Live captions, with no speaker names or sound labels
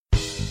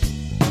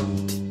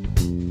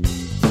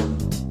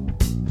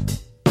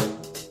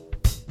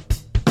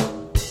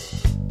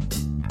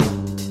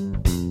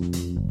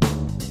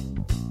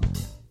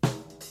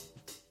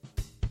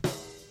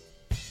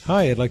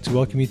Hi, I'd like to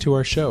welcome you to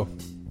our show.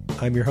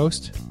 I'm your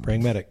host,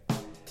 Praying Medic.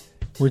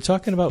 We're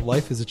talking about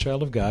life as a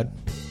child of God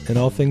and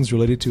all things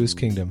related to His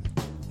kingdom.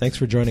 Thanks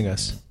for joining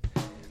us.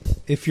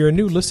 If you're a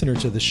new listener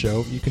to the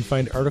show, you can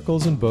find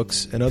articles and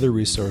books and other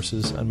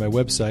resources on my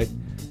website,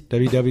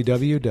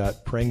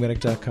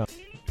 www.prayingmedic.com.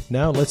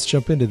 Now let's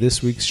jump into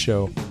this week's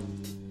show.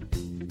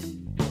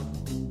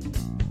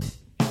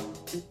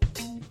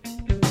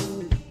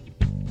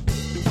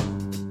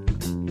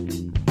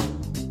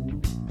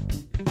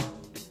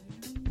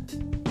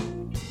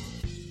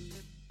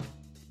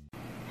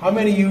 How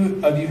many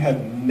of you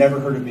have never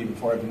heard of me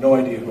before? I have no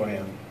idea who I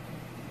am.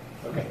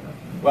 Okay.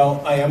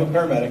 Well, I am a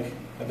paramedic.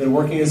 I've been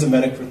working as a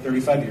medic for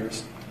 35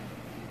 years.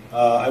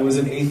 I was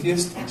an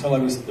atheist until I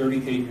was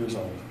 38 years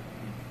old.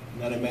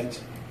 And then I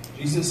met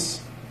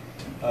Jesus.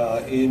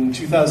 In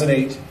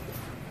 2008,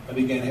 I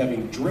began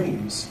having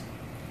dreams.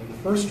 And the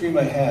first dream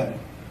I had,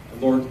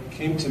 the Lord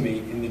came to me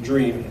in the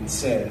dream and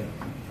said,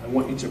 I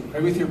want you to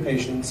pray with your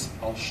patients.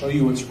 I'll show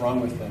you what's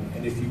wrong with them.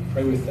 And if you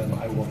pray with them,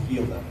 I will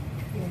heal them.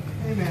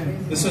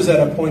 Amen. This was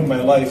at a point in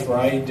my life where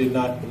I did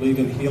not believe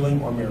in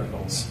healing or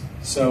miracles.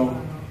 So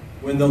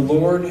when the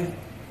Lord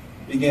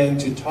began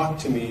to talk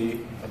to me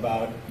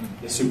about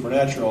the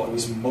supernatural, it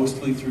was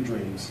mostly through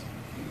dreams.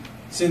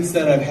 Since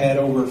then, I've had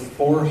over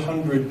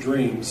 400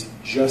 dreams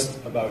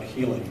just about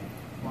healing.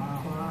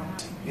 Wow.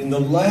 In the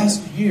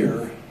last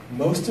year,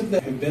 most of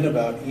them have been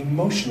about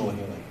emotional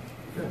healing.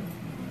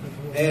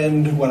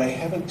 And what I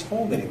haven't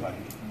told anybody,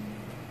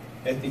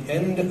 at the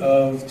end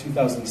of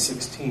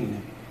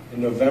 2016,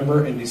 in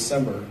November and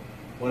December,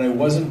 when I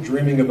wasn't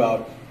dreaming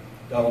about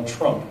Donald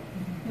Trump,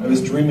 I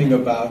was dreaming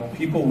about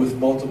people with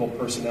multiple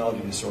personality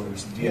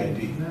disorders,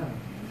 DID.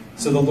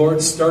 So the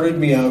Lord started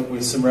me out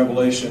with some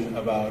revelation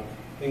about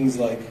things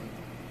like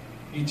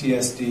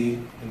PTSD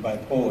and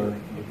bipolar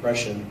and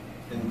depression,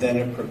 and then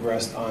it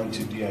progressed on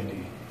to DID.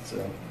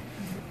 So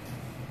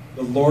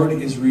the Lord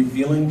is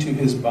revealing to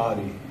His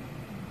body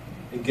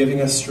and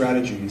giving us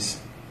strategies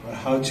on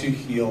how to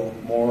heal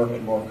more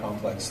and more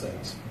complex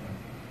things.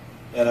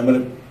 And I'm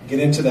going to get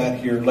into that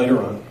here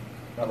later on,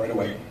 not right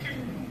away.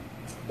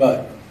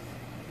 But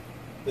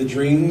the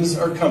dreams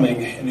are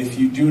coming, and if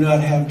you do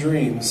not have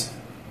dreams,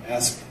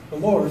 ask the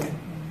Lord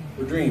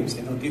for dreams,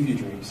 and He'll give you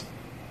dreams.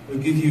 He'll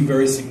give you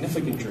very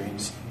significant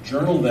dreams.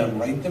 Journal them,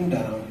 write them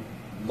down,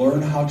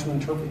 learn how to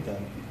interpret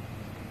them.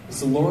 Because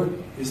the Lord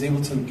is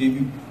able to give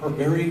you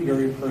very,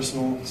 very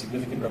personal,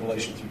 significant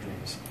revelation through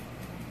dreams.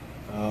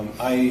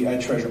 I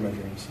treasure my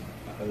dreams.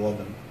 I love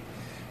them.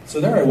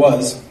 So there I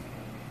was.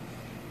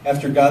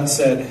 After God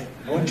said,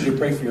 I want you to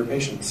pray for your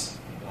patients.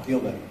 I'll heal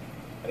them.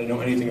 I didn't know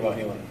anything about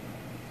healing.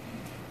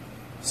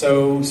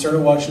 So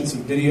started watching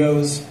some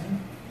videos.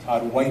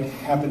 Todd White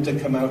happened to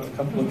come out a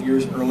couple of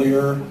years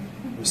earlier.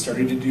 We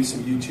started to do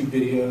some YouTube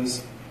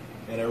videos.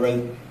 And I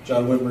read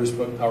John Wimber's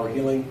book, Power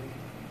Healing.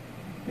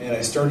 And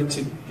I started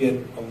to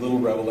get a little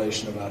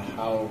revelation about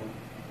how,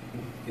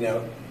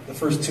 the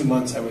first 2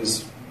 months I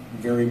was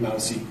very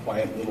mousy,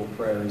 quiet little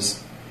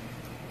prayers,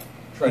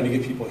 trying to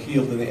get people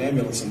healed in the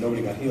ambulance, and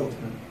nobody got healed,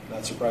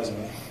 not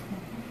surprisingly.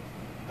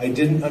 I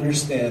didn't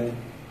understand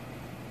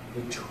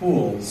the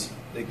tools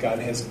that God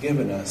has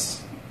given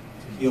us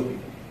to heal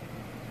people.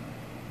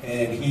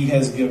 And He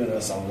has given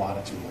us a lot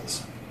of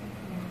tools.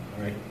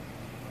 All right.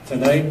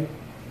 Tonight,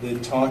 the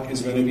talk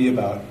is going to be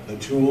about the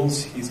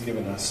tools He's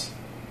given us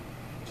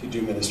to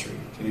do ministry,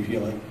 to do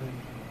healing.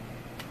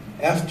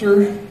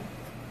 After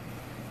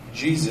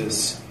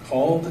Jesus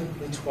called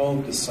the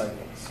 12 disciples,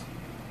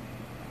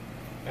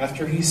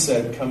 after He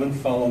said, come and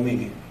follow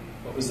me,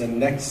 what was the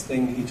next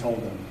thing He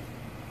told them?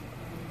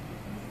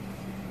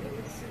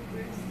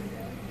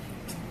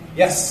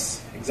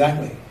 Yes,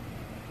 exactly.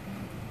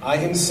 I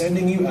am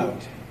sending you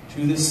out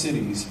to the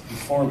cities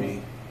before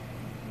me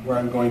where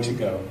I'm going to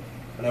go.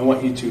 And I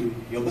want you to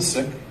heal the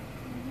sick,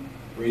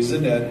 raise the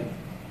dead,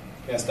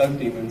 cast out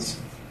demons,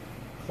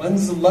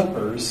 cleanse the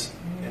lepers,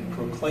 and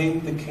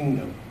proclaim the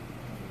kingdom.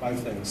 5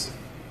 things.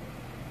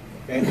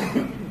 Okay?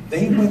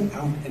 They went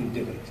out and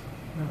did it.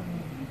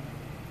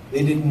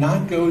 They did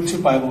not go to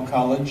Bible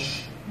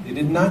college. They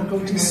did not go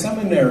to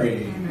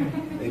seminary.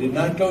 They did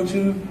not go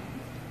to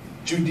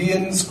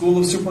Judean School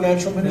of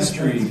Supernatural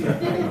Ministry.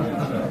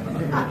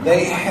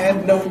 They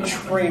had no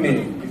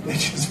training. They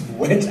just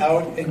went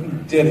out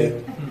and did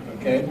it.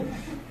 Okay?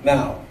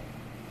 Now,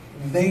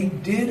 they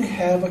did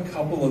have a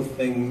couple of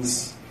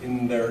things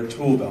in their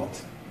tool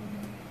belt.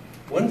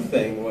 One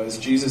thing was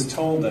Jesus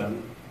told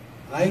them,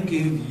 I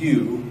give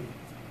you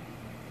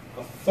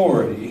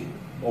authority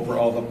over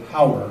all the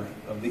power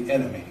of the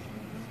enemy.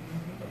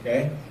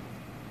 Okay?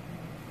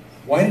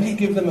 Why did He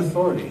give them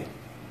authority?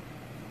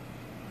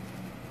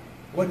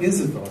 What is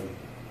authority?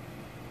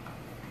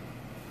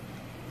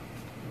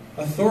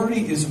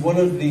 Authority is one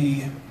of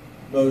the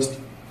most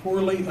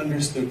poorly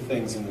understood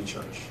things in the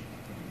church.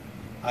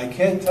 I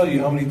can't tell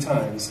you how many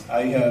times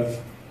I have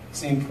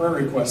seen prayer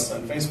requests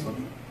on Facebook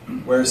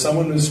where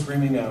someone was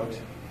screaming out,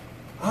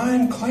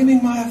 I'm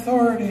claiming my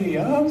authority.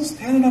 I'm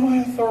standing on my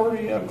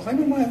authority. I'm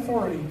claiming my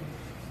authority.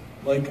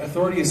 Like,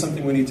 authority is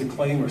something we need to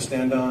claim or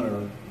stand on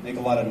or make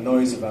a lot of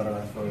noise about our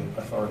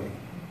authority.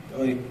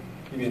 Let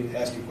me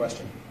ask you a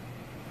question.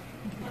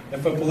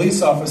 If a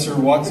police officer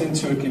walks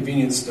into a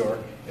convenience store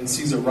and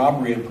sees a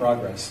robbery in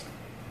progress,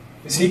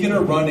 is he going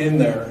to run in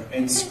there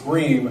and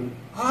scream,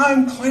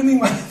 "I'm claiming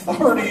my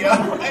authority,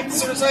 I'm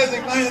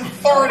exercising my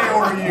authority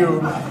over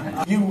you,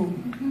 you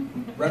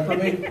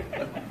reprobate"?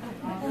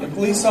 The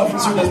police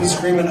officer doesn't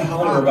scream and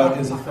holler about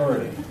his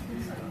authority.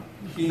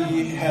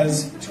 He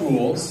has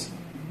tools,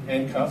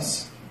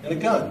 handcuffs, and a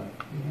gun.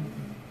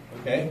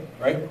 Okay,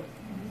 right?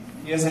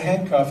 He has a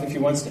handcuff if he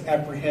wants to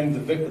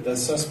apprehend the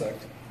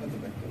suspect, not the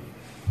victim.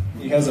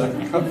 He has a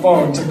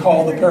phone to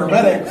call the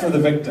paramedic for the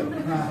victim.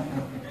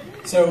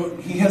 So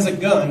he has a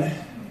gun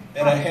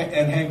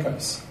and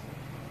handcuffs.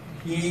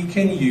 He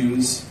can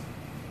use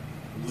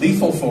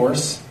lethal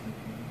force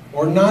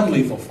or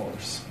non-lethal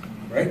force,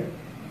 right?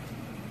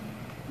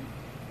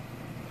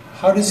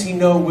 How does he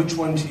know which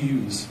one to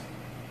use?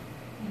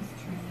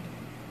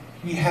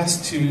 He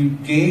has to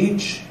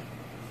gauge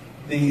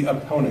the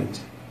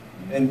opponent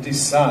and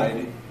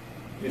decide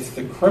if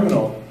the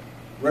criminal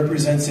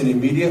represents an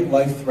immediate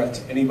life threat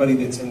to anybody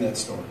that's in that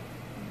store.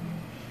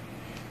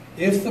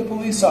 If the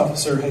police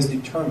officer has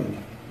determined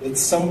that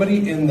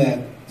somebody in that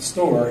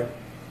store,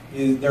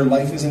 their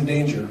life is in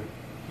danger,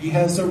 he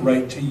has the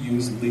right to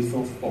use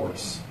lethal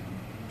force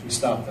to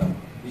stop them.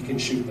 He can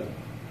shoot them.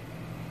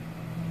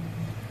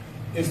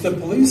 If the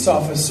police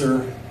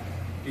officer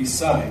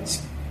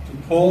decides to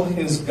pull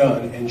his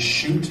gun and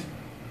shoot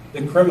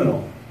the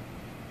criminal,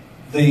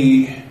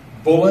 the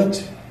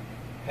bullet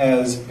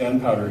has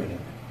gunpowder in it.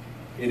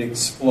 It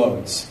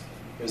explodes.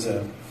 There's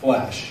a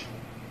flash.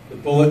 The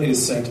bullet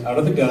is sent out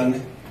of the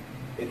gun.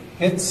 It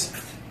hits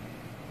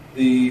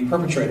the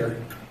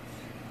perpetrator.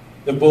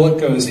 The bullet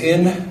goes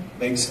in,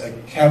 makes a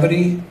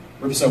cavity,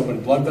 rips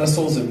open blood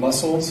vessels and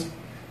muscles,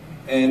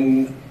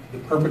 and the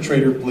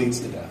perpetrator bleeds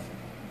to death.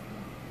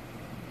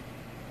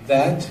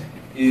 That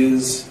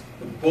is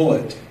the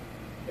bullet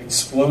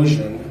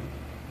explosion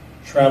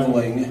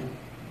traveling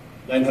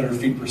 900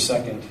 feet per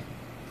second.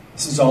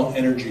 This is all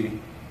energy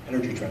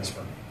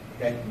transfer.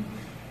 Okay?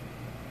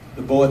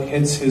 The bullet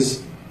hits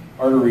his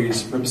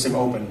arteries, rips him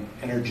open.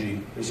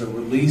 Energy. There's a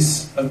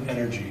release of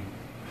energy,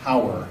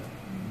 power,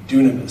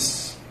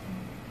 dunamis.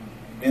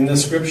 In the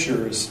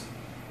scriptures,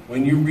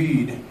 when you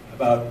read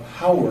about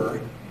power,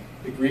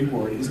 the Greek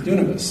word is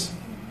dunamis.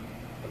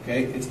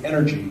 Okay? It's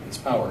energy, it's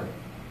power.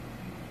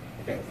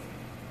 Okay.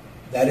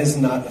 That is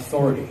not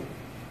authority.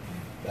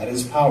 That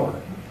is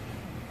power.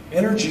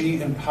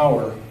 Energy and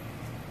power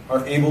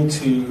are able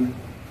to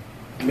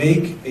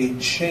make a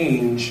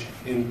change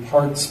in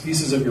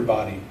pieces of your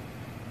body.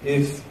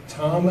 If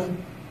Tom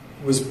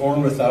was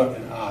born without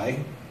an eye,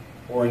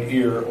 or an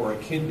ear, or a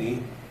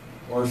kidney,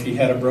 or if he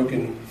had a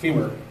broken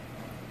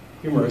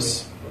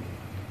humerus,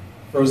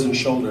 frozen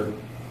shoulder,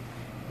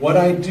 what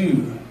I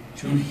do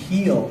to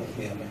heal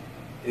him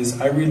is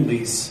I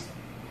release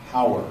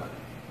power,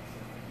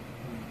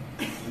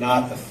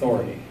 not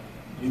authority.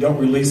 You don't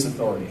release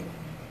authority.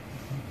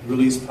 You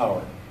release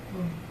power.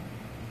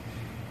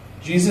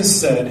 Jesus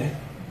said,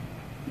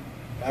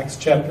 Acts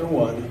chapter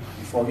 1,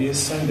 before he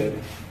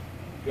ascended,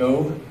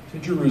 "Go to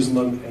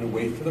Jerusalem and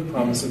wait for the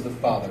promise of the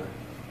Father.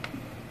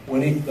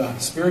 When the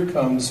Spirit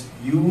comes,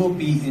 you will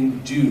be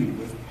endued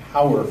with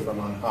power from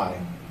on high."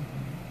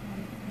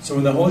 So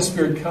when the Holy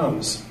Spirit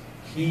comes,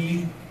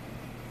 he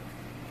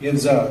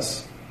gives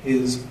us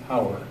his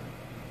power.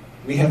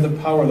 We have the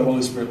power of the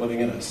Holy Spirit living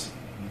in us.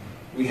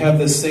 We have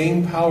the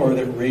same power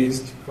that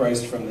raised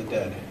Christ from the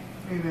dead.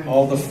 Amen.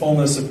 All the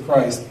fullness of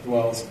Christ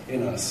dwells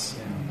in us.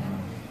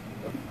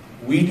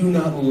 We do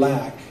not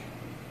lack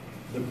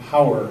the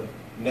power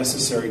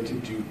necessary to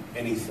do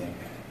anything.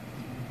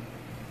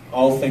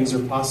 All things are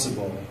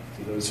possible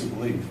to those who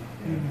believe.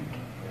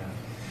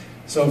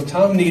 So if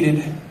Tom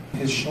needed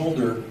his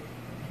shoulder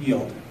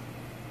healed,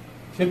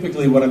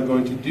 typically what I'm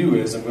going to do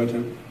is I'm going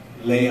to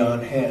lay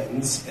on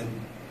hands,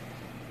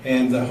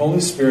 and the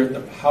Holy Spirit, the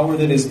power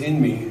that is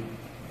in me,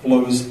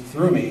 flows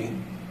through me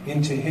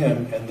into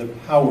him, and the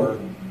power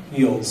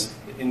heals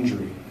the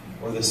injury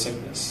or the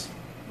sickness.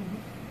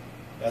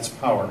 That's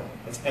power.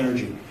 That's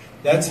energy.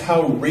 That's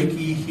how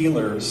Reiki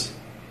healers,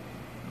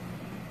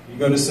 you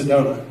go to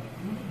Sedona,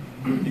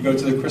 you go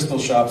to the crystal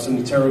shops and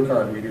the tarot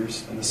card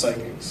readers and the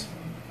psychics.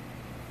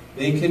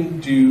 They can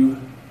do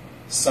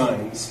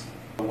signs.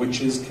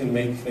 Witches can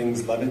make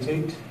things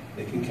levitate.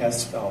 They can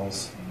cast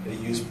spells. They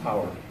use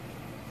power.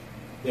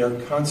 They are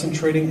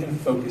concentrating and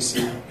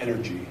focusing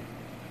energy,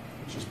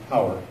 which is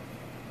power.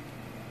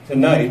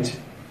 Tonight,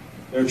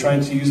 they're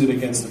trying to use it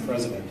against the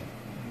president.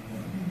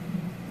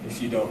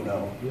 If you don't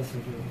know.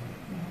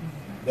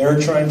 They're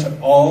trying to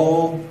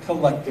all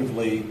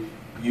collectively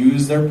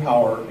use their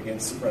power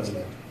against the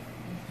president.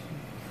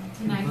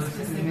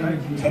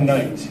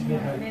 Tonight.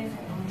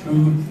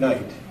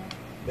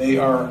 They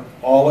are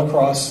all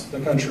across the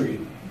country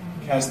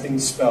casting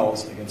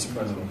spells against the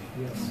president.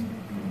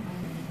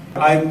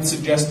 I'm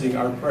suggesting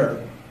our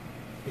prayer,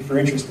 if you're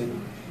interested,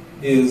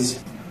 is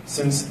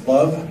since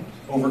love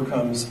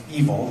overcomes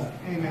evil,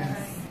 Amen.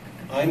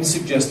 I'm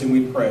suggesting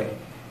we pray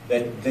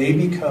that they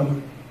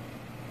become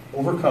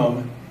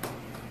overcome,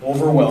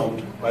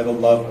 overwhelmed by the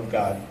love of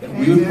God. That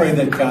we would pray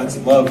that God's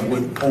love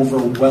would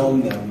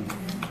overwhelm them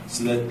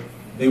so that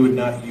they would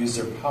not use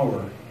their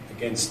power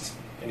against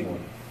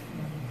anyone.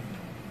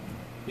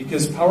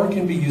 Because power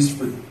can be used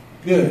for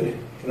good,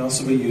 can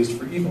also be used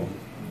for evil.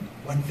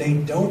 What they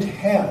don't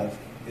have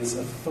is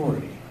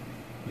authority,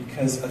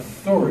 because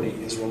authority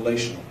is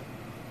relational.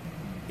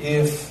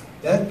 If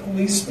that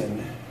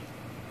policeman,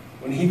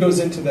 when he goes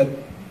into that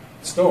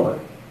store,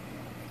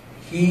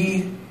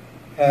 he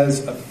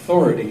has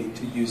authority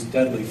to use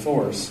deadly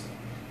force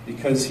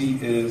because he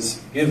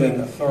is given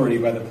authority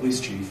by the police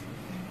chief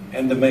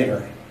and the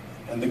mayor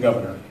and the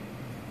governor.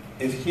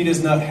 If he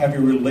does not have a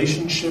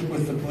relationship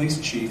with the police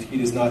chief, he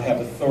does not have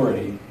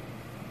authority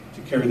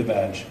to carry the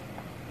badge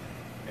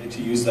and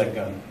to use that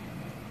gun.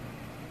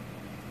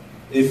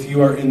 If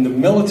you are in the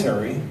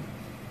military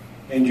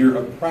and you're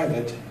a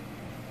private,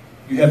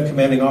 you have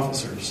commanding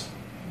officers.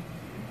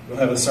 You'll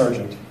have a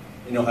sergeant,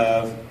 and you'll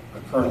have a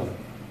colonel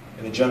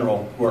and a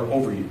general who are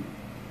over you.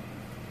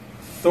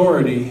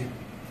 Authority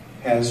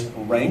has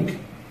rank,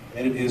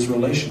 and it is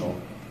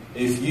relational.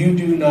 If you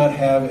do not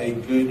have a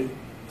good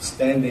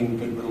standing,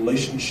 good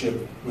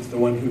relationship with the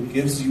one who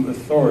gives you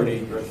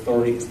authority, your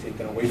authority is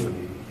taken away from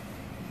you.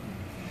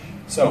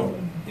 So,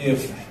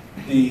 if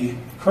the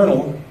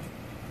colonel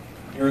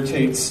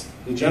irritates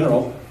the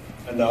general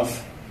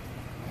enough,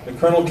 the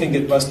colonel can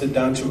get busted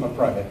down to a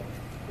private.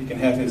 He can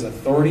have his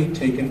authority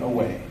taken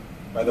away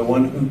by the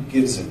one who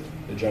gives it,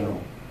 the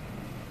general.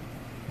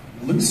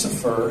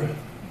 Lucifer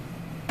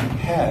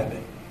had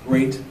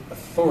great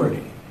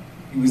authority.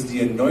 He was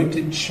the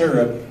anointed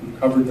cherub who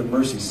covered the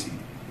mercy seat.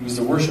 He was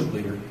the worship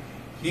leader.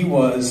 He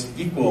was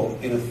equal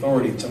in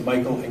authority to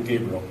Michael and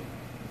Gabriel.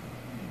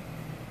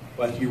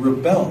 But he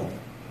rebelled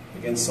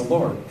against the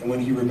Lord. And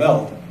when he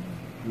rebelled,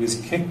 he was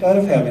kicked out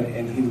of heaven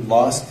and he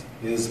lost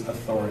his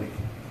authority.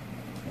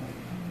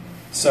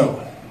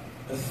 So,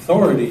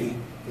 authority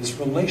is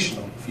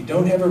relational. If you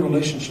don't have a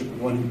relationship with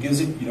one who gives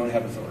it, you don't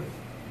have authority.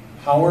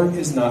 Power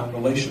is not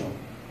relational.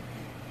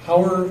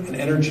 Power and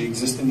energy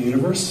exist in the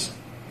universe,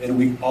 and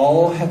we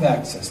all have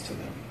access to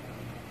them.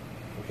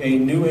 Okay,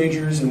 New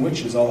Agers and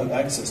witches all have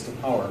access to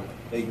power.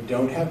 They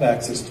don't have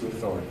access to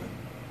authority.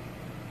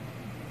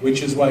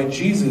 Which is why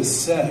Jesus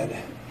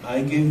said,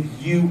 I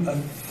give you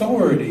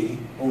authority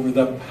over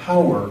the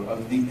power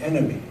of the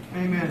enemy.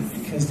 Amen.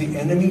 Because the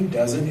enemy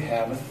doesn't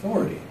have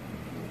authority.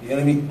 The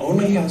enemy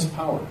only has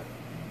power.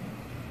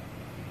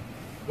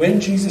 When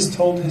Jesus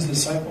told his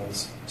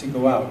disciples to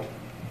go out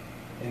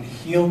and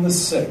heal the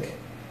sick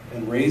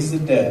and raise the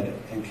dead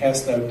and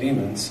cast out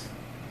demons,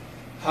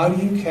 how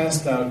do you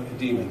cast out a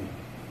demon?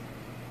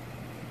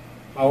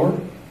 Power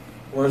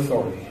or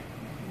authority?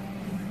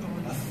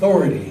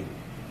 Authority.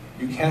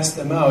 You cast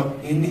them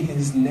out in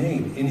his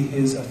name, in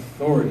his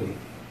authority.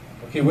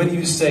 Okay, when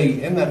you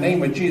say, in the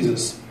name of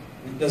Jesus,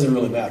 it doesn't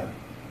really matter.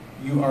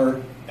 You are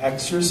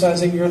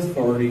exercising your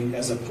authority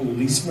as a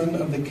policeman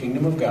of the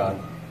kingdom of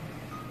God.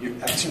 You're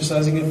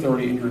exercising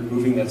authority and you're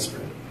removing that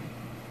spirit.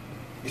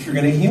 If you're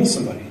going to heal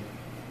somebody,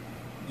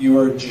 you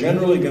are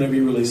generally going to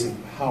be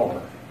releasing power,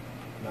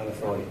 not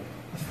authority.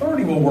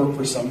 Authority will work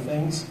for some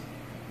things.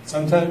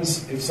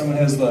 Sometimes if someone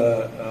has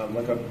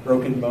like a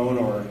broken bone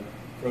or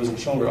frozen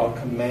shoulder, I'll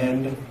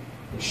command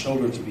the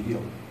shoulder to be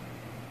healed.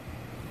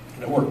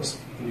 And it works.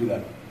 You can do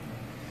that.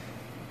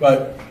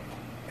 But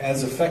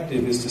as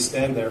effective is to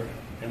stand there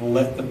and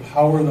let the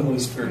power of the Holy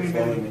Spirit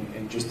flow in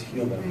and just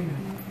heal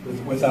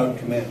them without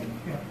command.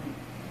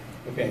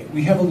 Okay,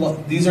 we have a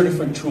lot. These are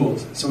different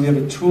tools. So we have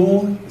a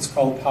tool, it's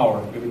called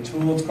power. We have a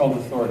tool, it's called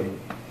authority.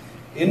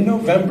 In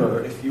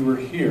November, if you were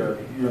here,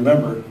 you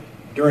remember,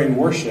 during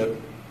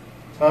worship,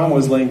 Tom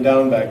was laying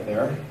down back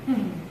there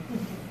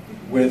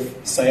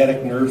with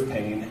sciatic nerve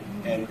pain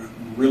and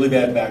really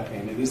bad back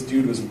pain. And this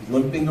dude was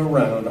limping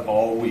around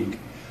all week.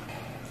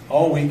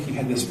 All week he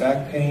had this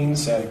back pain,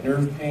 sciatic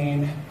nerve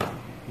pain.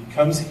 He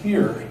comes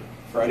here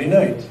Friday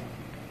night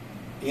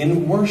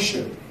in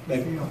worship. The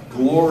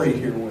glory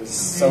here was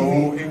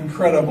so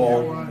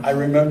incredible. I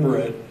remember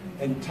it.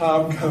 And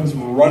Tom comes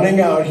running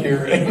out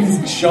here and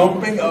he's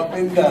jumping up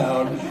and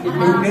down,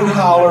 hooting and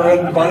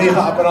hollering, bunny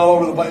hopping all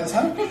over the place.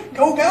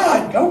 Go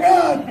God, go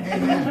God.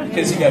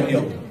 Because he got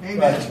healed.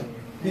 But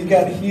he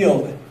got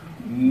healed.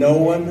 No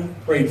one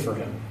prayed for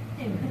him.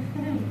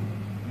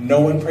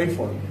 No one prayed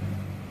for him.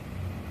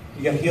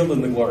 He got healed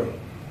in the glory.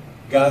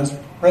 God's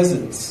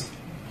presence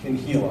can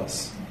heal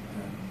us.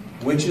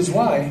 Which is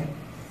why,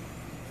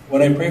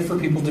 when I pray for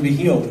people to be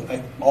healed,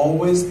 I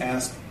always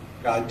ask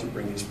God to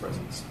bring his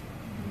presence.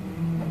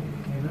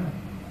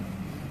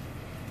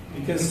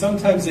 Because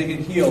sometimes they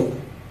get healed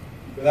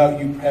without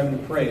you having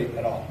to pray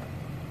at all.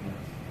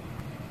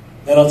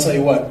 And I'll tell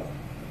you what,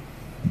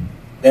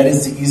 that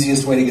is the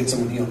easiest way to get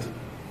someone healed.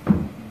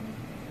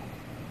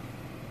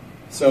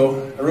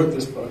 So I wrote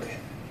this book,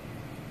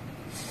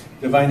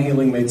 Divine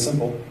Healing Made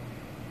Simple,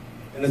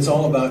 and it's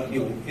all about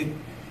healing.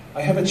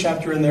 I have a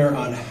chapter in there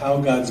on how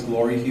God's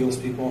glory heals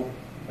people.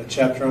 a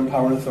chapter on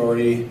power and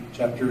authority,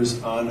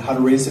 chapters on how to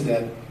raise the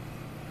dead,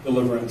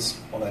 deliverance,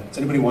 all that. Does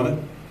anybody want it?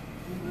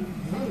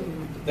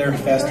 There,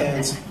 fast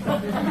hands.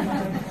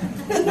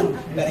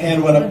 That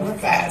hand went up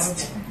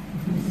fast.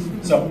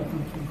 So,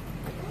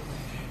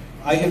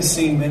 I have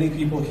seen many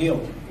people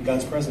healed in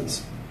God's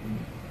presence.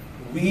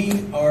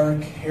 We are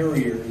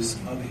carriers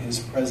of His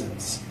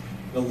presence.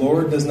 The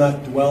Lord does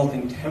not dwell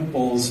in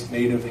temples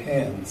made of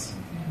hands.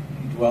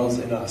 He dwells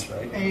in us,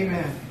 right?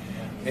 Amen.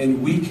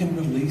 And we can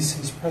release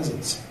His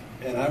presence.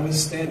 And I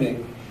was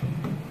standing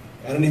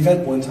at an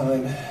event one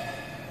time,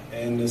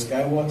 and this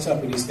guy walks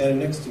up and he's standing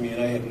next to me,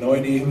 and I had no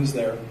idea he was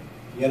there.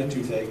 He had a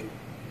toothache.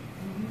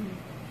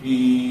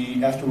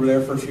 After we're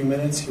there for a few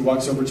minutes, he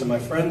walks over to my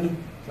friend,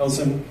 tells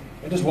him,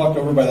 I just walked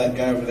over by that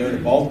guy over there, the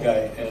bald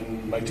guy,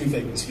 and my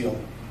toothache was healed.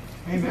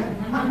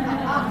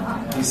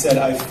 Amen. He said,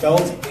 I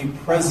felt a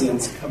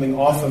presence coming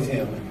off of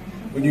him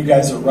when you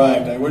guys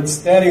arrived. I was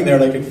standing there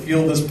and I could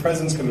feel this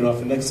presence coming off,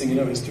 and next thing you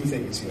know, his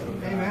toothache is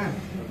healed. Amen.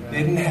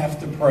 They didn't have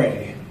to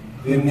pray.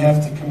 They didn't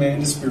have to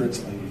command his spirit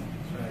to leave.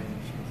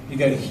 He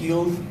got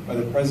healed by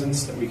the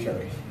presence that we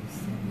carry.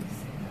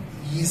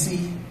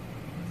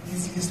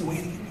 Easiest way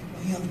to get people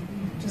healed.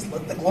 Just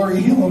let the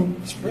glory heal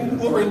them. Just bring the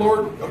glory,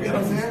 Lord. Go get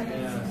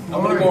them.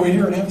 I'm going to go over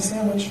here and have a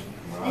sandwich.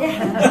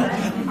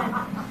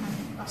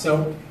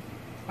 So,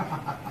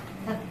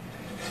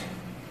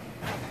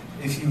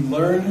 if you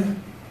learn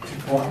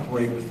to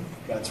cooperate with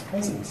God's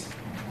presence,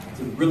 it's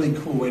a really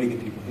cool way to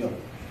get people healed.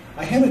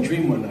 I had a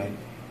dream one night,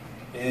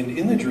 and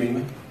in the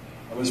dream,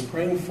 I was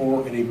praying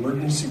for an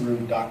emergency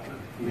room doctor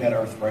who had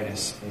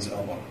arthritis in his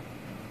elbow.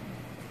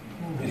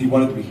 And he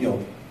wanted to be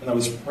healed. And I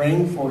was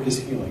praying for his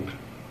healing.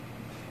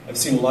 I've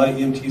seen a lot of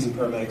EMTs and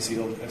paramedics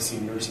healed. I've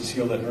seen nurses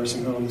healed at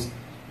nursing homes,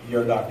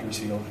 ER doctors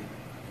healed.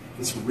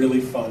 It's really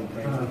fun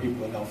praying for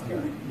people in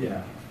healthcare.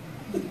 Yeah.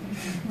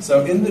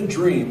 So in the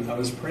dream, I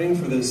was praying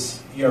for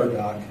this ER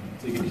doc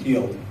to get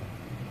healed.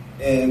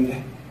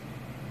 And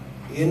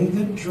in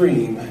the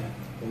dream,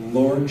 the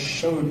Lord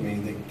showed me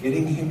that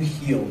getting him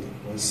healed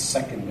was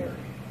secondary.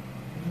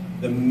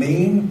 The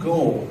main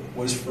goal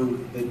was for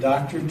the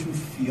doctor to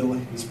feel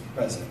his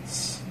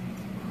presence.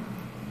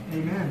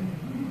 Amen.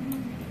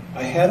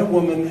 I had a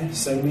woman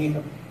send me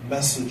a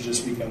message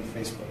this week on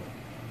Facebook.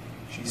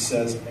 She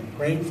says, I'm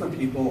praying for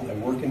people, I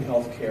work in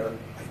healthcare,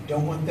 I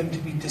don't want them to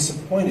be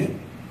disappointed.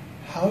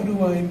 How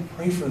do I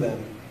pray for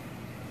them?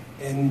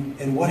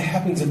 And what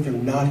happens if they're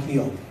not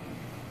healed?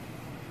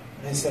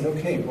 And I said,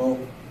 okay, well,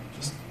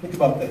 just think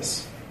about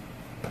this.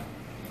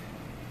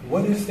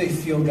 What if they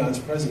feel God's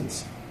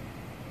presence?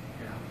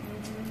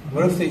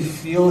 What if they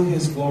feel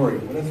His glory?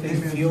 What if they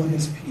feel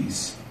His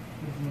peace?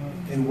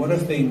 And what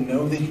if they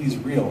know that He's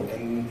real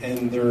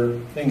and their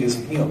thing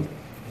isn't healed?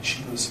 And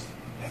she goes,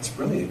 that's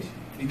brilliant.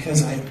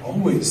 Because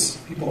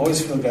people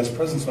always feel God's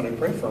presence when I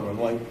pray for them. I'm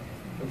like,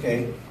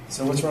 okay,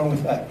 so what's wrong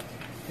with that?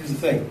 Here's the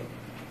thing.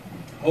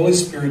 Holy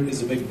Spirit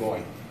is a big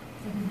boy.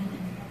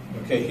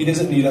 Okay, He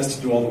doesn't need us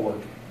to do all the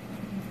work.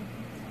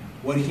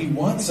 What He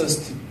wants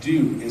us to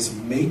do is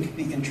make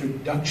the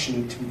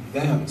introduction to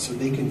them so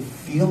they can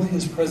feel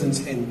His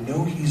presence and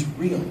know He's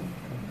real.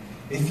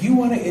 If you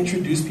want to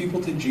introduce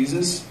people to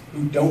Jesus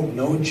who don't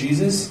know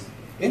Jesus,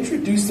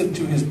 introduce them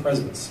to His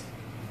presence.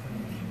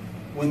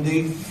 When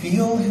they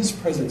feel His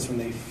presence, when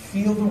they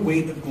feel the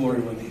weight of glory,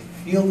 when they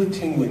feel the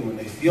tingling, when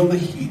they feel the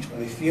heat,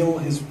 when they feel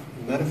His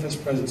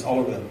manifest presence all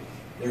over them,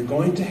 they're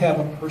going to have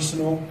a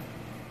personal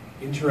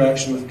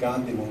interaction with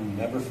God they will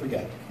never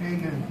forget.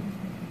 Amen.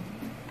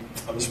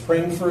 I was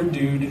praying for a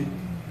dude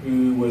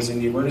who was in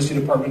the emergency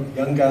department,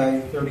 young guy,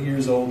 30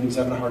 years old, he was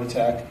having a heart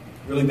attack,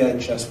 really bad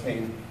chest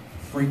pain,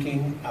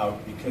 freaking out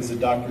because the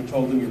doctor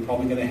told him you're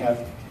probably going to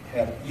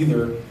have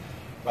either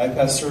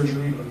bypass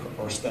surgery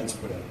or stents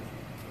put in.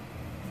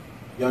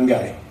 Young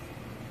guy,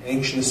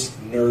 anxious,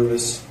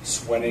 nervous,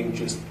 sweating,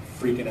 just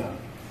freaking out.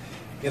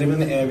 Get him in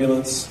the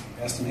ambulance,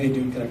 asked him, hey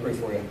dude, can I pray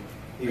for you?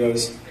 He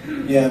goes,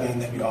 yeah man,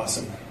 that'd be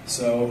awesome.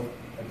 So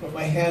I put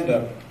my hand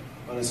up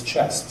on his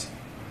chest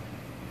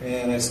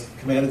and I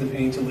commanded the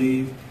pain to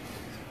leave.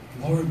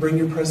 Lord, bring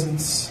your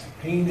presence.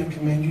 Pain, I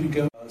command you to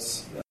go.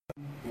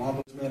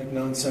 Wobble-matic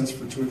nonsense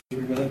for 2 or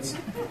 3 minutes.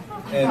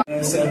 And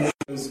I said,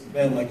 it was,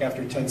 man, like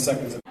after 10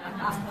 seconds,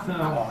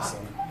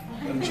 awesome.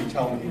 Why didn't you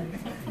tell me?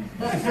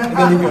 And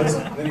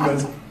then he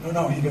goes,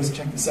 no, he goes,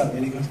 check this out.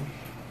 And he goes,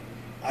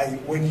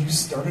 when you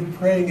started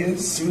praying,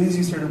 as soon as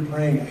you started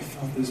praying, I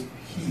felt this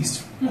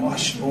peace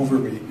wash over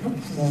me.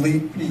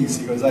 Complete peace.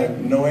 He goes, I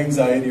have no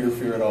anxiety or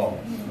fear at all.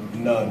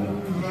 None.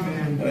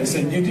 And I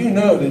said, you do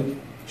know that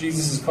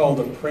Jesus is called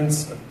a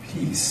Prince of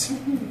Peace.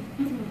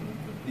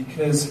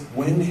 Because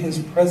when His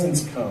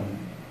presence comes,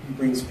 He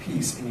brings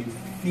peace, and you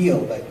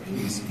feel that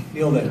peace, you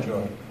feel that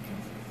joy.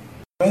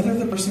 Whether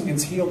the person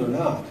gets healed or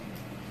not,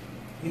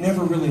 you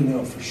never really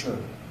know for sure.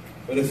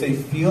 But if they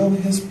feel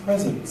His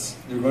presence,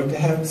 they're going to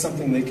have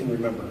something they can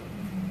remember.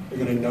 They're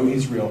going to know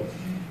He's real.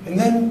 And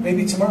then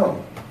maybe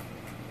tomorrow,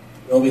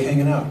 they'll be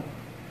hanging out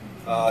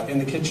in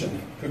the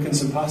kitchen, cooking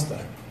some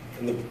pasta.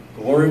 And the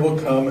glory will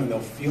come, and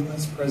they'll feel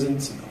His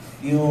presence, and they'll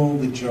feel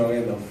the joy,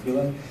 and they'll feel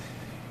it.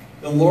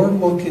 The Lord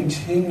will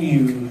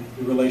continue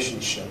the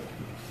relationship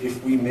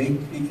if we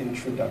make the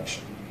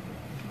introduction.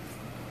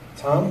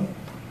 Tom,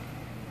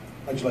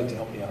 how'd you like to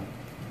help me out?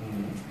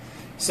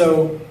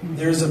 So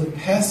there's a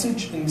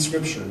passage in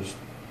Scriptures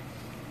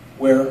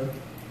where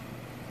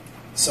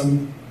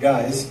some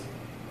guys,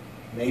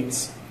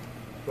 mates,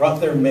 brought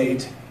their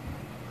mate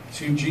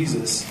to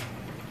Jesus,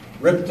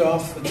 ripped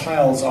off the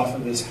tiles off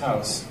of his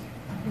house,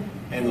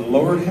 and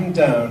lowered him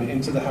down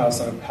into the house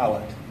on a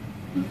pallet.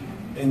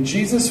 And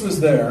Jesus was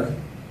there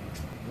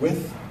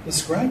with the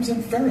scribes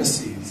and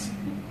Pharisees.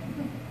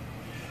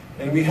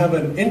 And we have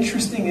an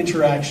interesting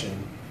interaction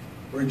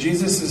where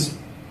Jesus is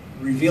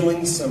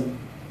revealing some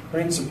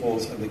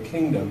principles of the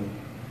kingdom.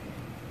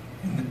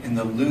 In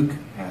the Luke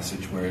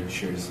passage where it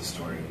shares the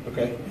story,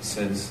 Okay. it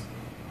says,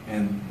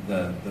 and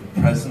the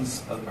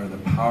presence of, or the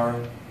power,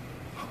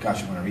 oh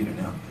gosh, I want to read it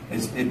now.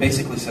 It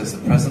basically says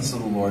the presence of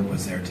the Lord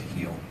was there to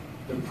heal.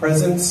 The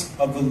presence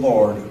of the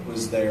Lord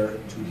was there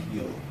to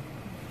heal.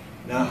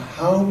 Now,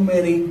 how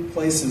many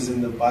places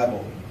in the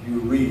Bible do you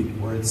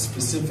read where it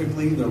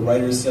specifically, the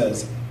writer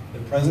says, the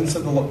presence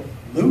of the Lord?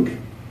 Luke?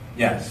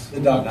 Yes. The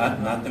doctor.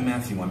 Not the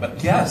Matthew one.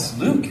 But yes,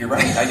 Luke, you're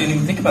right. I didn't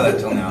even think about that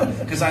till now.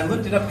 Because I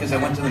looked it up because I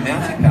went to the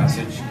Matthew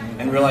passage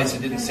and realized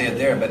it didn't say it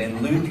there. But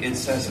in Luke, it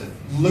says it.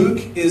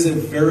 Luke is a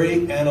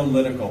very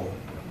analytical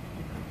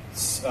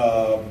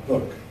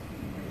book.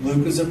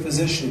 Luke is a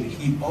physician.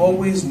 He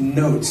always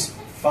notes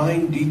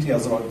fine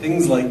details about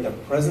things like the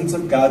presence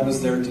of God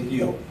was there to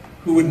heal.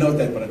 Who would note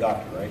that but a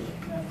doctor, right?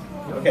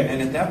 Okay.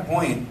 And at that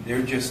point,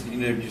 they're just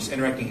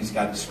interacting. He's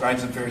got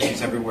scribes and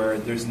Pharisees everywhere.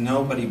 There's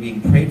nobody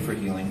being prayed for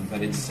healing,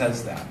 but it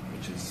says that,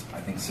 which is,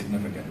 I think,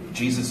 significant.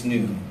 Jesus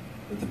knew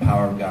that the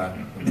power of God,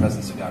 the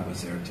presence of God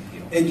was there to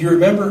heal. And you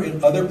remember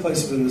in other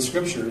places in the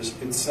Scriptures,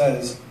 it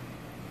says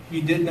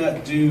he did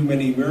not do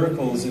many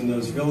miracles in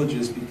those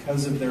villages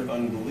because of their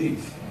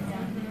unbelief.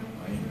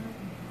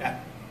 Yeah.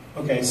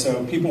 Okay,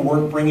 so people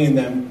weren't bringing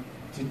them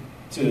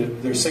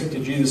they're sick to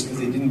Jesus because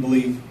they didn't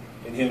believe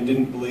in him,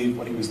 didn't believe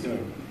what he was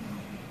doing.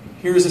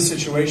 Here's a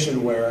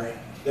situation where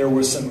there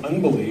was some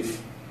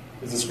unbelief,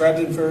 because the scribes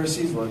and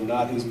Pharisees were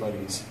not his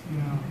buddies.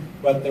 No.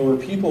 But there were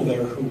people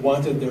there who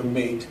wanted their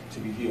mate to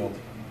be healed.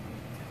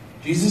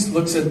 Jesus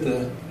looks at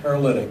the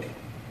paralytic.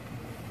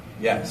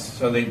 Yes,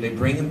 so they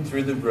bring him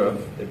through the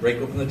roof, they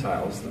break open the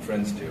tiles, the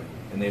friends do,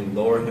 and they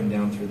lower him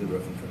down through the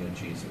roof in front of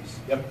Jesus.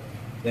 Yep.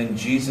 Then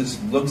Jesus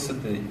looks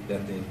at the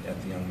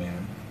young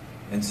man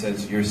and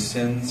says, "Your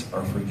sins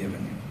are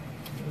forgiven you."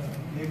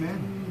 Amen.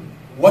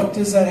 What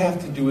does that have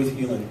to do with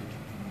healing?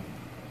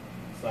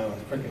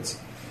 Silent crickets.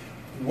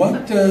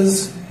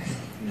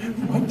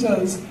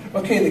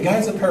 Okay, the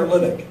guy's a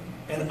paralytic,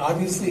 and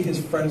obviously his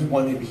friends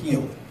want him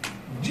healed.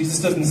 Jesus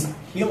doesn't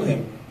heal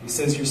him. He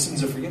says, your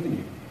sins are forgiven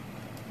you.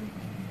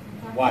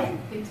 Why?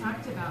 They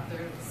talked about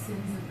their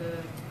sins of the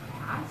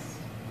past,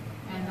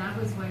 and that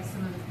was why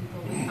some of the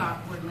people we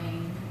thought were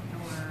lame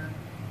or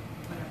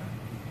whatever.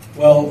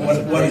 Well, That's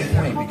a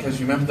great point, because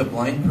you remember the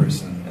blind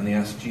person, and they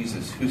asked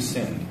Jesus, who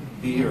sinned,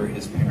 he or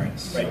his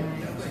parents? Right,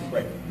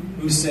 right.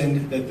 Who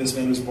sinned that this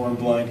man was born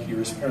blind? He or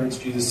his parents?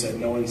 Jesus said,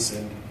 no one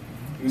sinned.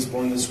 He was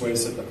born this way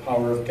so that the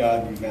power of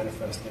God would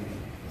manifest in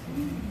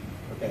him.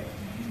 Okay.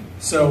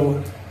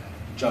 So,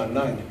 John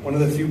 9, one of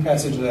the few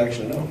passages I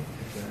actually know.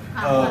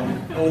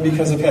 Only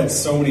because I've had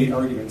so many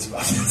arguments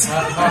about this.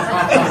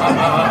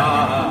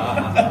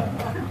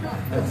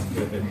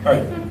 All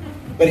right.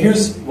 But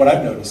here's what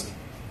I've noticed.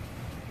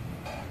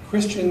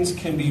 Christians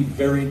can be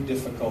very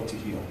difficult to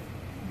heal.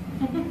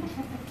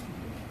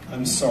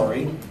 I'm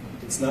sorry.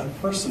 It's not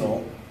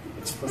personal.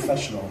 It's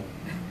professional.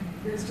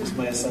 It's just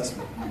my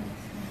assessment.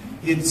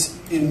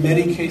 In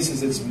many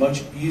cases, it's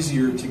much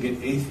easier to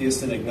get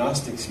atheists and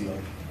agnostics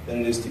healed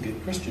than it is to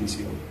get Christians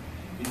healed.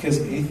 Because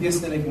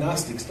atheists and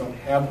agnostics don't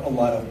have a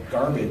lot of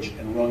garbage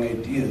and wrong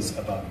ideas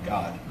about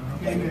God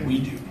like we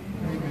do.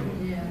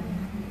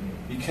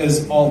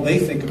 Because all they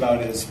think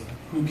about is,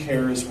 who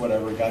cares,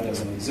 whatever, God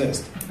doesn't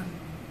exist.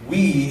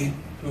 We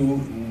who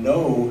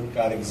know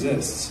God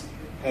exists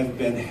have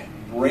been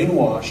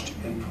brainwashed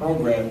and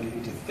programmed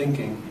into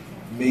thinking,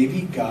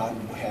 maybe God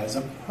has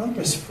a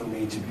purpose for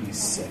me to be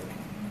sick.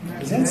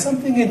 Is that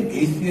something an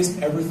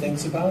atheist ever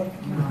thinks about?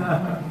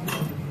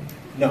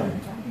 No,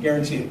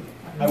 guarantee it.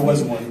 I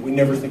was one. We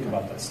never think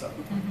about that stuff.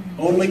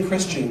 Only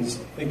Christians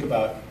think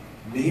about,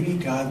 maybe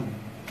God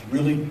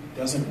really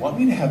doesn't want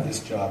me to have this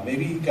job.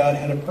 Maybe God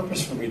had a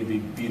purpose for me to be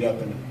beat up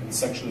and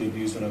sexually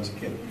abused when I was a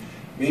kid.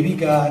 Maybe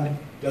God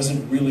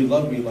doesn't really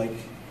love me like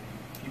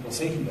people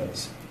say he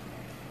does.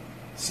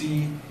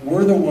 See,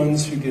 we're the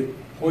ones who get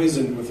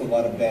poisoned with a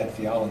lot of bad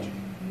theology.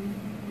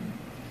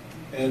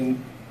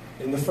 And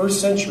in the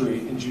first century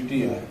in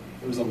Judea,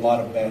 there was a lot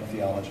of bad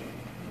theology.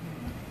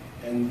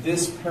 And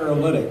this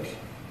paralytic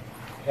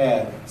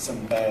had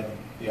some bad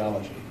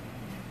theology.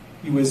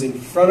 He was in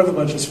front of a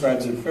bunch of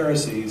scribes and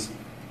Pharisees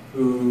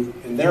who,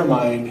 in their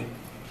mind,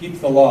 keep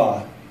the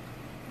law,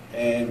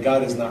 and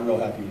God is not real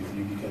happy with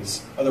you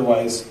because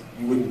otherwise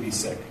you wouldn't be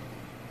sick.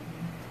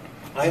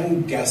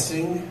 I'm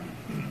guessing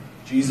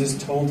Jesus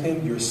told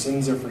him, your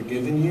sins are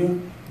forgiven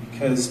you,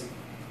 because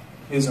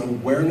his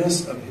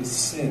awareness of his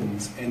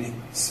sins and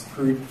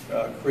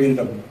created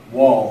a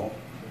wall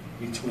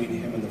between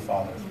him and the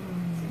Father.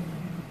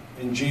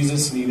 And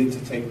Jesus needed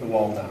to take the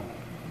wall down.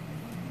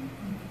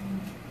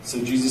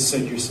 So Jesus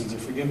said, your sins are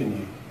forgiven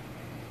you.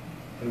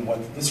 And what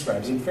did the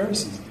scribes and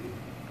Pharisees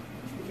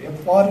do? They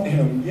applauded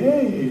him.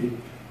 Yay!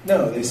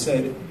 No, they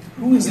said,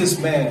 who is this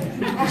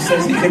man who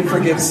says he can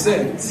forgive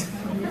sins?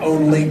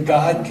 Only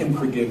God can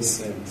forgive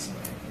sins.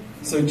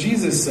 So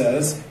Jesus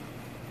says,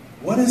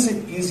 what is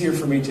it easier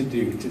for me to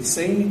do? To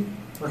say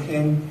for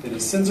him that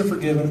his sins are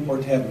forgiven, or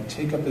to have him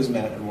take up his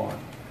mat and walk?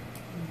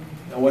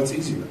 Now what's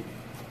easier?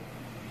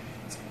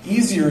 It's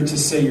easier to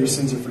say your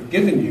sins are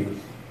forgiven you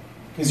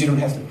because you don't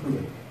have to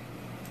prove it.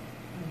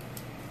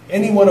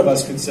 Any one of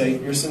us could say,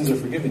 your sins are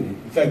forgiven you.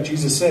 In fact,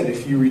 Jesus said,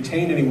 if you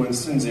retain anyone's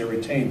sins, they're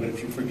retained, but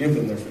if you forgive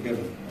them, they're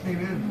forgiven.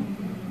 Amen.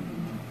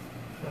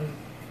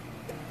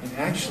 And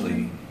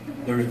actually,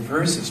 the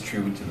reverse is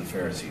true to the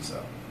Pharisees,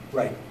 though.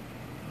 Right.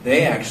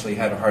 They actually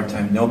had a hard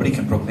time. Nobody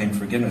can proclaim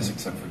forgiveness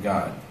except for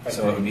God.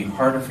 So it would be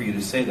harder for you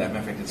to say that. Matter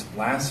of fact, it's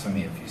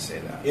blasphemy if you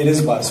say that. It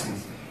is blasphemy.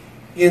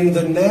 In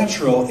the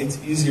natural,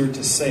 it's easier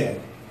to say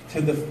it.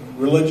 To the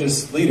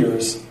religious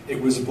leaders,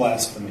 it was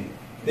blasphemy.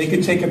 They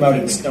could take him out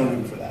and stone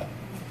him for that.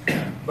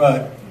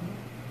 But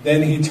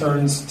then he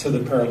turns to the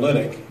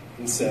paralytic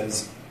and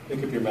says,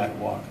 pick up your mat and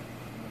walk.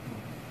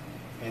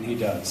 And he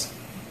does.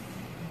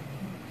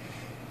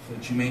 So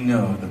that you may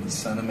know that the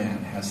Son of Man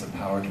has the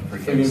power to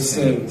Forgive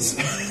sins.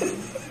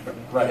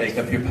 Right. Take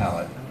up your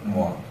pallet and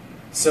walk.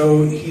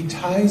 So he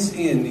ties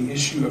in the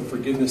issue of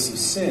forgiveness of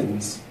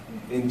sins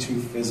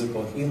into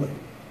physical healing.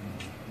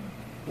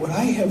 What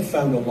I have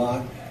found a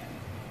lot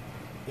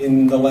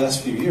in the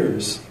last few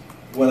years,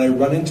 when I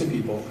run into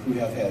people who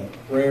have had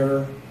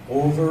prayer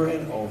over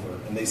and over,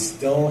 and they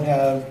still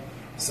have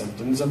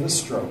symptoms of a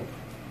stroke,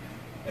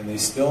 and they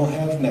still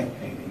have neck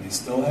pain, and they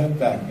still have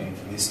back pain,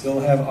 and they still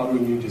have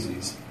autoimmune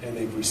disease, and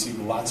they've received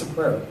lots of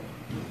prayer.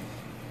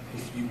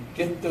 If you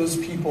get those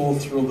people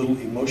through a little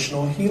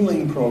emotional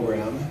healing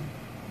program,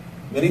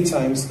 many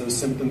times those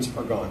symptoms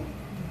are gone.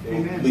 They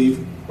will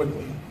leave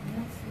quickly.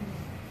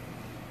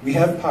 We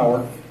have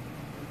power.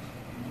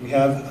 We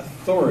have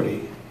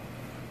authority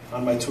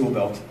on my tool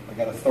belt. I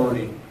got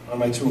authority on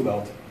my tool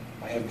belt.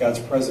 I have God's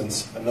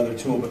presence, another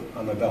tool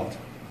on my belt.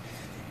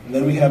 And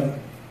then we have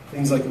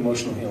things like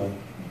emotional healing.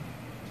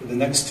 To the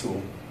next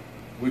tool,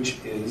 which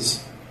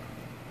is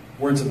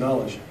words of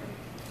knowledge.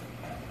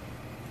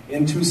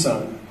 In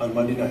Tucson on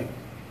Monday night,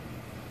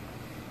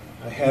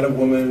 I had a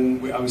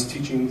woman, I was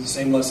teaching the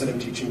same lesson I'm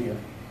teaching here.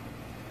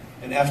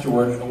 And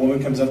afterward, a woman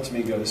comes up to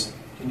me and goes,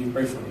 can you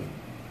pray for me?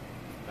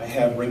 I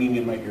have ringing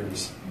in my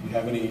ears. Do you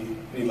have any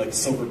like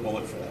silver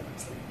bullet for that? I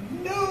was like,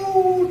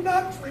 no,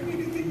 not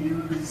ringing in the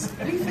ears.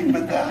 Anything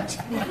but that.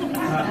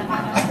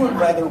 I would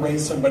rather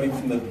raise somebody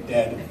from the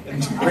dead than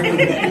to ring in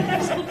the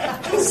ears.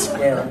 I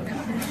swear.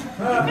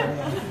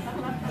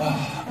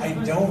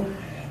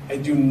 I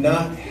do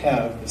not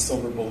have the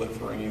silver bullet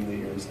for ringing in the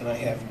ears. And I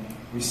have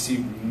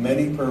received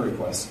many prayer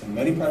requests and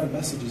many private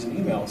messages and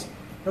emails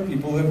from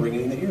people who have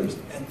ringing in the ears.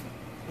 And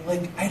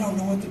like, I don't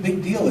know what the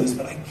big deal is,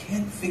 but I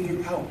can't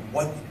figure out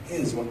what it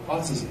is, what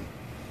causes it.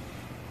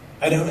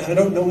 I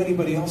don't know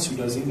anybody else who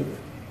does either.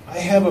 I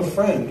have a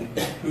friend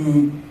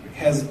who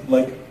has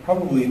like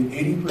probably an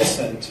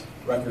 80%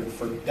 record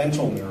for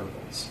dental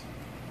miracles.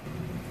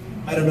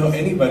 I don't know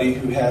anybody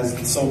who has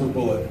the silver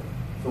bullet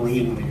for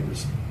ringing in the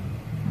ears.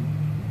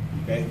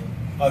 Okay?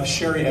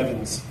 Sherry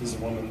Evans is a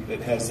woman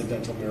that has the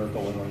dental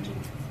miracle anointing.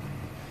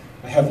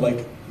 I have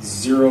like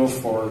 0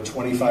 for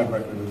 25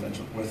 record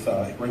with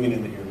ringing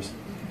in the ears.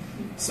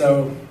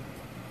 So,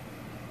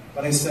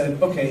 but I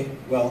said, okay,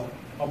 well,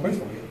 I'll pray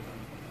for you.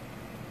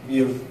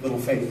 You have little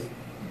faith.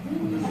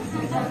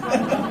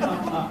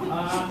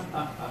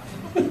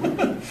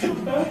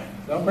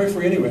 So I'll pray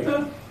for you anyway.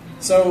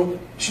 So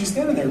she's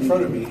standing there in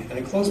front of me, and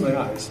I close my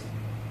eyes.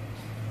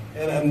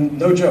 And I'm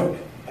no joke.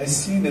 I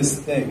see this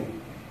thing.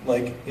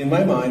 Like, in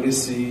my mind, I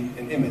see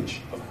an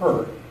image of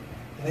her.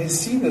 And I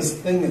see this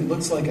thing that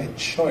looks like a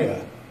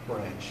cholla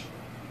branch.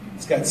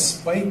 It's got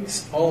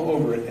spikes all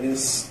over it, and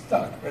it's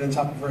stuck right on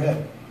top of her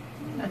head.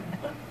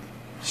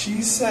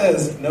 She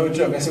says, no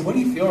joke, I said, what do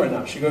you feel right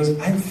now? She goes,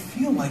 I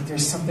feel like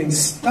there's something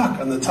stuck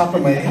on the top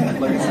of my head.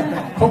 Like it's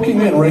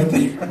poking in right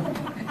there.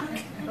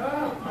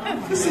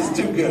 This is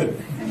too good.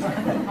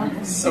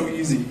 It's so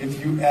easy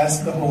if you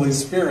ask the Holy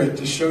Spirit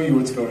to show you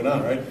what's going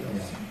on, right?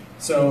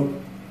 So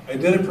I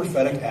did a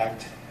prophetic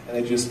act, and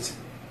I'm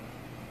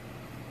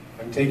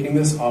taking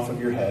this off of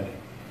your head.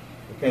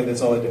 Okay,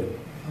 that's all I did.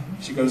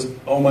 She goes,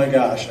 oh my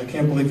gosh, I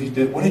can't believe you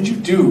did. What did you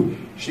do?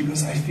 She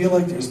goes, I feel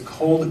like there's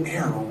cold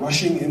air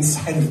rushing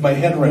inside of my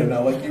head right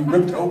now. Like you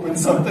ripped open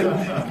something.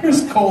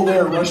 There's cold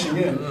air rushing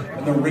in.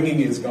 And the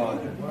ringing is gone.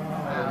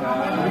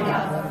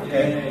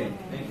 Okay?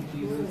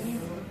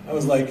 I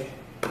was like,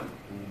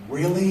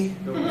 really?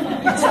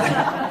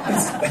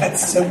 It's that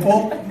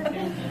simple?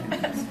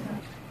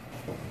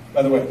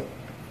 By the way,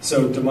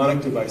 so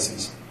demonic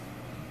devices.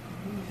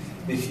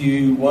 If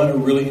you want a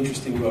really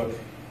interesting book,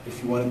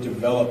 if you want to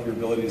develop your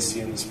ability to see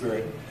in the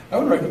Spirit, I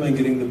would recommend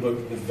getting the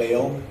book The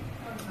Veil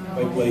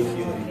by Blake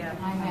Healy.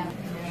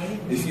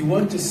 If you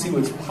want to see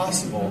what's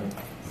possible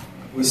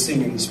with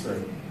seeing in the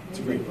Spirit, it's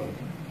a great book.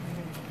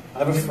 I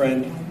have a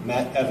friend,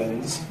 Matt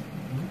Evans,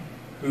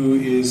 who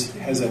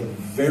has a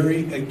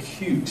very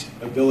acute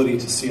ability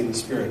to see in the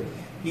Spirit.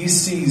 He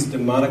sees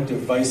demonic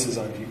devices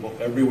on people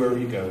everywhere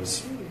he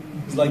goes.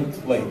 He's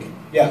like Blake.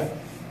 Yeah,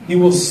 he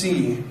will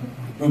see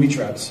booby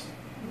traps.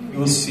 He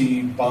will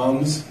see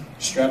bombs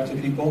strapped to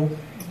people.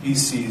 He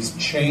sees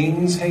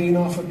chains hanging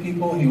off of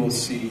people. He will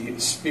see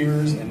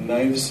spears and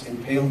knives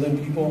impaled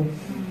in people.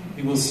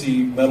 He will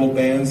see metal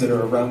bands that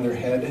are around their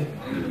head.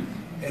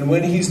 And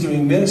when he's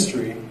doing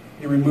ministry,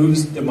 he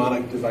removes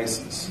demonic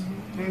devices.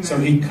 So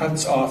he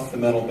cuts off the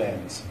metal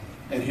bands,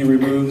 and he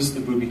removes the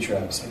booby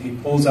traps, and he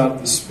pulls out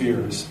the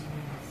spears,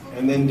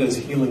 and then does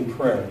healing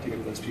prayer to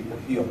get those people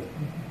healed.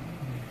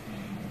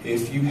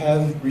 If you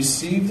have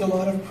received a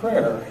lot of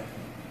prayer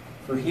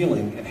for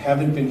healing and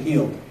haven't been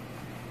healed,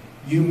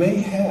 you may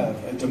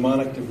have a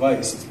demonic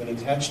device that's been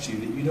attached to you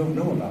that you don't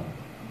know about.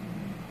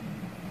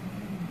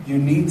 You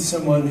need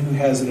someone who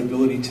has an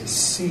ability to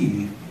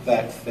see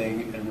that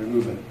thing and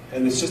remove it.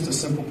 And it's just a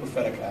simple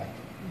prophetic act.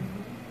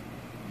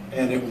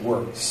 And it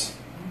works.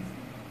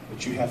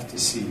 But you have to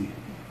see.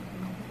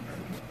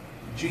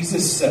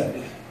 Jesus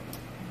said,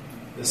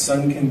 the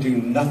Son can do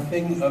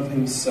nothing of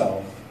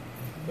himself,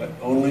 but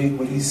only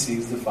what he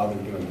sees the Father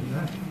doing.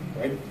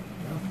 Right?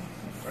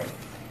 Right.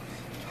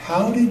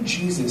 How did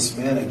Jesus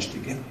manage to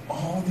get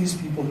all these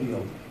people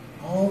healed?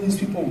 All these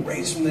people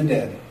raised from the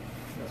dead?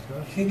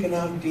 Kicking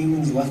out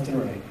demons left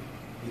and right.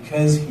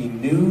 Because he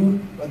knew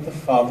what the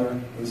Father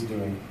was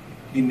doing.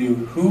 He knew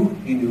who,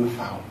 he knew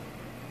how.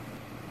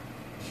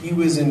 He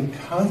was in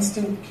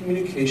constant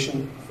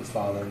communication with the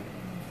Father.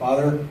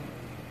 Father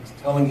was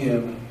telling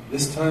him,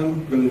 this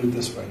time we're going to do it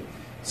this way.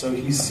 So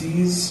he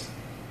sees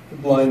the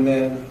blind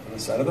man on the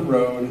side of the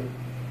road,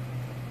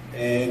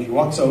 and he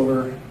walks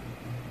over,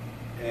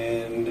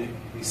 and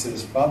he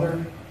says,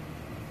 Father,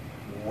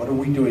 what are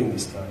we doing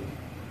this time?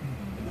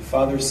 And the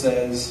Father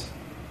says,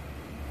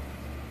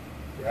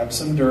 grab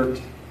some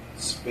dirt,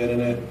 spit in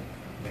it,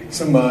 make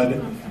some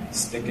mud,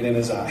 stick it in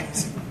his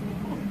eyes.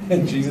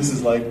 And Jesus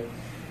is like,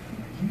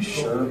 are you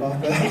sure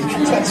about that?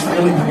 Because that's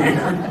really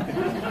weird.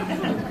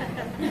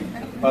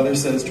 Father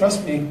says,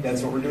 trust me,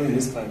 that's what we're doing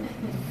this time.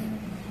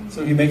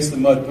 So he makes the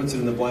mud, puts it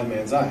in the blind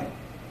man's eye,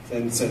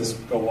 then says,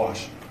 go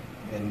wash.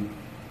 And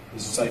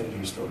his sight is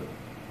restored.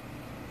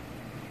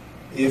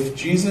 If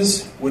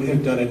Jesus would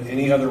have done it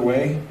any other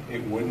way,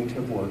 it wouldn't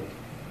have worked.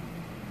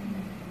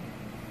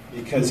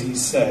 Because he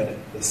said,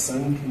 the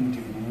Son can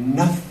do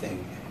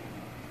nothing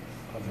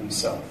of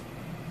himself.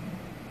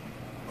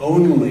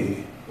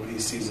 Only what he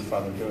sees the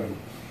Father doing.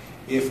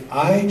 If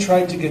I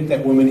tried to get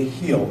that woman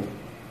healed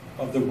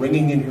of the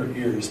ringing in her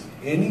ears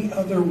any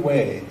other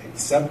way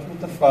except what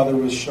the Father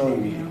was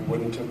showing me, it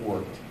wouldn't have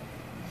worked.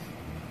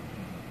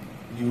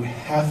 You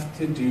have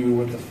to do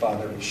what the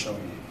Father is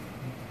showing you.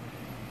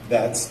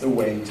 That's the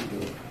way to do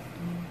it.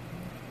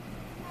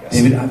 Yes.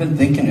 David, I've been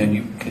thinking of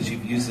you, because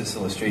you've used this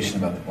illustration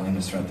about the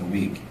blindness throughout the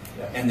week.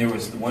 Yeah. And there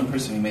was the one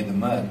person who made the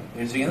mud.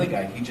 There's the other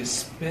guy, he just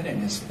spit in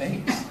his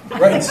face.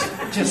 Right.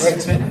 Just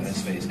right. spit in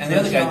his face. And the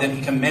other guy, then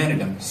he commanded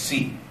him,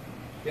 see.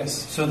 Yes.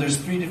 So there's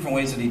 3 different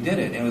ways that he did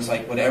it. And it was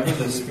like whatever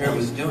the Spirit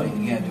was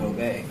doing, he had to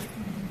obey.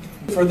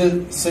 For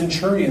the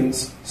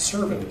centurion's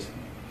servant,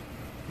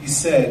 he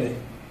said,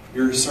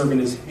 your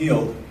servant is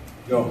healed,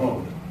 go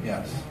home.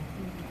 Yes.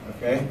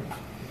 Okay?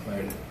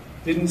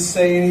 Didn't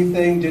say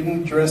anything,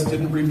 didn't address,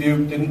 didn't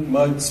rebuke, didn't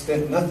mud,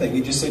 spit, nothing.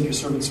 He just said, your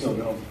servant's healed,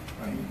 go home.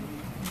 Right.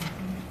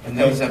 And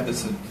that was that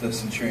the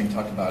centurion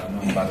talked about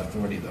knowing about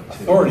authority, though, too.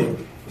 Authority.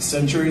 The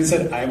centurion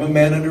said, I'm a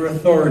man under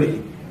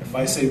authority. If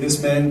I say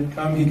this man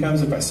come, he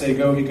comes. If I say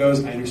go, he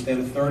goes. I understand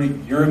authority.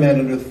 You're a man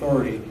under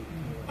authority.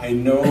 I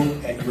know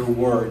at your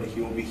word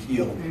he will be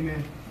healed.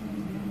 Amen.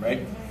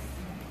 Right?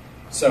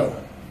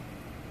 So,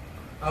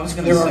 I was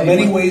going to there say, are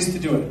many ways to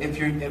do it.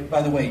 If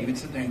by the way, you would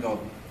sit there and go,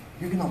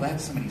 you're going to let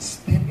somebody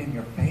spit in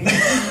your face?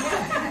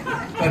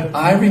 But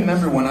I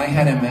remember when I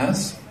had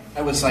MS,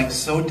 I was like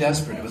so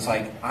desperate. It was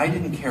like, I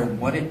didn't care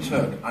what it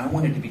took. I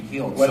wanted to be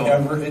healed.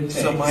 Whatever it takes.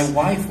 So my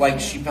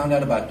wife, she found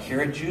out about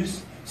carrot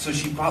juice. So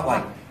she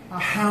bought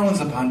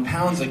pounds upon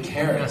pounds of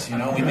carrots,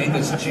 We made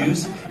this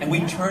juice, and we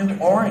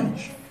turned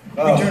orange.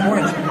 We turned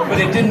orange. But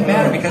it didn't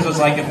matter, because it was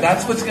like, if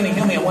that's what's going to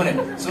heal me, I want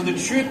it. So the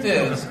truth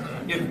is,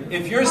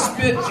 if your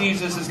spit,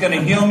 Jesus, is going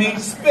to heal me,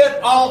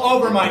 spit all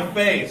over my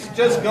face.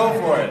 Just go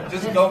for it.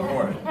 Just go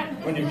for it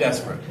when you're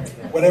desperate.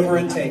 Whatever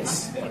it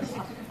takes.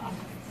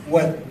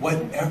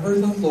 Whatever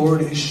the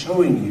Lord is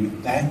showing you,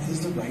 that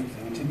is the right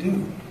thing to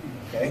do.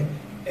 Okay?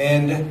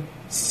 And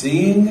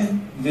seeing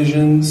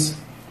visions,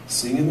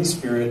 seeing in the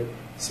Spirit,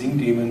 seeing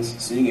demons,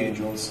 seeing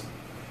angels,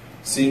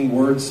 seeing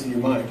words in your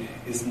mind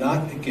is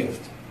not a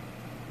gift.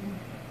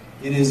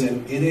 It is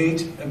an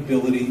innate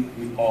ability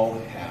we all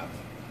have.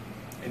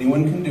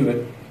 Anyone can do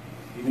it,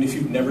 even if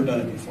you've never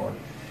done it before.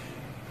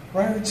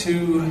 Prior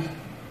to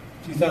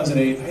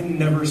 2008, I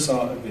never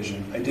saw a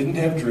vision. I didn't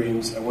have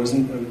dreams. I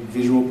wasn't a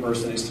visual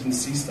person. I just didn't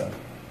see stuff.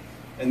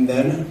 And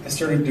then I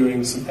started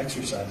doing some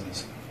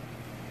exercises.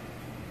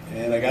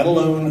 And I got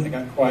alone. I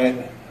got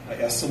quiet. I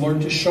asked the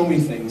Lord to show me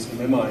things in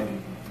my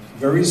mind.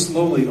 Very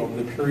slowly,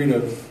 over the period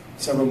of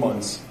several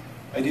months,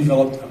 I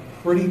developed a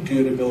pretty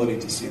good ability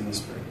to see in the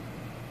Spirit.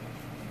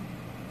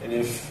 And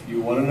if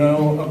you want to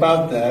know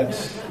about that,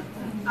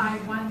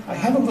 I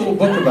have a little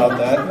book about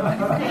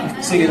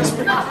that. Seeing in the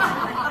Spirit.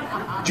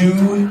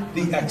 Do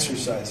the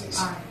exercises.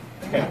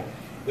 Okay.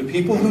 The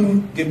people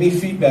who give me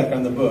feedback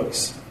on the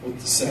books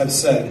have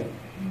said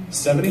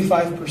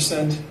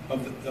 75%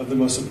 of the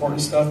most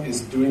important stuff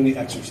is doing the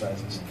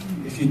exercises.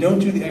 If you don't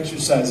do the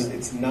exercises,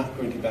 it's not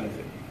going to benefit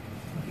you.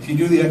 If you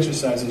do the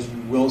exercises,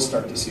 you will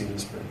start to see in the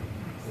Spirit.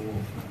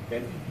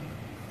 Okay?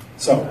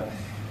 So,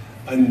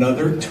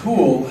 another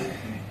tool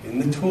in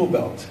the tool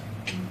belt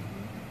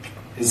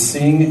is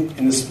seeing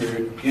in the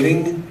Spirit,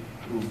 getting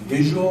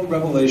visual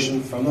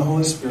revelation from the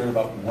Holy Spirit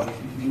about what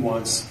He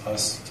wants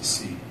us to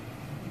see.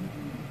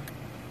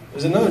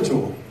 There's another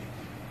tool,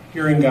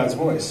 hearing God's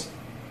voice.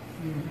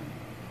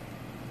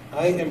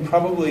 I am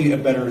probably a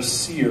better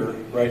seer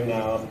right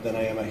now than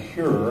I am a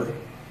hearer.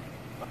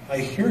 I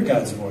hear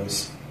God's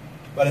voice,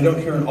 but I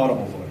don't hear an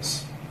audible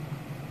voice.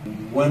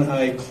 When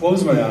I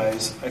close my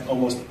eyes, I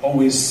almost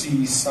always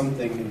see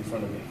something in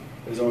front of me.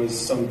 There's always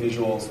some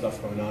visual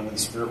stuff going on in the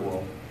spirit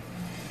world.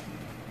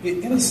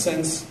 In a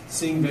sense,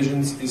 seeing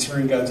visions is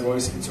hearing God's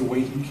voice. It's a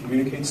way He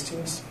communicates to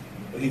us.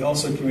 But He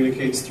also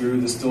communicates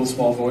through the still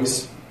small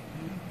voice.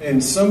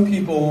 And some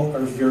people are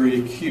very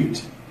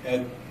acute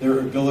at their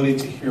ability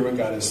to hear what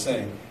God is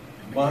saying.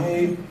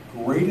 My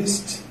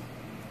greatest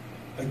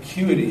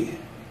acuity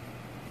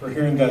for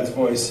hearing God's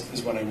voice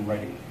is when I'm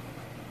writing.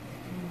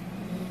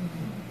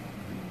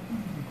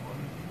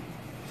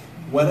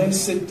 When I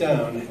sit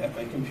down at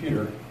my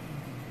computer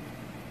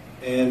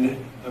and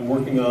I'm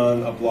working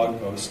on a blog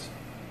post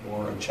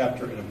or a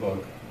chapter in a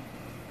book,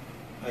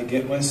 I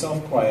get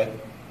myself quiet,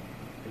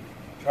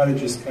 try to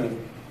just kind of,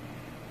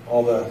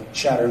 all the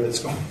chatter that's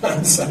going on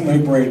inside my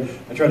brain,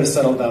 I try to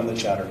settle down the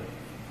chatter.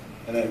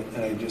 And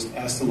I just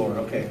ask the Lord,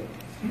 okay,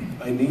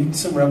 I need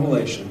some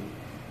revelation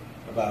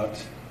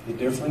about the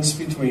difference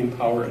between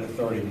power and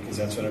authority, because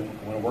that's what I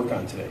want to work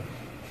on today.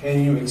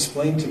 Can you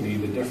explain to me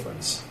the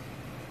difference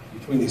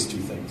between these two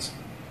things?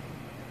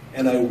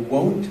 And I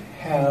won't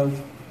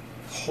have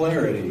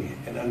clarity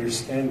and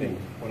understanding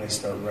when I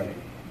start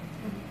writing.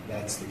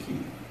 That's the key.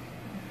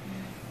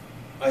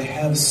 I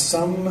have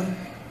some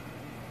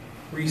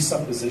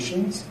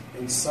presuppositions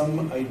and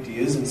some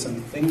ideas and some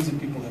things that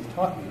people have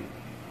taught me,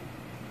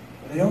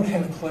 but I don't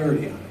have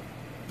clarity on it.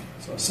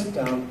 So I'll sit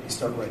down and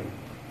start writing.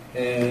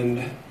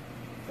 And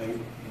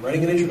I'm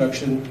writing an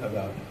introduction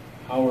about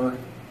power,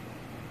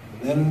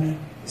 and then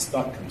this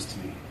thought comes to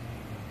me.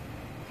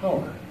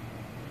 Power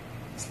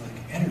is like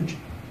energy.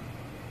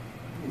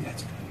 Ooh,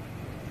 that's good.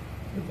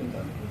 And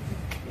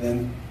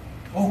then,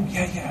 oh,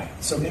 yeah.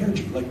 So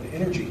energy, like the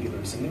energy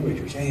healers, the New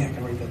Agers. Yeah, I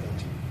can write that down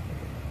too.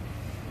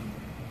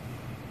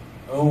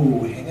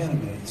 Oh, hang on a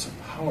minute. So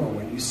power,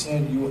 when you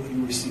said you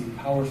received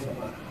power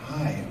from on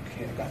high.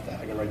 Okay, I got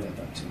that. I can write that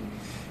down too.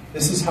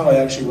 This is how I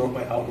actually wrote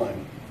my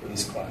outline for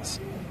this class.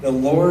 The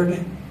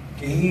Lord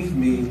gave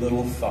me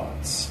little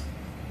thoughts.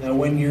 Now,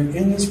 when you're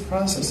in this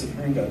process of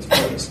hearing God's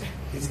voice,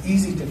 it's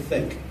easy to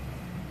think,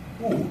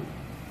 oh,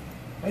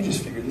 I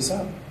just figured this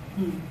out.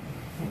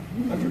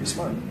 I'm pretty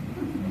smart.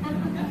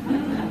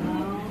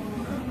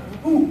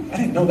 Ooh, I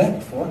didn't know that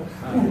before.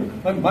 Ooh,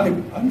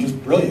 I'm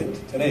just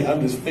brilliant today.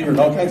 I'm just figuring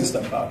all kinds of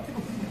stuff out.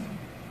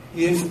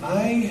 If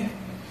I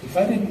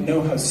didn't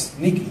know how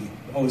sneaky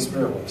the Holy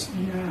Spirit was,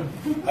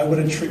 I would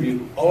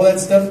attribute all that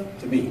stuff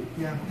to me.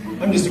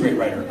 I'm just a great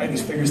writer. I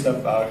just figure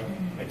stuff out.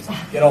 I just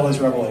get all this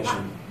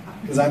revelation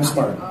because I'm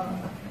smart.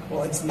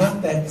 Well, it's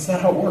not that. It's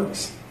not how it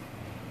works.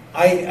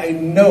 I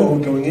know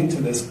going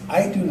into this,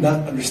 I do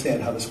not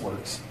understand how this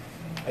works.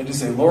 I just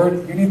say,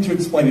 Lord, you need to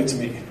explain it to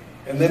me.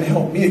 And then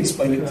help me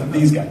explain it to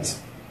these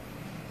guys.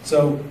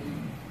 So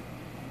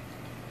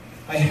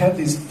I have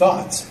these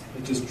thoughts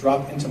that just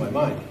drop into my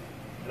mind.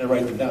 And I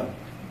write them down.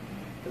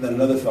 And then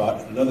another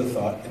thought, and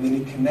then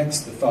he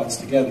connects the thoughts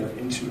together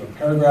into a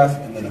paragraph,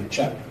 and then a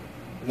chapter,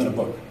 and then a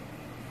book.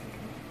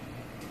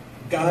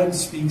 God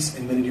speaks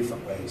in many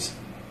different ways.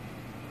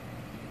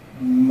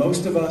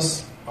 Most of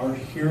us are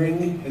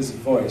hearing His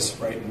voice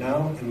right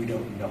now, and we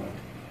don't know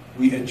it.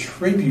 We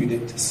attribute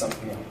it to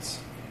something else.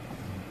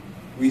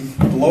 We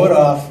blow it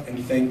off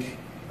and think,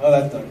 oh,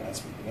 that's not God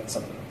speaking, that's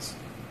something else.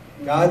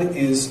 God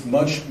is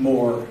much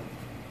more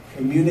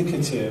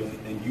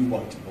communicative than you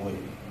want to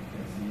believe.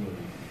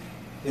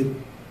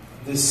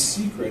 The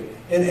secret,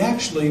 and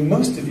actually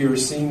most of you are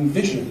seeing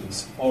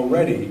visions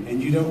already,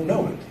 and you don't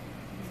know it.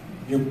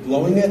 You're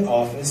blowing it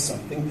off as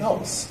something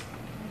else.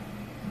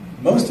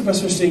 Most of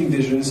us are seeing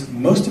visions.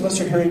 Most of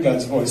us are hearing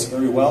God's voice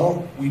very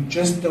well. We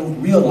just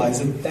don't realize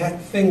that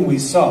that thing we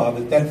saw,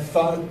 that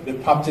thought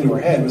that popped into our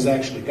head was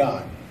actually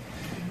God.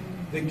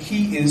 The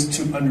key is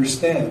to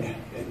understand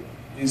it,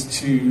 is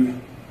to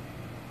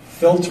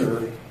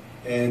filter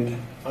and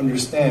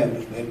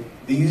understand that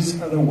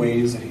these are the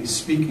ways that he's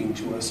speaking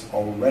to us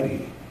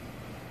already,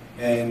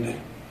 and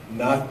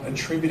not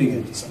attributing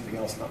it to something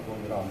else, not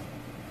blowing it off.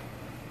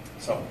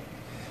 So,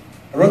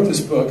 I wrote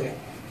this book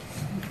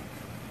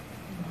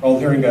called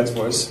Hearing God's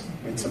Voice.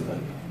 Made simple.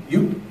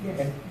 You?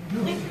 Okay.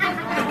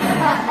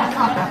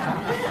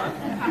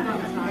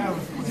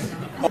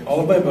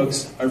 All of my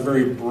books are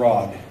very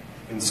broad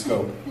in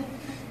scope.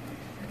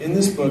 In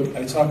this book,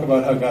 I talk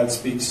about how God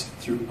speaks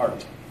through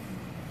art,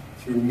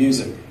 through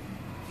music,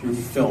 through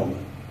film,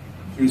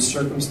 through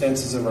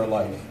circumstances of our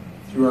life,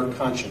 through our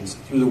conscience,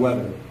 through the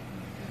weather,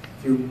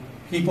 through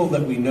people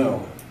that we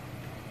know.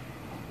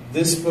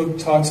 This book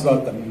talks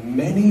about the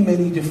many,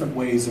 many different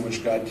ways in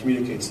which God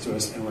communicates to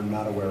us and we're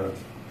not aware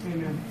of.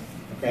 Amen.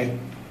 Okay?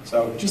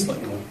 So just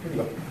let me know. Here we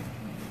go.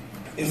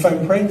 If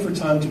I'm praying for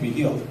Tom to be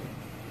healed,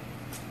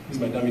 he's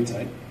my dummy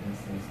tonight,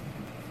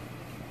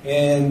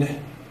 and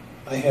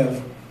I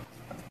have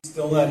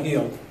still not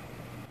healed,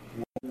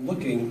 I'm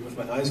looking with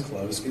my eyes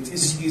closed.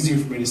 It's easier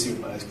for me to see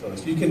with my eyes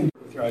closed. You can do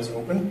it with your eyes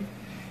open.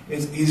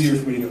 It's easier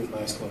for me to do it with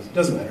my eyes closed. It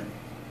doesn't matter.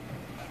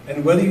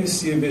 And whether you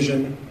see a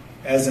vision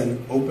as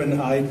an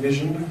open-eyed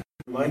vision, in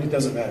your mind, it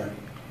doesn't matter.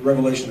 The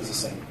revelation is the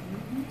same.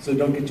 So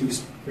don't get too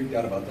freaked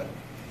out about that.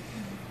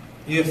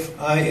 If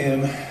I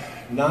am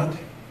not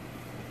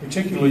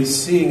particularly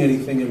seeing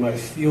anything in my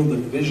field of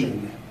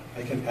vision,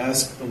 I can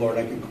ask the Lord,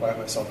 I can quiet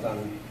myself down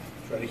and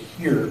try to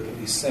hear what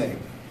he's saying.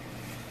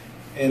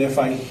 And if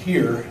I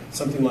hear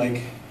something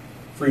like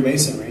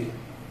Freemasonry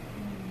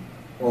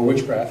or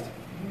witchcraft,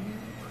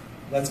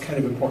 that's kind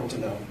of important to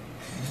know.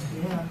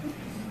 Yeah.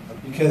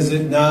 Because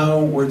now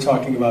we're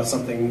talking about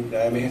something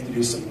that I may have to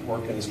do some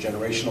work in his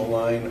generational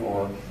line,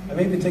 or I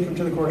may even take him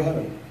to the court of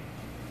heaven.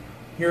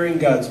 Hearing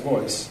God's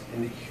voice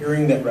and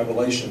hearing that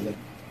revelation that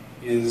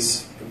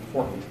is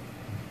important.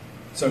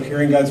 So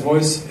hearing God's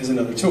voice is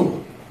another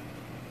tool.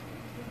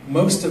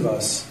 Most of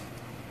us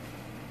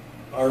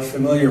are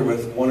familiar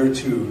with one or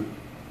two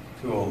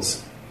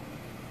tools.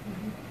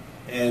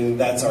 And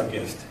that's our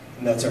gift.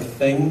 And that's our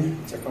thing.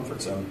 It's our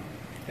comfort zone.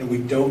 And we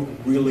don't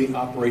really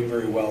operate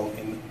very well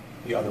in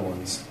the other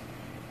ones.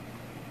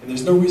 And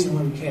there's no reason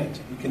why we can't.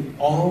 We can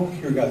all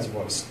hear God's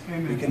voice.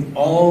 Amen. We can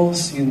all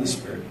see in the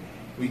Spirit.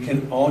 We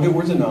can all get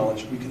words of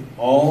knowledge. We can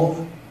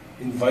all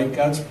invite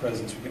God's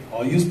presence. We can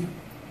all use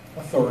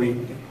authority.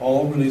 We can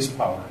all release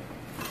power.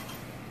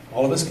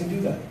 All of us can do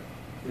that.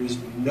 There's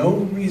no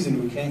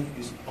reason we can't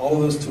use all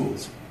of those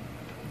tools.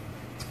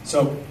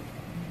 So,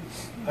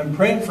 I'm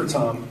praying for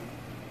Tom,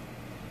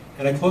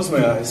 and I close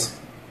my eyes,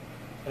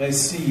 and I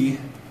see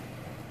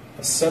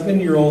a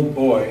 7-year-old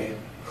boy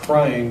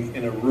crying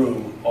in a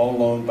room all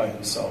alone by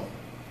himself.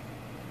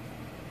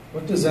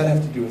 What does that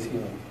have to do with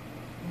healing?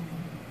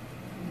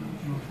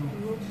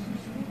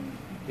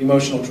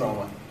 Emotional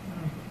trauma.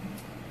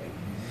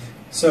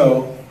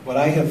 So, what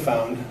I have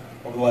found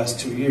over the last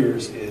 2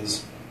 years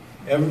is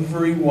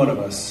every one of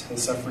us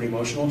has suffered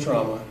emotional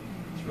trauma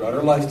throughout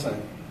our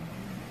lifetime.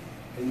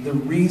 And the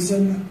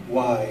reason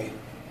why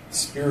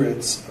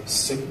spirits of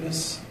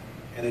sickness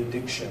and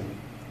addiction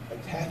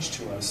attach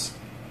to us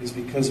is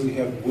because we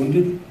have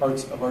wounded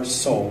parts of our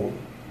soul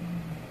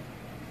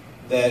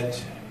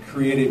that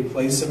create a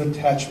place of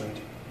attachment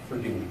for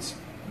demons.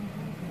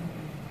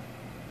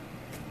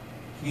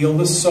 Heal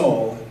the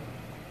soul,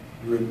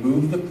 you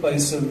remove the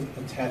place of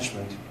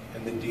attachment,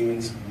 and the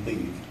demons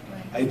leave.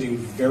 I do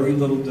very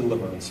little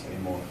deliverance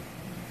anymore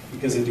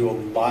because I do a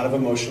lot of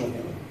emotional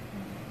healing.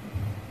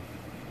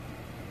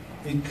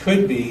 It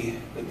could be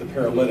that the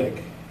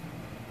paralytic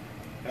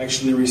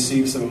actually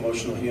received some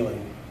emotional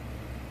healing,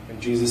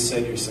 and Jesus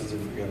said, your sins are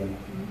forgiven.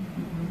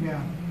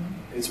 Yeah.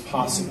 It's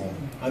possible.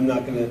 I'm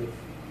not going to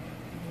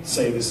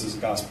say this is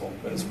gospel,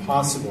 but it's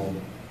possible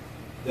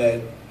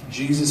that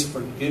Jesus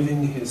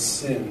forgiving his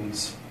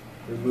sins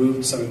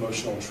removed some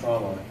emotional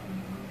trauma,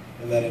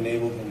 and that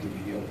enabled him to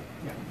be healed.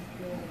 Yeah.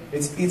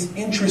 It's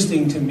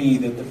interesting to me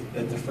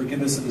that the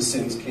forgiveness of the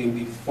sins came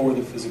before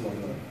the physical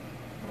healing.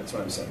 That's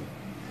what I'm saying.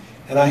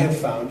 And I have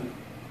found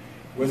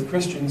with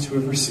Christians who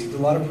have received a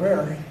lot of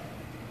prayer,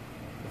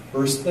 the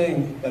first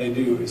thing that I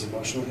do is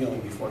emotional healing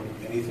before I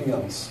do anything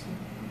else.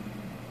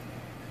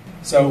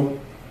 So,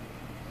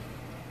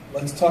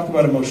 let's talk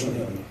about emotional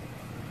healing.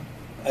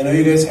 I know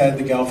you guys had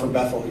the gal from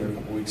Bethel here a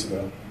couple weeks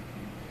ago.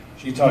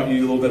 She taught you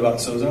a little bit about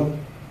sozo.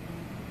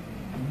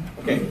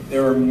 Okay,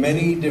 there are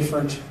many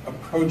different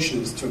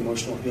approaches to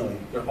emotional healing.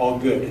 They're all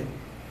good.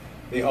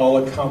 They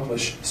all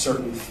accomplish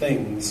certain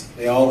things.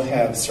 They all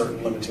have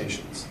certain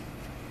limitations.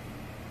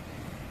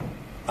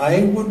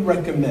 I would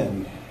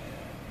recommend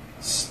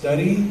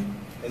study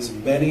as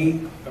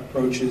many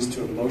approaches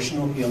to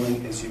emotional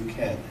healing as you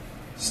can.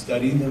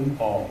 Study them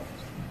all.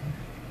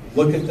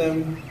 Look at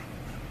them.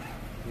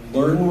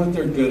 Learn what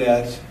they're good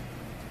at.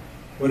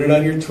 Put it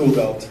on your tool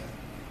belt.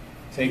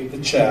 Take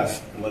the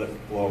chaff and let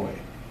it blow away.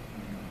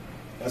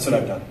 That's what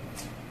I've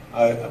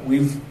done.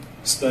 We've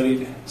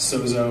studied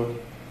Sozo,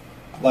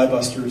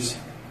 Liebusters,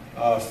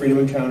 Freedom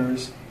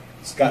Encounters,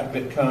 Scott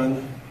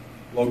Bitcon,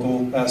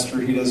 local pastor.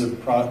 He does a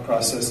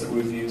process that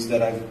we've used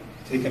that I've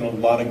taken a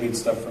lot of good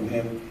stuff from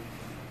him.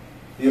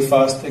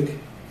 Theophostic.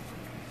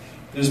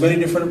 There's many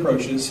different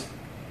approaches.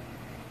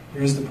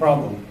 Here's the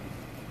problem.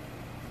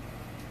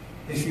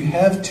 If you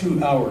have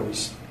 2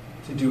 hours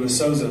to do a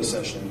sozo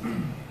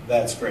session,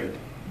 that's great.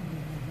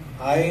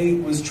 I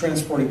was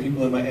transporting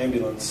people in my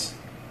ambulance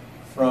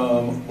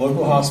from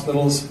local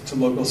hospitals to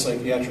local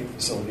psychiatric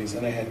facilities,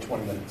 and I had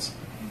 20 minutes.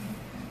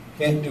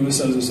 Can't do a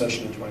sozo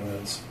session in 20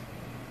 minutes.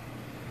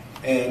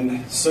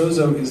 And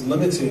sozo is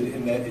limited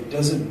in that it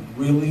doesn't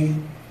really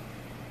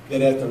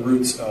get at the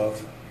roots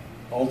of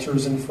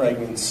altars and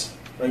fragments,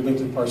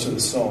 fragmented parts of the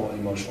soul and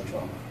emotional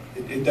trauma.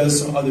 It does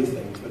some other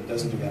things, but it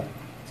doesn't do that.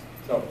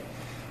 So,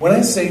 when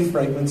I say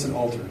fragments and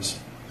altars,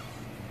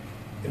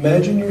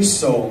 imagine your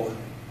soul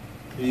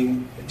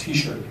being a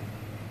t-shirt.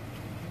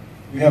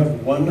 You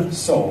have one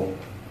soul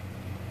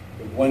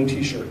with one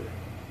t-shirt.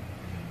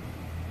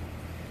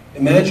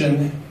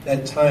 Imagine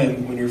that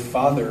time when your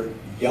father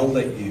yelled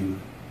at you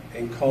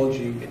and called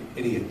you an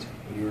idiot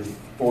when you were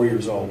 4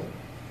 years old.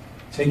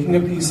 Taking a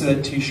piece of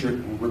that t-shirt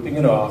and ripping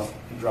it off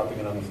and dropping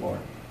it on the floor.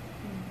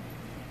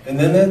 And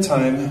then that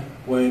time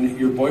when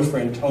your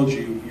boyfriend told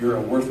you you're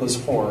a worthless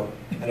whore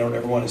and I don't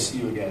ever want to see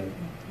you again.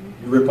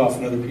 You rip off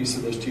another piece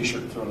of this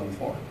t-shirt and throw it on the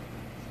floor.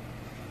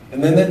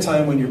 And then that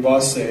time when your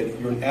boss said,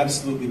 you're an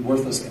absolutely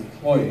worthless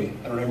employee,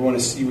 I don't ever want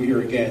to see you here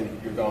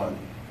again, you're gone.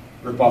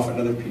 Rip off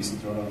another piece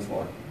and throw it on the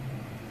floor.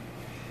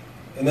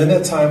 And then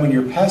that time when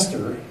your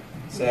pastor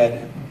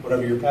said,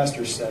 whatever your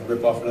pastor said,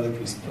 rip off another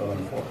piece and throw it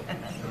on the floor.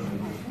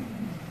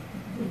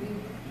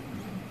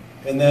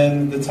 And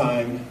then the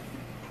time,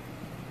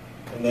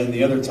 and then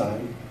the other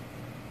time,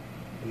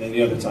 and then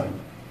the other time.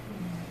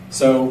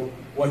 So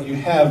what you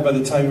have by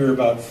the time you're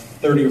about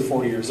 30 or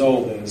 40 years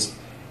old is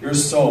your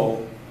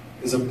soul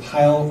is a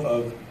pile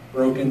of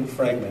broken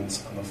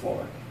fragments on the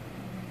floor,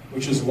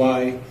 which is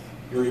why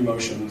your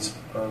emotions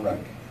are a wreck,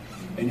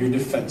 and you're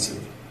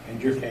defensive,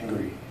 and you're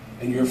angry,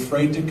 and you're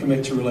afraid to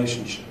commit to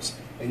relationships,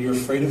 and you're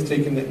afraid of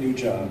taking that new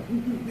job,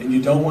 and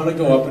you don't want to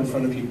go up in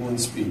front of people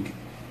and speak,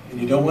 and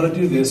you don't want to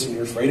do this, and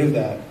you're afraid of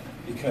that,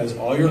 because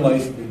all your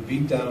life you've been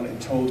beat down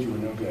and told you were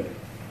no good.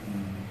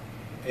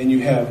 And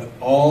you have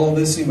all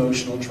this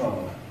emotional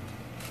trauma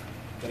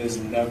that has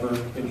never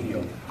been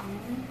healed.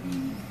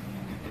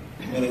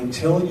 And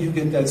until you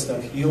get that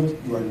stuff healed,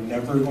 you are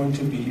never going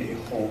to be a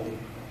whole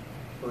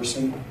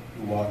person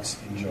who walks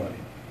in joy.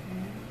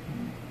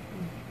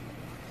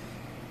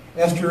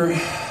 After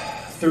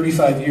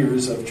 35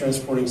 years of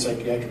transporting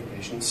psychiatric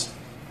patients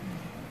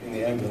in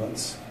the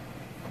ambulance,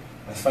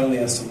 I finally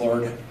asked the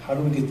Lord, how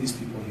do we get these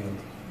people healed?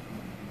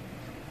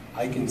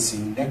 I can see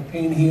neck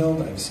pain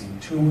healed, I've seen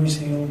tumors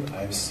healed,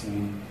 I've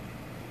seen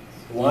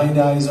blind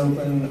eyes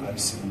open,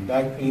 I've seen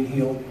back pain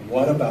healed.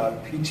 What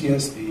about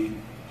PTSD,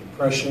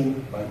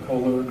 depression,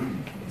 bipolar,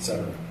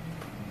 etc.?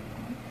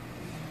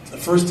 The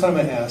first time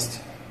I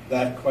asked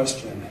that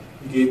question,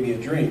 he gave me a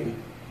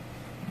dream.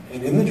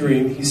 And in the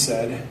dream, he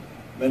said,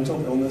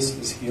 mental illness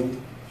is healed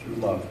through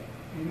love.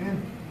 Amen.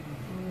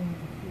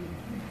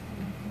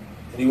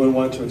 Anyone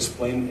want to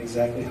explain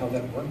exactly how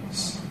that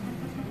works?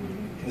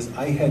 Because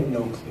I had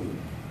no clue.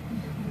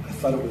 I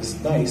thought it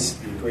was nice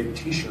to be a great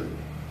t-shirt.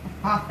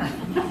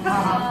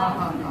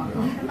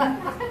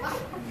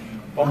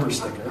 Bumper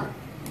sticker.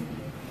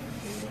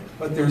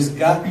 But there's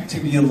got to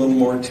be a little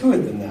more to it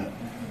than that.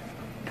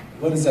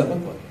 What does that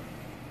look like?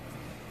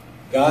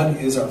 God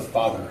is our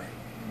Father.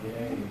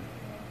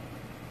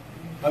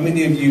 How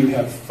many of you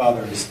have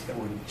fathers that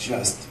were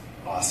just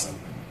awesome?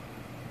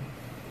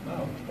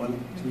 Oh, 1,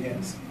 2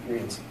 hands. 3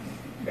 hands.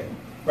 Okay.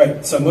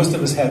 Right, so most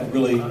of us had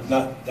really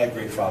not that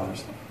great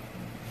fathers.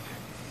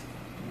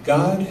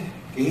 God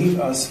gave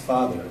us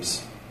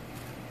fathers.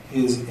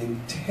 His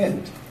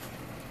intent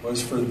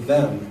was for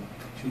them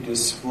to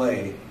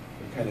display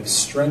the kind of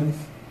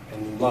strength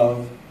and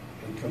love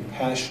and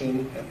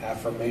compassion and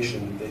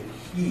affirmation that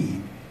He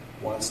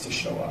wants to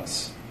show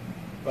us.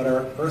 But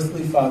our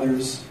earthly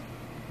fathers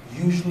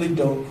usually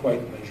don't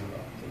quite measure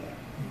up to that.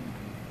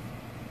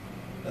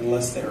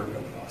 Unless they're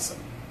really awesome.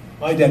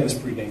 My dad was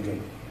pretty dang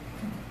good.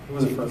 He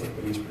wasn't perfect,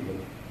 but he was pretty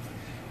good.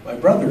 My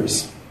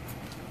brothers,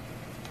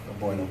 oh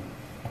boy, no.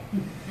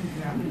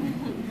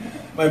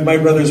 My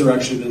brothers are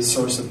actually the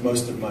source of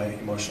most of my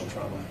emotional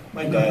trauma.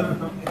 My dad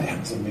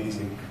was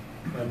amazing.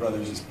 My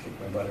brothers just kicked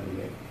my butt every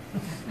day.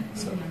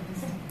 So,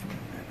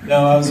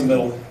 no, I was the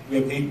middle. We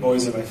have 8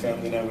 boys in my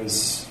family, and I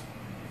was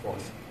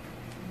 4th.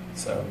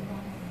 So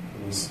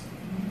it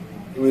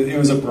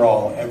was a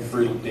brawl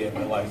every day of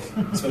my life,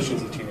 especially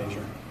as a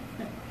teenager.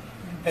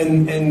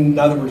 And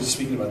now that we're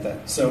speaking about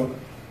that, so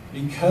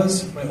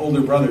because my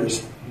older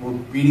brothers were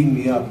beating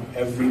me up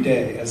every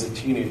day as a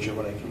teenager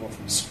when I came home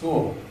from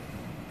school,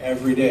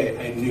 every day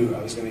I knew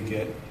I was going to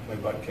get my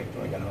butt kicked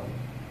when I got home.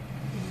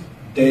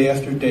 Day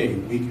after day,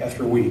 week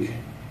after week,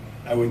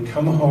 I would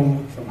come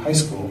home from high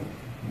school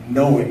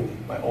knowing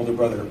my older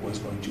brother was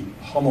going to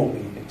pummel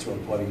me into a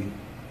bloody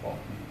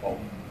pulp.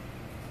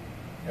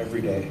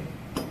 Every day.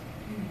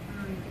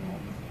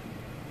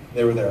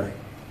 They were there.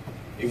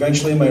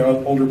 Eventually, my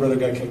older brother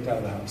got kicked out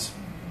of the house.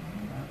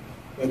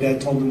 My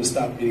dad told him to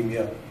stop beating me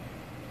up.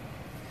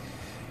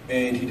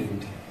 And he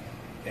didn't.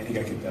 And he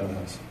got kicked out of the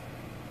house.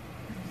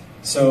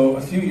 So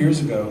a few years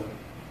ago,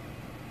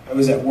 I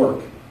was at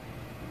work,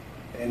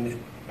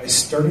 and I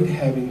started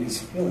having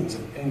these feelings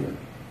of anger.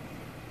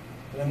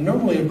 And I'm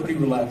normally a pretty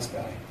relaxed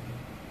guy.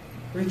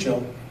 Pretty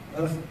chill.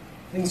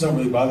 Things don't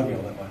really bother me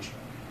all that much.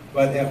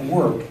 But at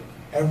work,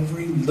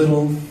 every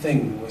little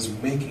thing was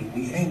making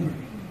me angry.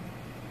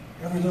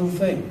 Every little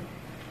thing.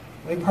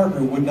 My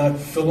partner would not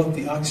fill up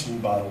the oxygen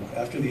bottle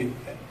after the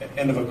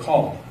end of a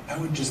call. I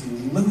would just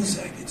lose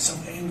it. I'd get so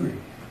angry.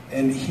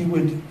 And he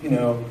would,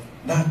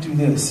 not do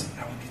this.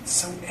 I would get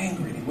so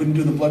angry. He wouldn't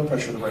do the blood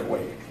pressure the right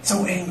way. I'd get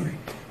so angry.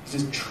 It was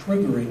just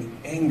triggering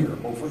anger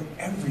over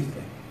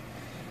everything.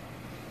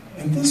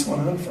 And this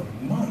went on for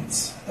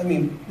months. I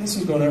mean, this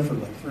was going on for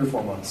like 3 or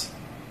 4 months.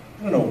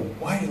 I don't know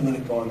why I let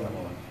it go on that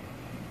long.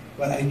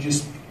 But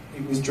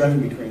it was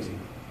driving me crazy.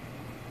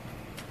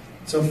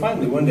 So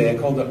finally, one day I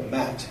called up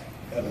Matt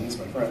Evans,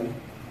 my friend.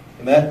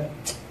 And Matt,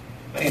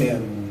 I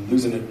am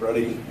losing it,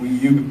 buddy.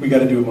 We got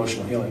to do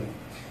emotional healing.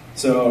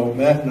 So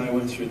Matt and I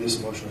went through this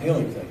emotional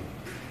healing thing.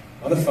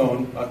 On the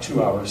phone, about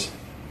 2 hours.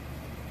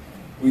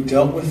 We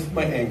dealt with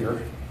my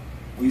anger.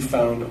 We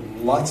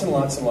found lots and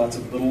lots and lots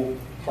of little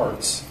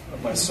parts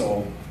of my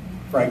soul,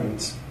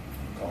 fragments,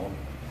 we call them.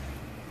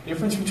 The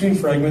difference between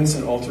fragments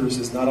and altars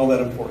is not all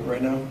that important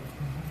right now.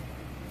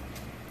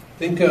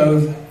 Think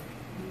of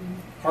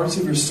parts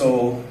of your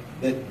soul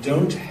that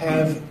don't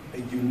have a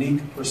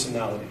unique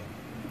personality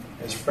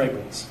as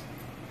fragments.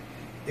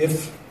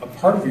 If a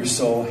part of your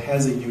soul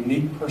has a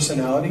unique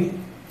personality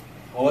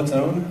all its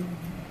own,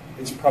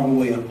 it's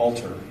probably an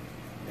altar.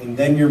 And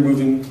then you're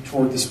moving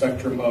toward the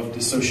spectrum of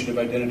dissociative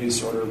identity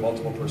disorder,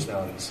 multiple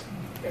personalities.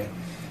 Okay?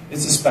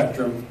 It's a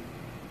spectrum.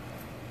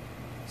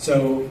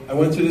 So I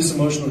went through this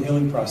emotional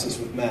healing process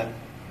with Matt,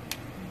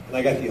 and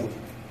I got healed.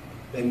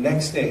 The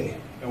next day,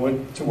 I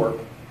went to work,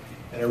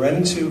 and I ran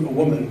into a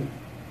woman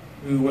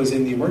who was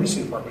in the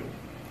emergency department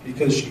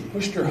because she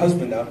pushed her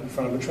husband out in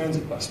front of a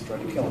transit bus and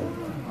tried to kill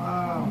him.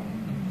 Wow.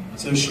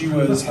 So she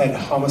had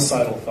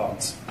homicidal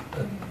thoughts.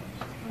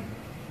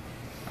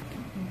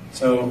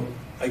 So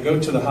I go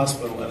to the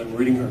hospital and I'm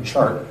reading her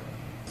chart.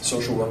 The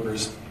social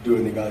workers do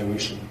an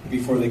evaluation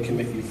before they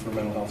commit you for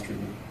mental health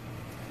treatment.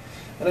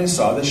 And I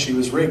saw that she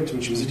was raped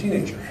when she was a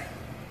teenager.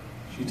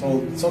 She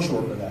told the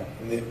social worker that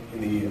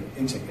in the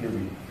intake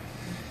interview.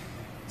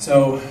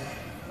 So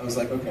I was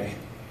like, okay,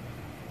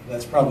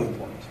 that's probably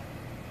important.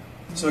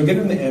 So I get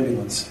in the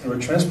ambulance and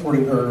we're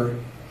transporting her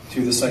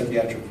to the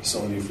psychiatric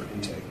facility for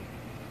intake.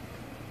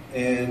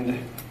 And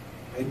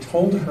I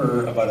told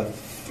her about a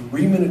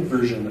 3-minute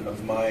version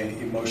of my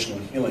emotional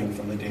healing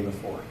from the day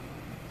before.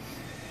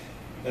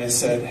 And I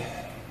said,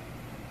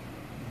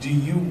 do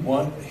you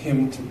want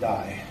him to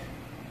die?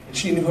 And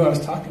she knew who I was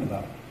talking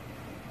about.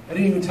 I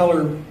didn't even tell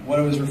her what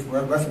it was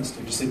referenced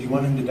to. I just said, do you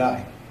want him to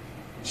die?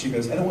 And she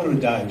goes, I don't want him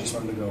to die, I just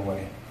want him to go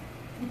away.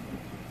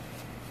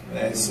 And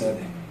I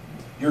said,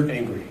 you're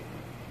angry.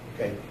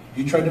 Okay,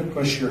 you tried to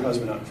push your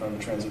husband out in front of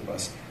a transit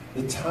bus.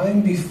 The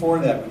time before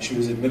that, when she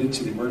was admitted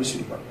to the emergency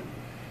department,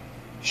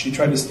 she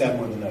tried to stab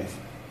him with a knife.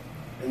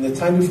 And the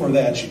time before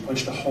that, she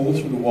punched a hole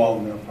through the wall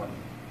in their apartment.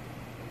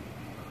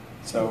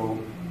 So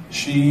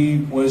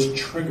she was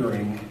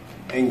triggering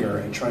anger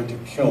and trying to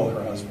kill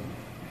her husband.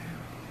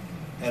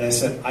 And I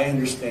said, I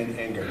understand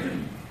anger.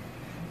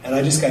 And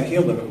I just got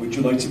healed of it. Would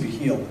you like to be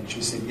healed? And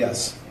she said,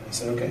 yes. And I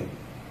said, okay.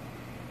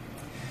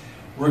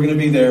 We're going to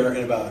be there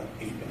in about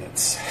 8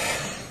 minutes.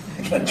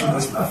 I got to do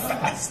this real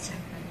fast.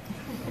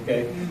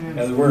 Okay? And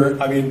I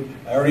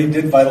already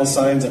did vital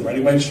signs. I'm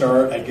writing my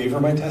chart. I gave her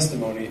my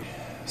testimony.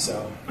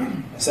 So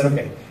I said,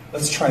 okay,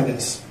 let's try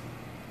this.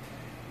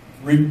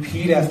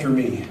 Repeat after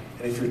me.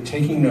 And if you're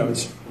taking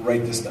notes,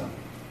 write this down.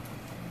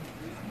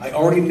 I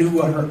already knew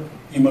what her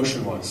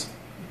emotion was.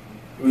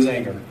 It was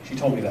anger. She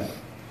told me that.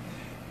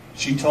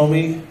 She told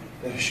me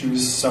that if she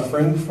was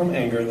suffering from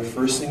anger, the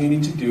first thing you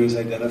need to do is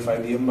identify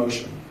the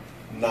emotion,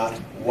 not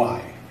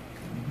why.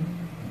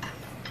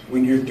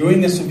 When you're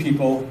doing this with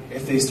people,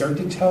 if they start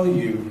to tell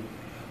you,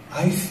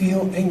 I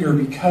feel anger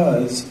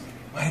because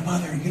my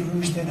mother, you don't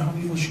understand how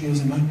evil she is,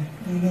 and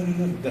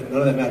none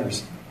of that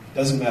matters.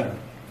 Doesn't matter.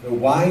 The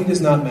why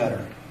does not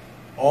matter.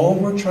 All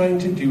we're trying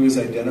to do is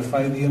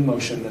identify the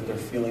emotion that they're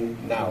feeling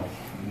now.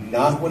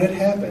 Not when it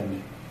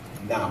happened,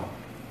 now.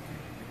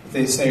 If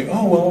they say,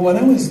 oh, well, when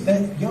I was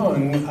that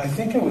young, I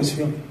think I was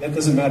feeling... That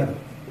doesn't matter.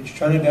 What you're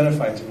trying to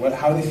identify is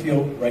how they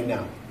feel right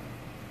now.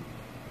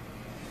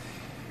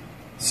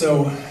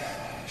 So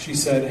she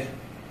said,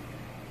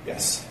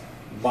 yes,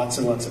 lots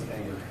and lots of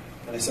anger.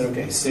 And I said,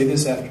 okay, say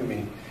this after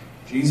me.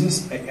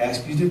 Jesus, I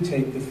ask you to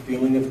take the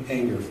feeling of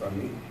anger from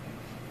me.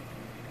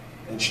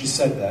 And she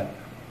said that.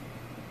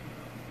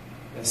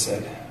 I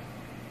said,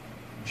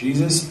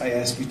 Jesus, I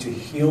ask you to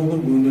heal the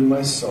wound in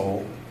my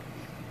soul.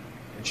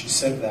 And she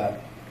said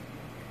that.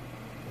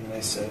 And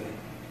I said,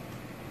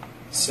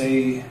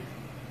 say,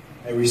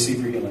 I receive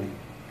your healing.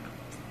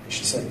 And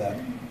she said that.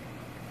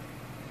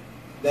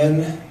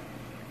 Then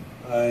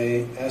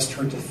I asked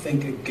her to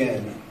think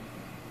again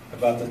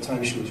about the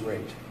time she was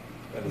raped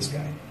by this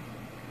guy.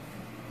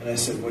 And I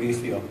said, what do you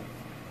feel?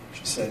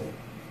 She said,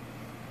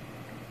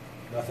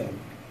 nothing.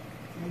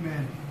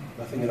 Amen.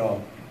 Nothing at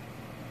all.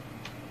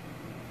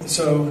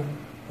 So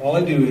all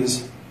I do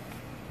is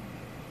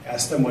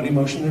ask them what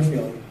emotion they're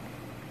feeling.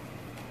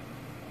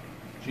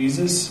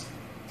 Jesus,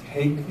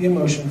 take the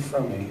emotion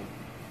from me.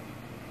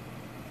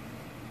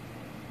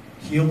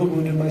 Heal the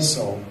wound in my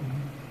soul.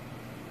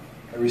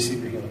 I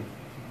receive your healing.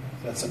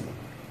 It's that simple.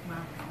 Wow.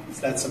 It's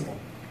that simple.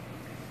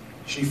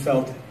 She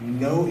felt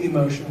no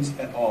emotions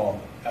at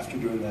all after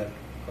doing that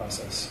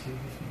process.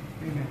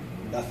 Amen.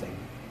 Nothing.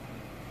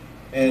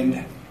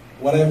 And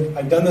what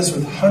I've done this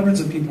with hundreds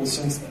of people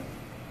since then.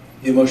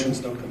 The emotions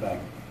don't come back.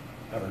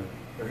 Ever.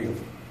 They're healed.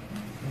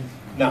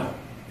 Now,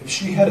 if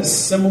she had a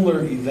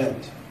similar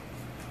event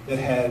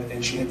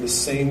and she had the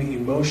same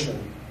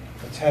emotion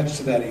attached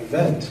to that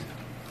event,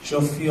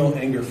 she'll feel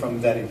anger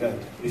from that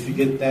event. If you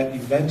get that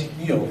event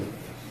healed,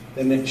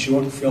 then she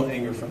won't feel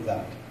anger from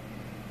that.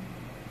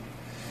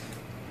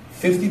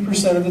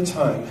 50% of the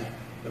time,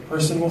 the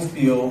person will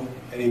feel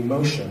an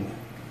emotion,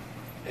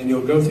 and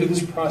you'll go through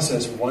this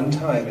process one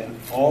time, and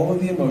all of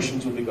the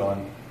emotions will be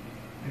gone.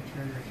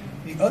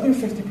 The other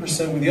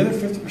 50%, with the other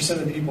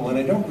 50% of people, and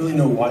I don't really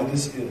know why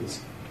this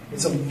is,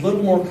 it's a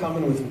little more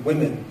common with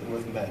women than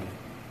with men.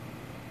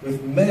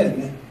 With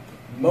men,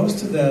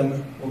 most of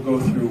them will go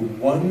through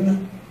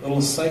one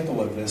little cycle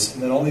of this,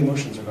 and then all the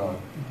emotions are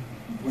gone.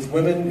 With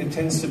women, it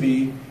tends to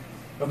be,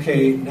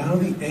 okay, now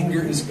the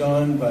anger is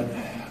gone, but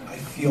I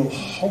feel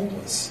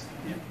hopeless.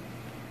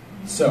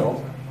 So,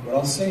 what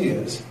I'll say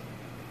is,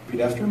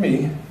 repeat after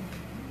me.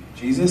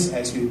 Jesus, I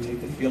ask you to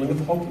take the feeling of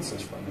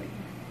hopelessness from me.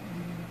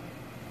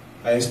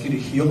 I ask you to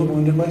heal the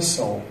wound in my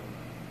soul.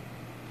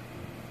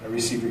 I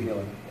receive your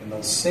healing. And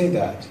they'll say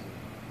that.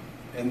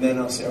 And then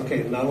I'll say,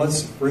 okay, now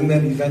let's bring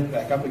that event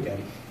back up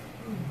again.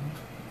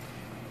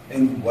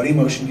 And what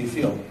emotion do you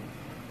feel?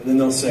 And then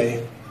they'll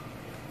say,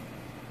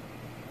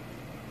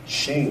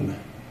 shame.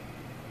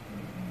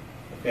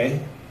 Okay?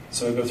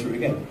 So I go through it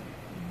again.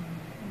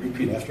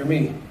 Repeat after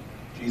me.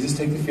 Jesus,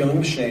 take the feeling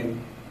of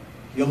shame.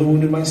 Heal the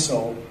wound in my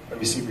soul. I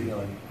receive your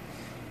healing.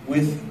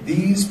 With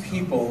these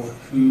people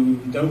who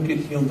don't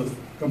get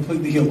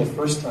completely healed the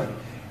first time,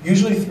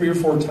 usually 3 or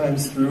 4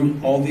 times through,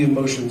 all the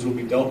emotions will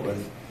be dealt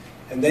with.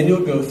 And then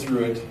you'll go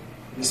through it.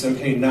 You say,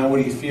 okay, now what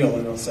do you feel?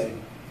 And they'll say,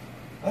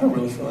 I don't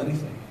really feel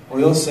anything. Or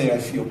they'll say, I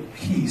feel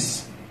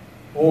peace.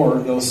 Or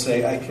they'll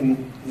say, I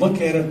can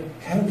look at it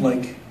kind of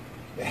like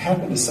it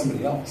happened to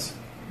somebody else.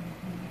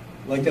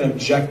 Like an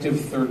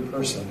objective third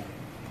person.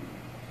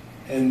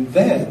 And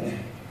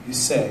then you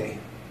say,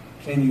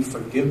 can you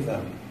forgive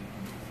them?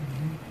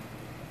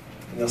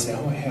 And they'll say,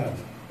 oh, I have.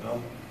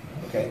 Well,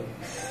 okay.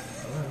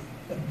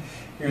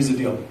 Here's the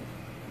deal.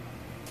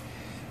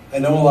 I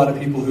know a lot of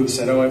people who've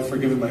said, oh, I've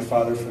forgiven my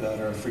father for that,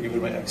 or I've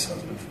forgiven my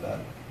ex-husband for that.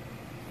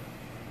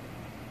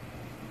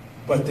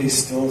 But they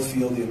still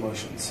feel the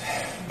emotions.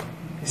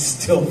 They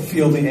still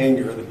feel the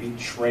anger, the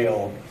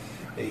betrayal.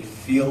 They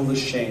feel the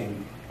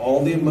shame.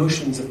 All the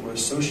emotions that were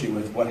associated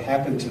with what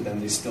happened to them,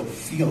 they still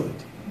feel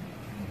it.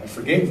 I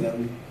forgave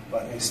them,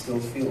 but I still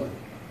feel it.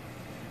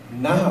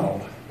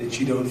 Now that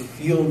you don't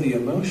feel the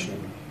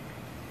emotion,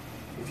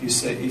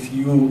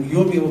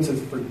 you'll be able to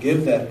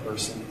forgive that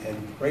person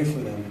and pray for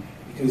them,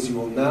 because you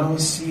will now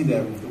see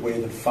them the way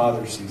the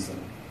Father sees them.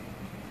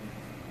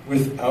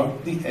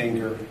 Without the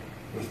anger,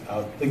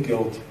 without the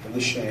guilt and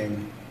the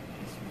shame.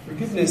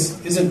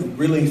 Forgiveness isn't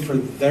really for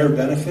their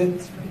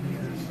benefit.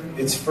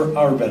 It's for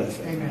our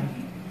benefit. Amen.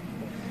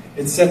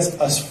 It sets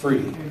us free.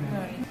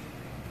 Amen.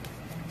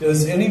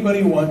 Does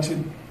anybody want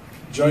to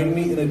join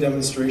me in a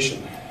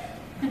demonstration?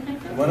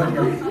 Come on up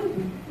here.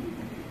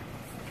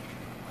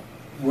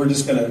 I'm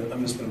just going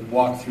to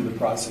walk through the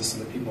process so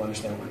that people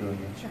understand what we're doing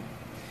here. Sure.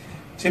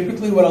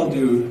 Typically what I'll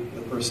do with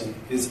the person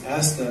is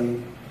ask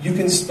them, you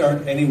can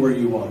start anywhere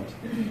you want.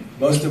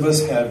 Most of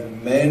us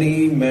have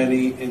many,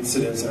 many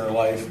incidents in our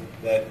life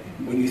that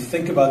when you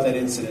think about that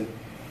incident,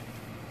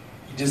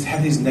 you just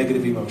have these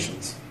negative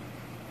emotions.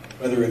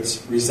 Whether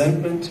it's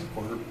resentment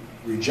or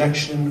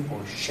rejection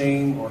or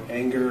shame or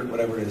anger,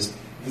 whatever it is.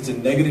 If it's a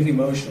negative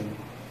emotion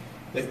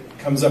that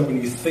comes up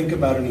when you think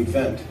about an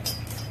event,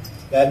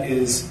 that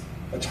is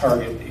a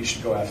target that you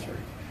should go after.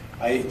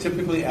 I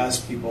typically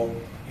ask people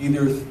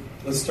either,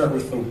 let's start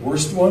with the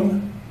worst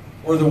one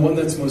or the one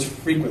that's most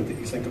frequent that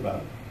you think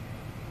about.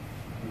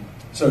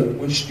 So,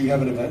 do you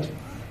have an event?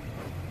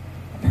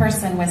 A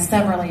person with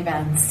several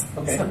events.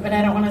 Okay. But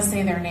I don't want to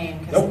say their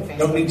name. Nope,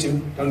 don't need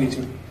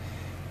to.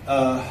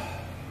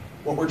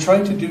 What we're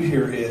trying to do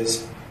here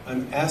is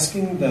I'm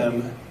asking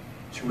them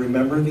to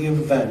remember the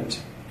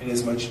event in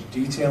as much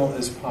detail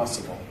as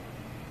possible,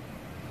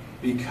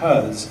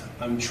 because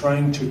I'm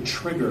trying to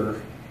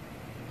trigger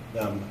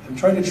them. I'm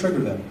trying to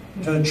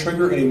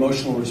trigger an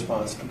emotional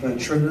response. I'm trying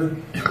to trigger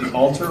the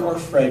altar or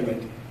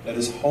fragment that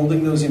is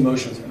holding those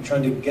emotions. I'm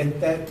trying to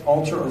get that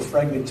altar or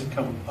fragment to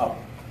come up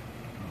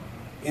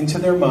into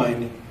their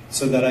mind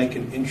so that I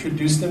can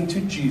introduce them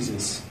to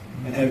Jesus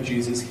and have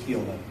Jesus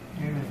heal them.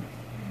 Amen.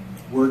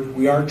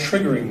 We are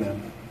triggering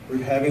them.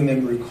 We're having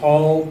them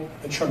recall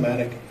a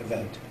traumatic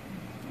event.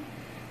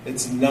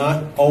 It's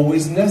not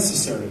always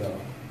necessary, though.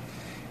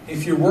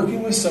 If you're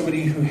working with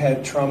somebody who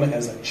had trauma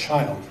as a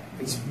child,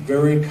 it's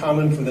very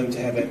common for them to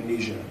have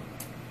amnesia.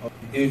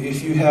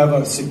 If you have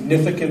a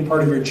significant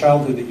part of your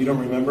childhood that you don't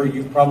remember,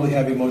 you probably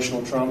have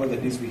emotional trauma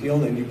that needs to be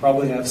healed, and you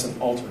probably have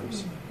some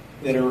alters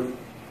that are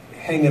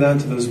hanging on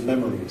to those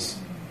memories.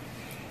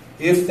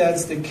 If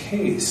that's the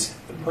case,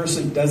 the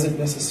person doesn't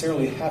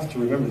necessarily have to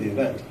remember the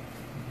event.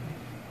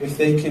 If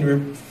they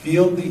can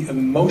feel the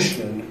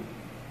emotion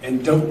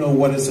and don't know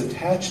what is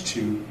attached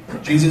to,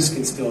 Jesus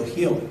can still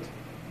heal it.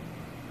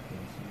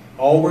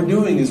 All we're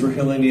doing is we're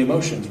healing the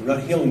emotions. We're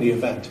not healing the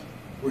event.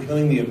 We're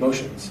healing the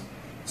emotions.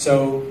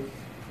 So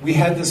we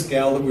had this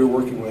gal that we were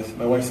working with,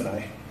 my wife and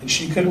I, and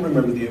she couldn't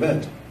remember the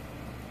event.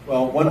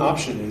 Well, one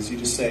option is you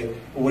just say,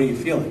 well, what are you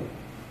feeling?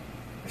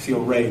 I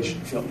feel rage. I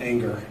feel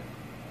anger.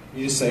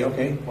 You just say,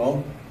 okay,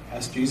 well,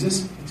 ask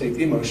Jesus to take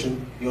the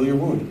emotion, heal your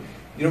wound.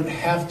 You don't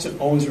have to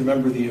always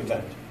remember the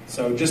event.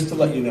 So just to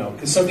let you know,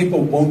 because some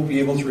people won't be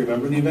able to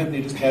remember the event,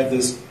 they just had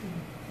this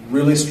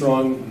really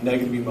strong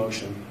negative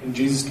emotion, and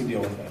Jesus can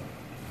deal with that.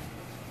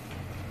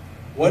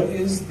 What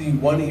is the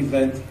one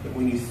event that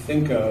when you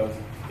think of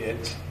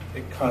it,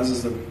 it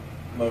causes the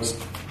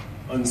most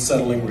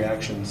unsettling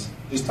reactions?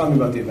 Just tell me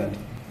about the event.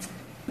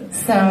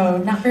 So,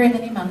 not very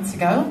many months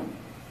ago,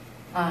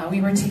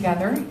 we were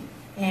together,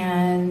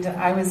 and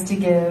I was to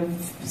give,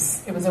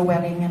 it was a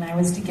wedding, and I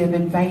was to give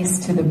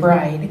advice to the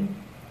bride.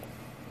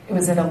 It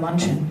was at a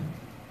luncheon,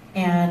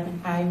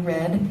 and I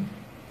read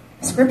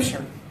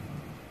scripture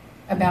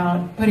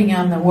about putting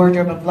on the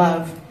wardrobe of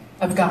love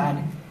of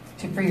God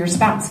for your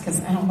spouse, because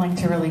I don't like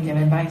to really give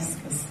advice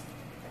because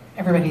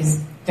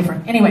everybody's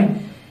different. Anyway,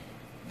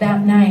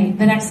 that night,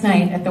 the next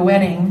night at the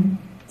wedding,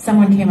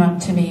 someone came up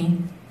to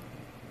me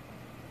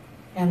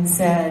and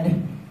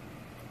said,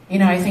 you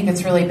know, I think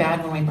it's really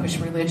bad when we push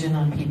religion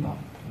on people.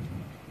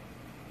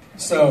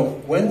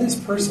 So when this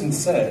person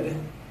said,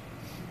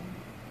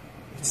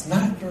 it's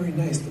not very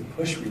nice to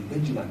push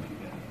religion on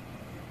people,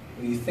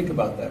 when you think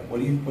about that, what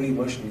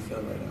emotion are you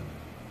feeling right now?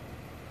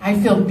 I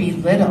feel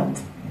belittled.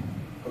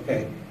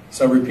 Okay,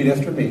 so repeat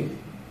after me.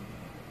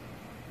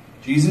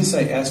 Jesus,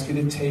 I ask you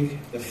to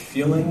take the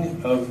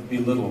feeling of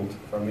belittled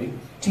from me.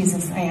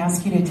 Jesus, I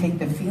ask you to take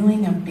the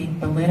feeling of being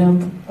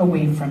belittled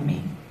away from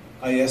me.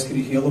 I ask you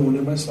to heal the wound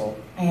in my soul.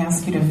 I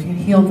ask you to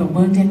heal the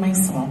wound in my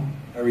soul.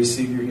 I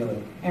receive your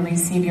healing. I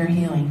receive your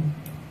healing.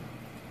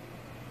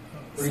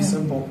 Pretty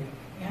simple.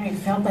 Yeah, I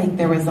felt like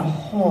there was a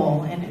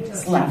hole and it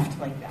just left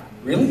like that.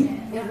 Really?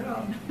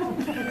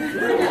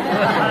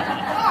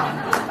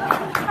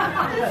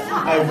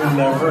 I've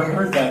never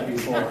heard that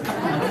before.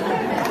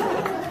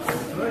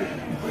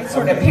 I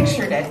sort of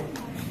pictured it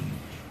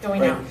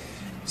going out.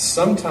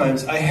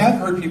 Sometimes, I have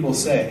heard people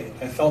say,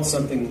 I felt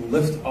something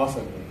lift off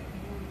of me.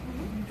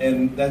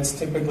 And that's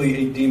typically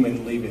a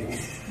demon leaving.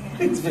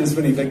 It's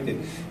been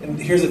evicted. And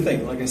here's the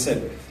thing, like I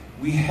said,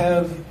 we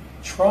have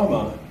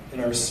trauma in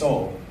our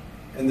soul,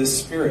 and the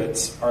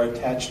spirits are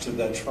attached to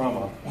that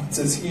trauma. Once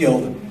it's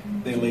healed,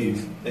 they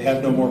leave. They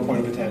have no more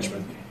point of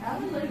attachment.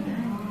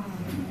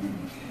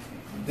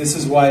 This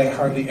is why I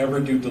hardly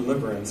ever do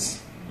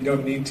deliverance. You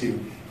don't need to.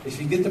 If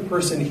you get the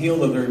person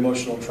healed of their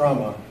emotional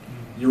trauma,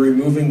 you're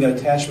removing the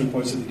attachment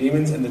points to the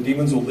demons, and the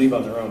demons will leave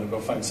on their own and go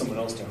find someone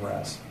else to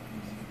harass.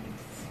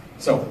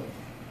 So,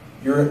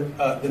 you're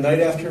the night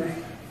after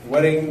the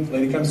wedding, the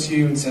lady comes to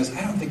you and says,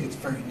 I don't think it's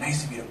very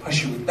nice of you to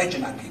push your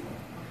religion on people.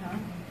 Uh-huh.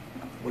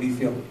 What do you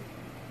feel?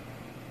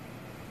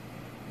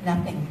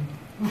 Nothing.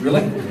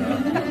 Really?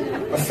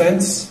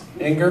 Offense?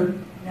 Anger?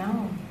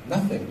 No.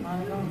 Nothing. Not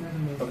at all.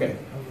 Okay.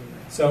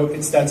 So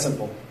it's that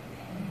simple.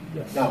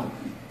 Now,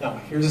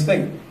 here's the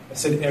thing. I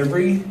said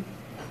every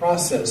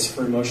process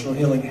for emotional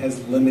healing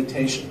has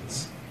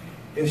limitations.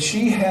 If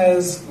she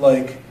has,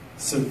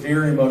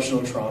 severe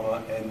emotional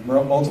trauma and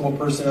multiple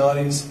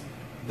personalities,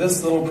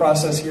 this little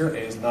process here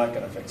is not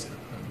going to fix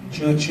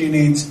it. She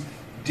needs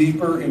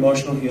deeper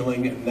emotional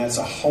healing, and that's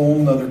a whole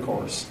nother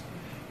course.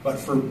 But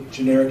for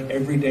generic,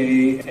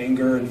 everyday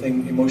anger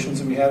and emotions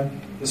that we have,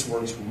 this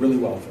works really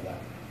well for that.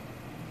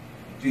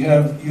 Do you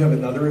have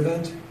another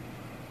event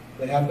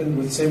that happened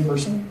with the same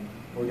person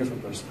or a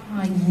different person?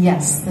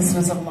 Yes, this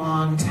was a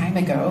long time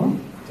ago.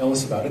 Tell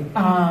us about it.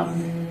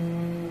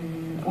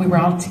 We were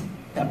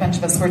a bunch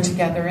of us were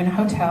together in a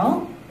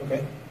hotel.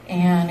 Okay.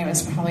 And it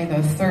was probably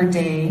the third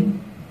day.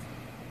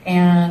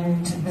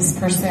 And this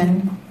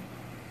person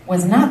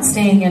was not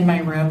staying in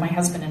my room. My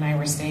husband and I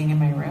were staying in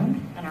my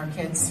room, and our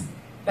kids.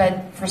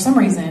 But for some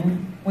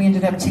reason, we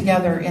ended up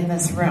together in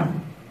this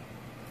room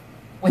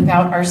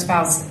without our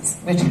spouses,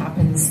 which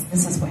happens,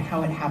 this is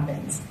how it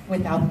happens,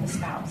 without the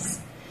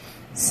spouse.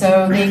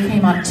 So they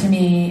came up to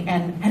me,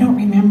 and I don't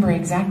remember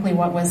exactly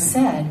what was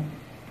said,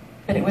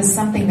 but it was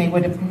something they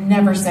would have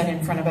never said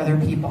in front of other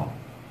people,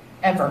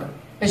 ever.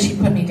 But she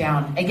put me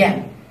down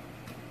again.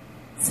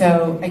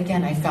 So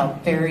again, I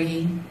felt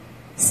very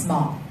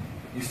small.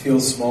 You feel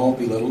small,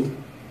 belittled?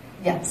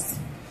 Yes.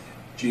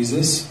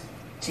 Jesus,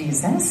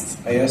 Jesus,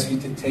 I ask you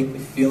to take the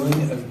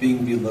feeling of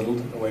being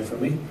belittled away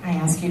from me. I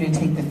ask you to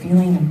take the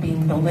feeling of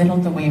being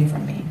belittled away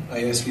from me.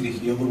 I ask you to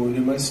heal the wound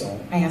in my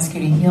soul. I ask you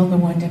to heal the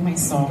wound in my I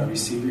soul.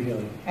 receive your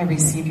healing. I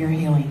receive your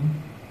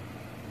healing.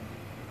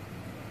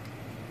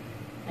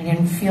 I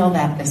didn't feel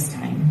that this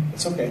time.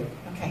 It's okay.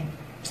 Okay.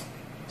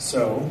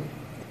 So,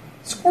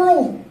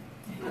 squirrel!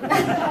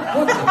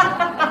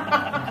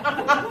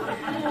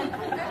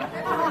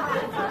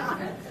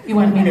 You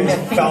want me to You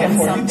think fell of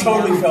for it. something You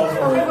totally else? fell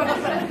for it.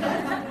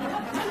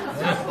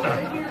 All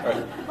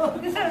right.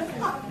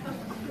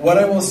 What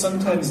I will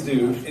sometimes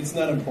do, it's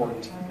not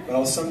important, but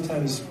I'll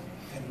sometimes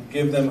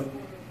give them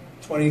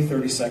 20,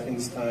 30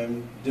 seconds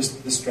time,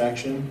 just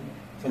distraction,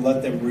 to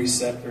let them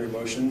reset their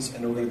emotions,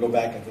 and then we're going to go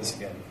back at this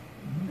again.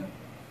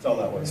 That's all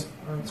that was.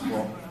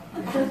 Squirrel.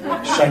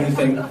 Shiny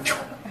thing.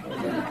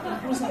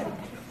 What was that?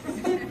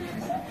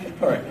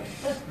 All right.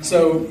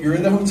 So you're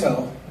in the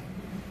hotel.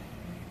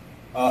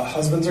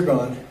 Husbands are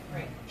gone.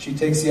 Right. She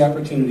takes the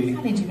opportunity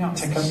How did you know it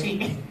to was come.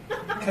 she?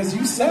 Because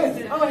you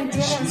said. Oh, I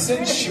did. She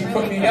said she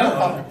put me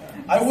down.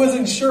 I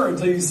wasn't sure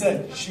until you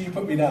said she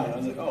put me down. I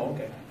was like, oh,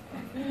 okay.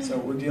 So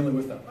we're dealing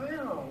with them.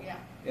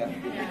 Yeah.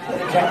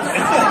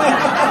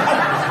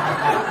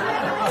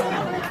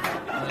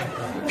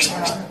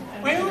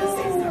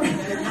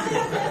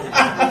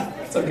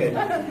 It's okay.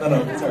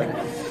 No, it's all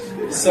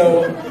right.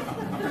 So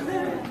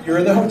you're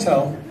in the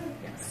hotel,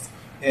 Yes.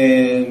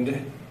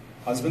 and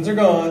husbands are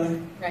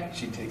gone. Right.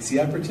 She takes the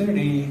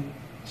opportunity.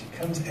 She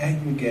comes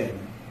at you again,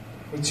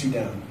 puts you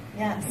down.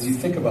 Yes. As you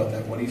think about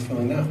that, what are you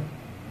feeling now?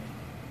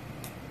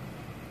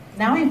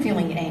 Now I'm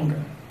feeling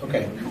anger.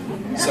 Okay.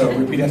 So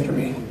repeat after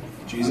me.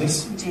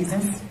 Jesus,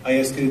 Jesus, I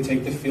ask you to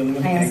take the feeling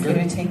of I ask you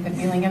anger. to take the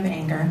feeling of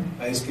anger.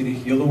 I ask you to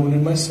heal the wound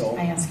in my soul.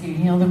 I ask you to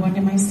heal the wound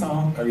in my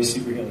soul. I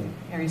receive your healing.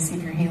 I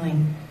receive your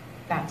healing.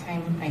 That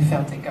time I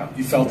felt it go.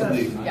 You felt it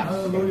leave. Yeah.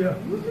 Hallelujah.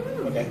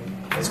 Okay.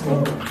 That's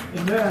cool.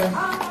 Amen.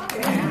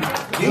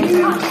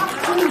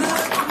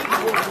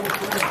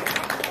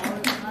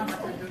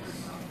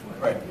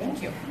 Right.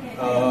 Thank you.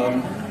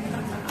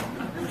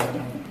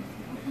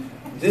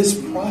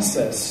 This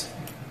process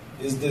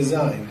is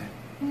designed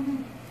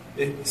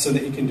so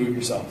that you can do it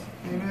yourself.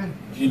 Amen.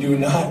 You do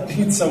not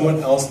need someone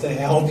else to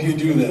help you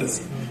do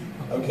this.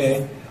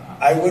 Okay?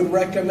 I would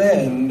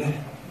recommend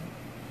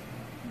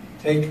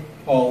take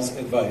Paul's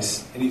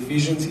advice. In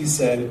Ephesians, he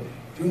said,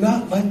 do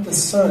not let the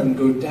sun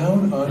go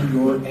down on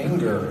your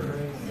anger.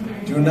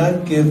 Do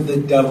not give the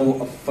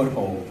devil a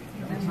foothold.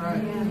 That's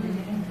right.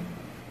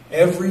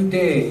 Every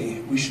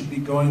day, we should be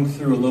going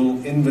through a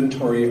little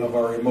inventory of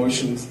our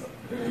emotions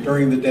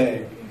during the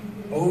day.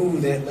 Oh,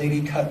 that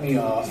lady cut me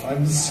off.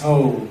 I'm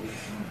so...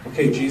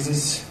 Okay,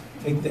 Jesus,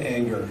 take the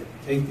anger,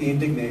 take the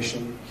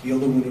indignation, heal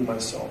the wound in my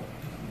soul.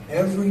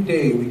 Every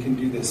day we can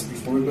do this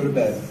before we go to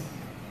bed.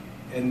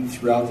 And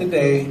throughout the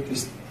day,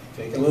 just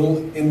take a little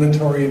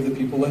inventory of the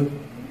people that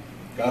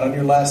got on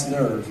your last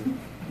nerve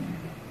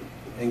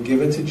and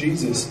give it to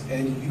Jesus,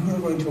 and you are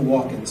going to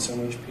walk in so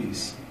much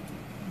peace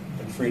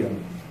and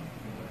freedom.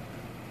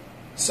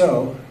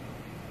 So,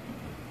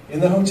 in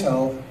the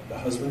hotel, the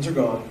husbands are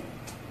gone.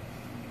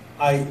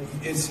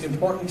 It's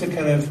important to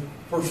kind of,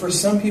 for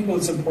some people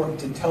it's important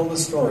to tell the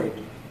story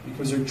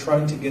because they're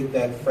trying to get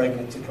that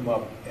fragment to come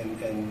up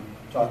and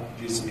talk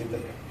to Jesus and get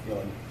that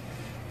feeling.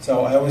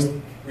 So I always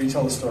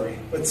retell the story.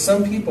 But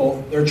some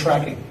people, they're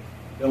tracking.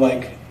 They're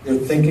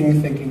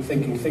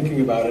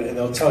thinking about it, and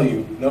they'll tell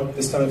you, nope,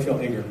 this time I feel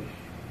anger.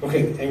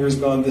 Okay, anger's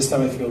gone, this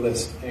time I feel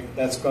this.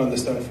 That's gone,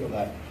 this time I feel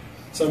that.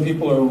 Some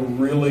people are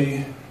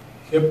really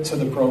hip to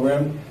the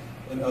program,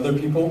 and other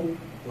people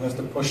will have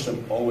to push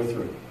them all the way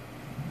through it.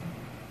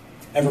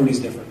 Everybody's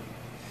different.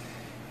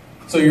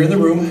 So you're in the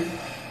room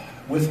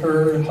with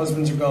her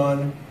husbands are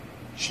gone.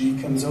 She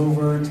comes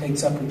over,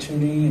 takes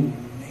opportunity, and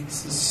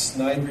makes this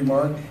snide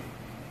remark.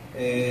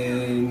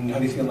 And how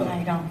do you feel now?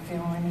 I don't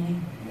feel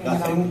anything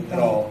Nothing at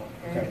all.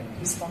 Very Okay.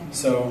 peaceful.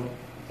 So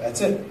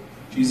that's it.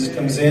 Jesus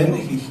comes in,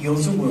 he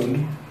heals the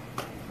wound.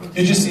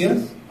 Did you see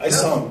him? I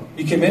saw him.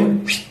 He came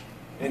in,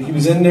 and he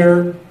was in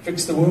there,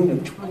 fixed the wound,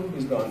 and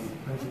he's gone.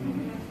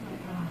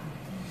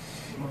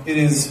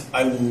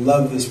 I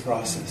love this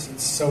process.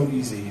 It's so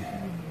easy.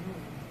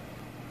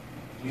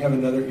 Do you have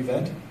another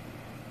event?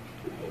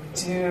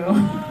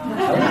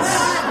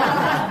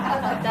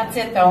 That's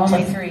it though,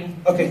 only 3.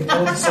 Okay,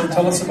 tell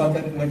us about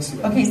that next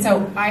event. Okay,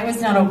 so I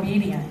was not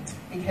obedient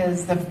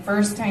because the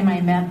first time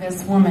I met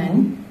this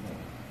woman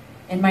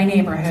in my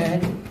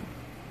neighborhood,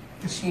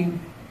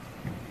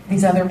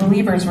 these other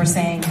believers were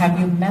saying, have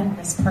you met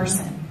this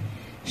person?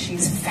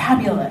 She's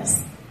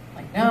fabulous.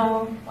 Like,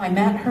 no, I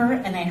met her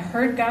and I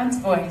heard God's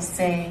voice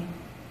say,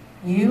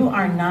 you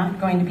are not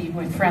going to be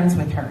friends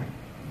with her.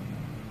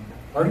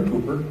 Party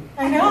pooper.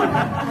 I know.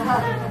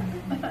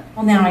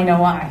 Well, now I know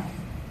why.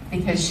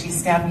 Because she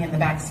stabbed me in the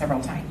back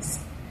several times.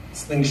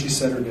 It's things she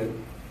said or did.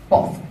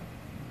 Both.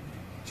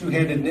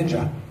 Two-handed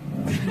ninja.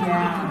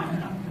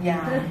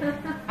 Yeah.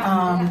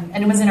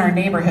 And it was in our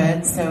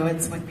neighborhood, so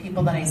it's with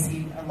people that I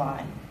see a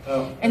lot.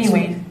 Oh,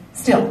 Anyway,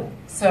 still.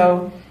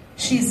 So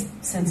she's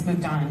since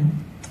moved on.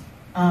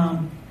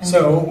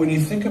 So when you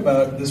think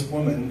about this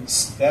woman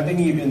stabbing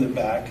you in the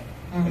back,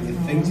 and the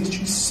things that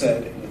she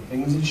said and the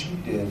things that she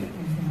did,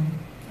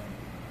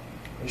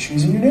 and she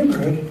was in your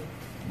neighborhood,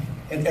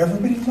 and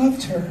everybody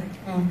loved her,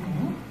 how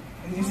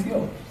do you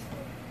feel?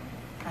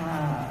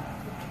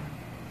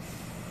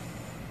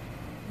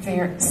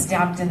 They're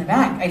stabbed in the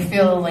back. I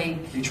feel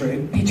like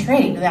Betrayed?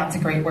 Betrayed. That's a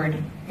great word.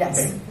 Yes.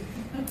 Okay.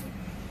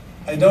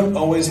 I don't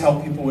always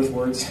help people with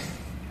words,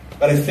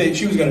 but I think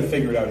she was going to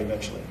figure it out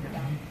eventually.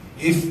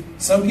 If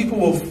some people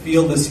will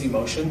feel this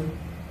emotion,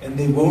 and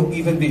they won't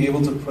even be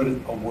able to put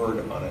a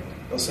word on it.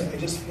 They'll say, I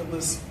just feel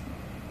this,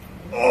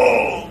 I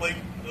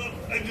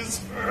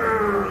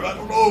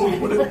don't know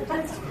what it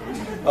is.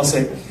 I'll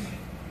say,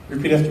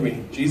 repeat after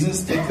me.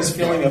 Jesus, take this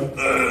feeling of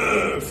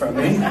from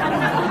me.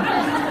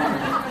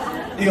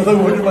 You know,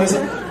 what am I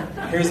saying?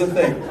 Here's the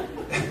thing.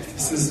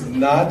 This is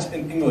not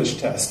an English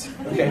test,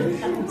 okay?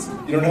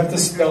 You don't have to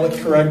spell it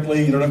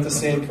correctly. You don't have to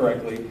say it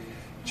correctly.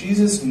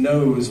 Jesus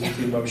knows what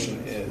the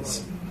emotion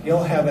is.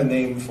 He'll have a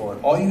name for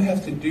it. All you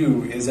have to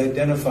do is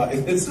identify,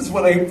 this is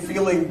what I'm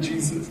feeling,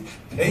 Jesus.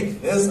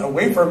 Take this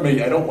away from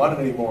me. I don't want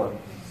it anymore.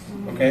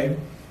 Okay?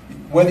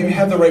 Whether you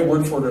have the right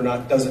word for it or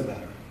not doesn't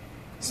matter.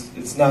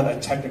 It's not a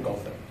technical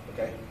thing.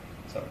 Okay?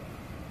 So,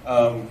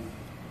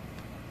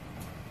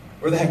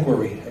 where the heck were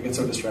we? I get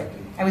so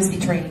distracted. I was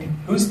betrayed.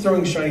 Who's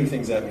throwing shiny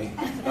things at me?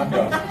 Knock it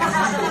off.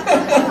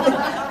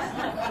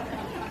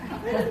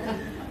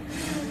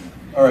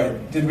 All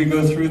right. Did we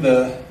go through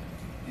did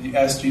you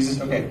ask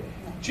Jesus? Okay.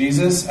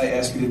 Jesus, I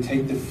ask you to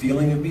take the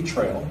feeling of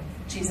betrayal.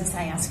 Jesus,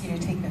 I ask you to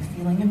take the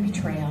feeling of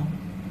betrayal.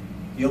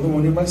 Heal the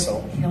wound in my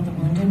soul. Heal the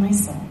wound in my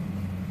soul.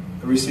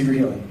 I receive your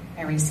healing.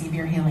 I receive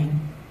your healing.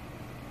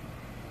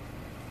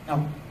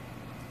 No.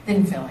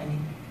 Didn't feel any.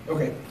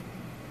 Okay.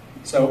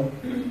 So,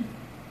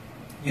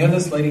 you have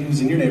this lady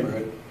who's in your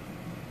neighborhood,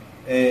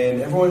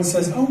 and everyone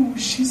says, oh,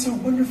 she's so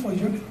wonderful.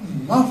 You're going to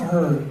love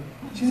her.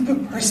 She's a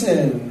good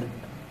person.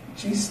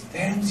 She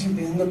stabs you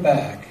in the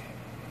back.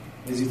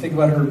 As you think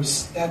about her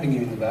stabbing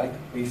you in the back,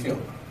 what do you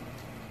feel?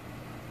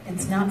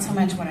 It's not so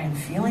much what I'm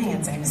feeling,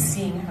 it's I'm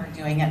seeing her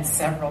doing it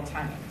several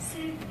times.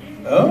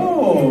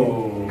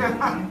 Oh. And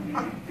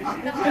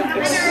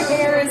her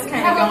hair is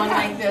kind of going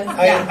like this.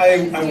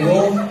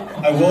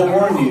 I will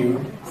warn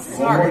you.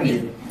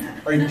 Sorry.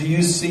 Or do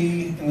you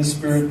see in the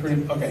spirit?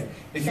 Okay.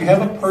 If you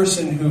have a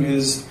person who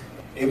is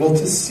able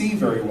to see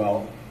very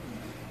well,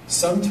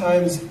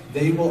 sometimes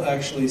they will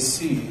actually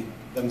see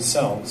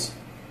themselves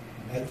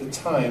at the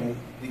time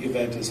the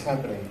event is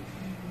happening.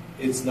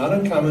 It's not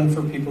uncommon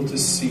for people to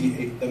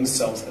see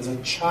themselves as a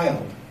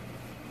child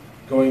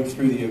going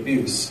through the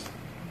abuse.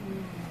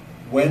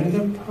 When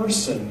the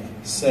person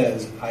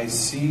says, I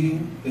see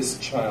this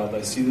child,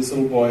 I see this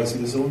little boy, I see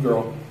this little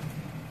girl,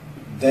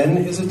 then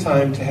is a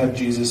time to have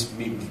Jesus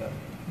meet with them.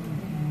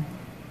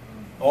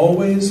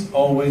 Always,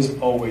 always,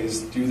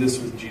 always do this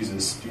with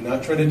Jesus. Do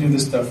not try to do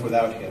this stuff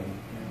without him.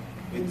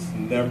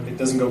 It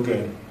doesn't go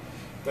good.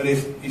 But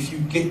if you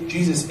get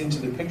Jesus into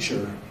the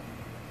picture,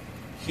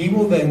 he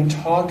will then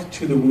talk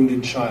to the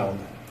wounded child.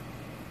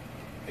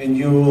 And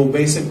you will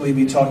basically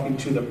be talking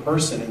to the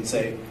person and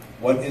say,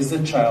 what is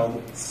the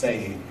child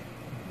saying?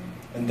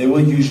 And they will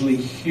usually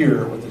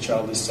hear what the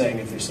child is saying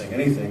if they're saying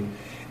anything.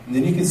 And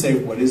then you can say,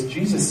 what is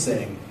Jesus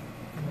saying?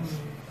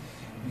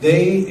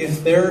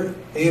 If they're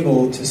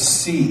able to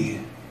see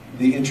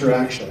the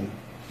interaction,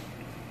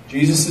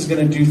 Jesus is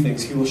going to do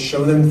things. He will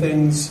show them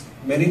things.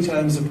 Many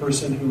times the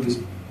person who is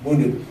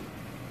wounded,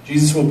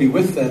 Jesus will be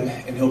with them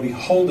and he'll be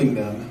holding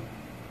them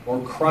or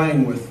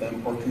crying with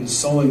them or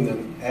consoling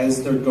them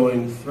as they're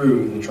going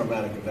through the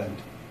traumatic event.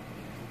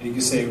 And you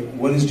can say,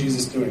 what is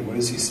Jesus doing? What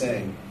is he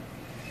saying?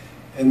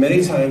 And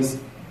many times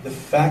the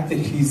fact that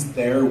he's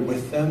there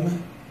with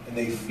them and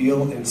they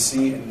feel and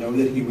see and know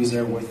that he was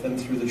there with them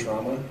through the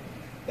trauma,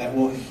 that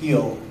will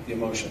heal the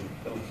emotion.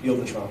 That will heal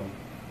the trauma.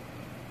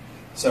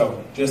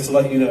 So, just to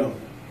let you know,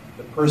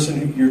 the person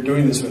who you're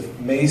doing this with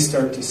may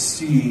start to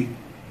see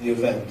the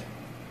event.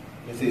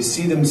 If they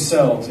see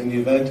themselves in the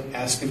event,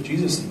 ask if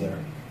Jesus is there.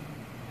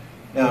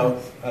 Now,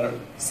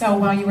 So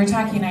while you were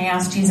talking, I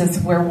asked Jesus,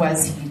 where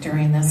was he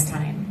during this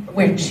time?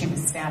 Where she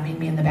was stabbing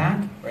me in the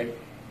back. Right.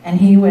 And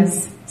he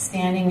was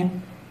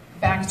standing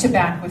back to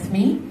back with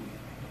me,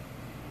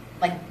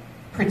 like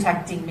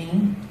protecting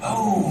me.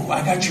 Oh,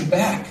 I got your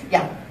back.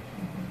 Yeah.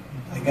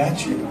 I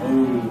got you.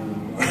 Oh.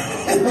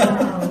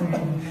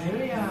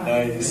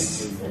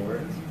 Nice.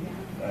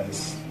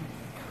 Nice.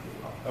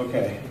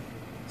 Okay.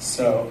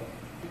 So,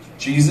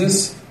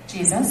 Jesus,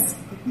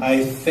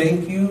 I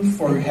thank you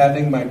for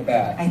having my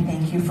back. I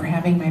thank you for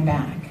having my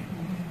back.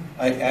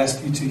 I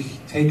ask you to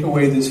take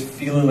away this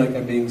feeling like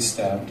I'm being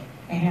stabbed.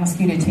 I ask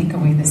you to take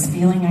away this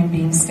feeling I'm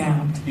being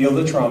stabbed. Heal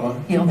the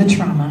trauma. Heal the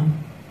trauma.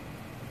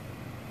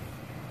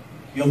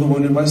 Heal the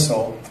wound in my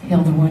soul.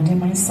 Heal the wound in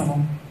my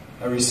soul.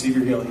 I receive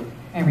your healing.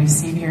 I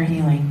receive your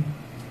healing.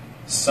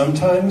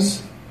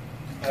 Sometimes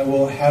I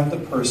will have the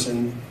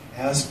person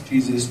ask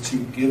Jesus to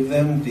give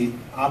them the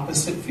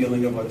opposite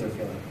feeling of what they're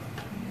feeling.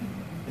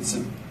 It's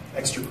an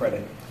extra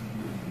credit.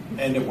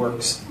 And it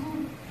works.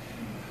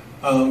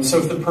 So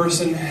if the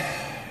person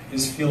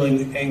is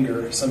feeling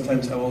anger,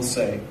 sometimes I will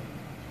say,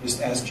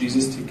 just ask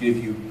Jesus to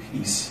give you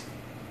peace.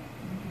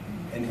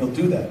 And he'll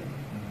do that.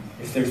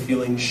 If they're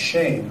feeling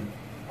shame,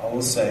 I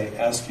will say,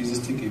 ask Jesus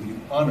to give you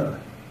honor.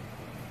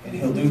 And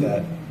he'll do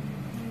that.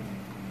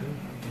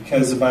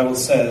 Because the Bible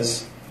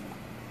says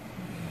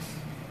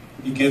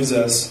he gives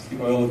us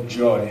the oil of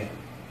joy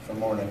for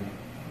mourning.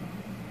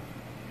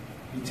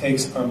 He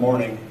takes our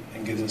mourning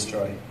and gives us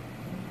joy.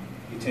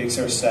 He takes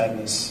our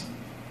sadness.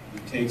 He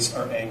takes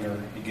our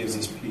anger. He gives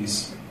us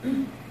peace.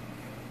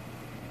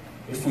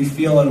 If we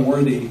feel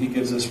unworthy, he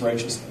gives us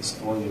righteousness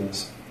and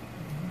worthiness.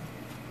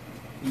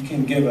 He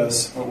can give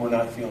us what we're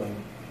not feeling.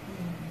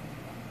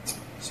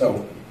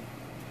 So,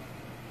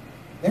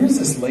 there's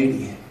this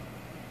lady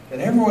that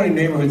everyone in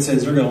the neighborhood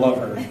says they're going to love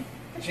her.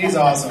 She's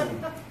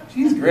awesome.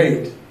 She's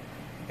great.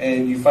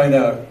 And you find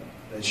out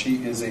that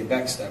she is a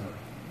backstabber.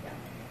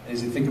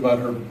 As you think about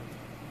her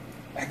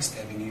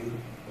backstabbing you,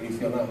 what do you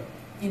feel now?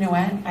 You know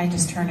what? I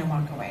just turn and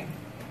walk away.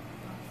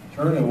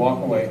 Turn and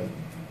walk away.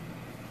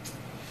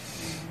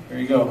 There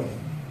you go.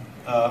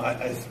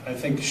 I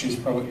think you're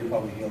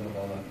probably healed of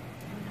all that.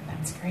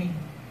 That's great.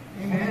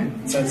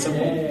 Amen. Is that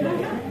simple?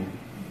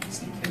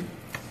 Thank you.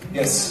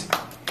 Yes.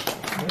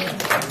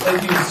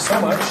 Thank you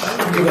so much.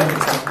 Give that a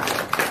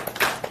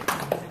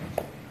time.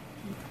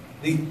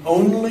 The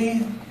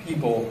only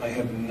people I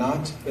have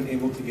not been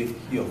able to get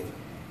healed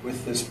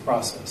with this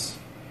process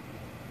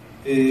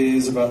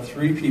is about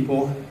 3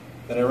 people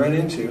that I ran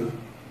into.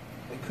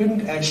 I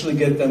couldn't actually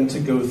get them to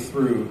go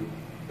through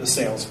the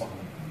sales funnel.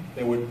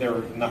 They were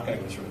not going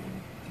to go through.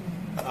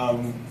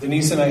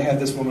 Denise and I had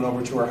this woman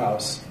over to our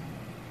house,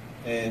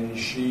 and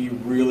she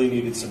really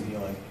needed some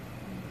healing.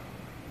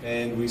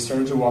 And we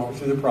started to walk her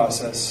through the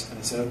process, and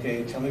I said,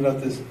 okay, tell me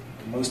about the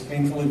most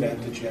painful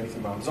event that you had with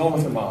your mom. It was all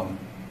with her mom.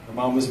 Her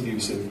mom was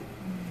abusive.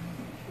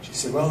 She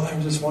said, well, there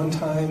was just one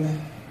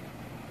time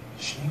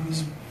she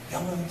was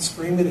yelling and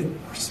screaming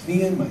at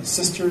me and my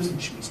sisters,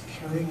 and she was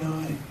carrying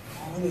on and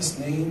calling us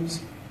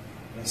names.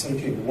 And I said,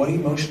 okay, what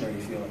emotion are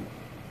you feeling?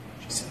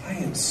 She said, I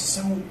am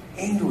so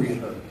angry at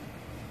her.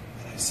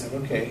 And I said,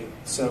 okay,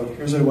 so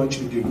here's what I want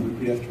you to do.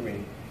 Repeat after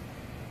me.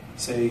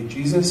 Say,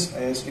 Jesus,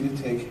 I ask you to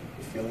take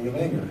the feeling of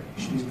anger.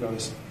 She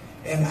goes,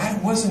 and I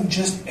wasn't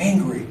just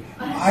angry.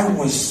 I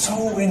was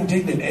so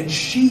indignant. And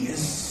she is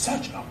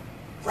such a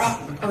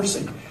rotten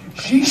person.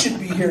 She should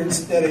be here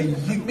instead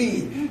of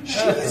me.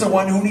 She's the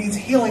one who needs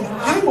healing.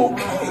 I'm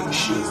okay.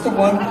 She's the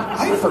one,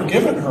 I've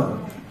forgiven her.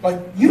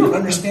 But you don't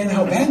understand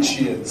how bad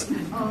she is.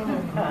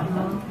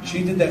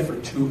 She did that for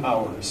 2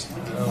 hours.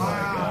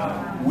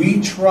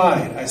 We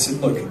tried. I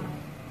said, look,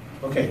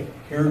 okay,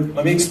 here,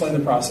 let me explain the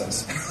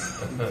process.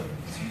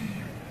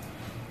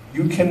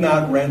 You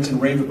cannot rant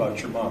and rave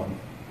about your mom.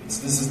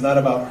 This is not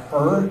about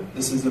her.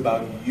 This is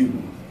about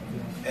you.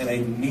 And I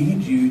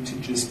need you to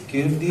just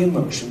give the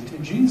emotion to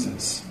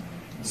Jesus.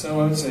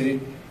 So I would say,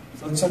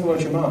 let's talk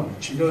about your mom.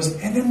 She goes,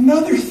 and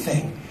another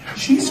thing.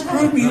 She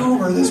screwed me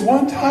over this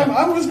one time.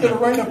 I was going to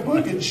write a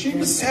book, and she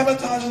was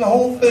sabotaging the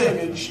whole thing.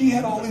 And she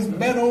had all these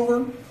men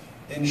over,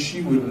 and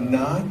she would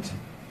not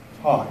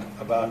talk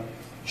about.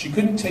 She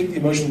couldn't take the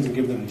emotions and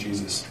give them to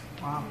Jesus.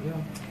 Wow.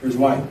 Here's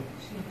why.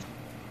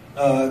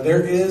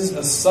 There is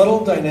a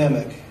subtle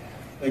dynamic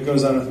that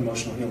goes on with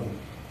emotional healing.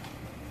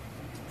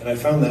 And I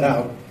found that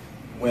out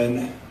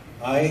when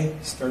I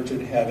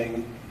started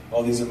having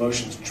all these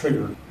emotions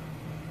trigger.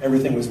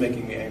 Everything was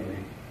making me angry.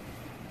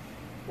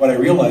 What I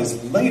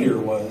realized later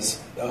was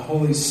the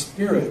Holy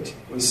Spirit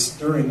was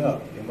stirring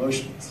up the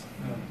emotions.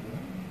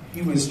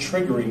 He was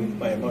triggering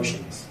my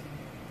emotions.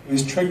 He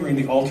was triggering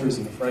the altars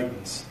and the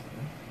fragments.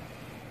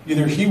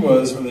 Either he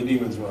was or the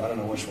demons were. I don't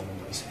know which one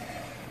it was.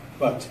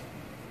 But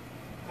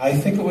I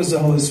think it was the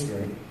Holy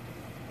Spirit.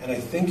 And I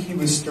think he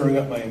was stirring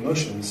up my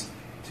emotions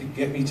to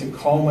get me to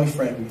call my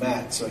friend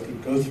Matt so I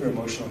could go through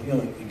emotional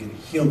healing and get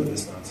healed of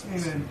this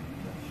nonsense. Amen.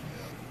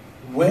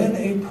 When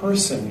a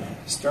person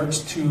starts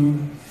to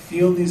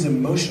feel these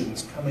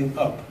emotions coming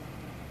up,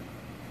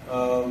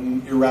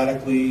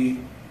 erratically,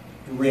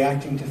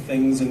 reacting to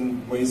things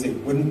in ways they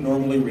wouldn't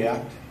normally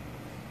react,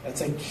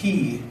 that's a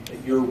key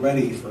that you're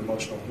ready for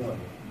emotional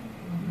healing.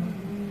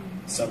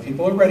 Some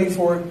people are ready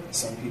for it,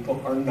 some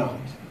people are not.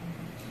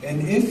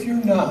 And if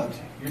you're not,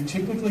 you're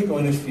typically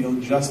going to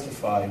feel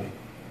justified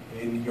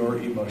in your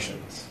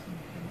emotions.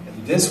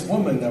 And this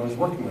woman that I was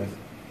working with,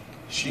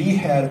 she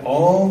had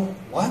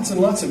lots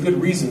and lots of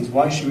good reasons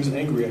why she was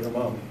angry at her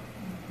mom.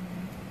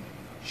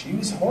 She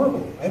was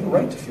horrible. I have a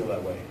right to feel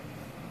that way.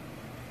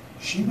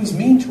 She was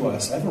mean to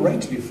us. I have a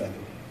right to be offended.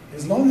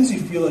 As long as you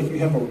feel like you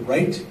have a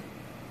right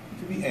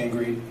to be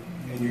angry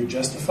and you're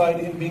justified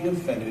in being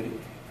offended,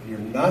 and you're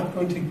not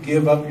going to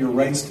give up your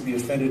rights to be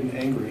offended and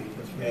angry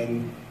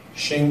and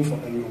shameful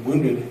and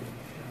wounded,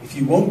 if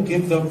you won't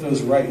give up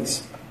those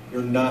rights,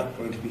 you're not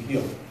going to be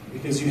healed.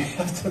 Because you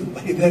have to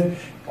lay that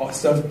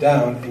stuff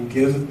down and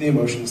give the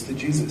emotions to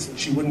Jesus. And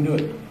she wouldn't do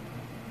it.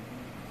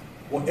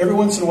 Well, every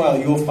once in a while,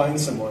 you'll find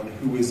someone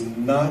who is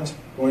not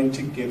going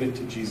to give it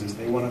to Jesus.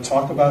 They want to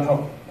talk about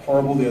how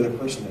horrible the other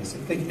person is.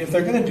 If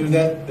they're going to do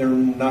that, they're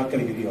not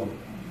going to get healed.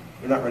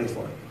 They're not ready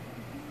for it.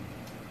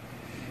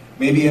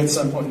 Maybe at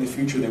some point in the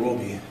future they will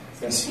be.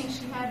 So Yes. you think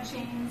she had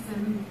chains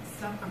and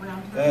stuff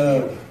around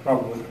her?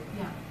 Probably.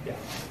 Yeah. Yeah,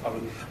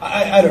 probably.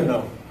 I don't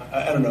know.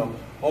 I don't know.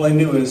 All I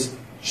knew is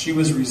she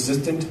was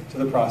resistant to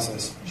the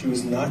process. She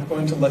was not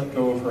going to let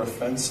go of her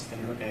offense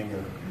and her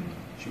anger.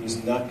 She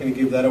was not going to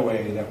give that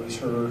away. That was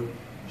her.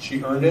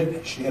 She earned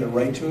it. She had a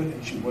right to it,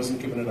 and she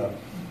wasn't giving it up.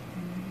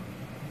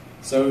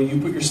 So you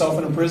put yourself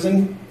in a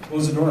prison,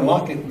 close the door and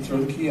lock it, and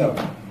throw the key out.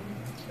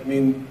 I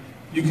mean,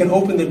 you can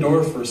open the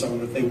door for someone,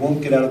 but they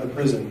won't get out of the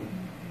prison.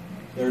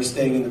 They're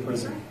staying in the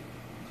prison.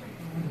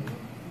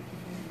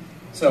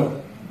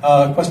 So,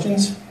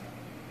 questions?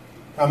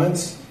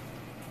 Comments?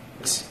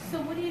 Yes.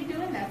 So what do you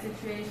do in that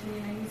situation?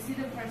 You know, you see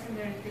the person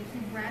there, they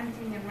keep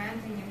ranting and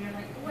ranting, and you're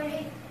like,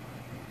 wait,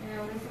 you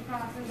know, there's a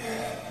process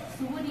there.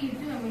 So what do you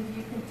do? I mean, do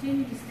you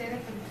continue to stay there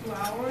for the 2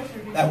 hours? Or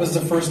do That was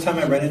the first time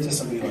I ran into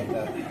somebody like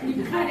that.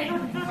 you cut it?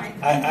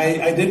 Like,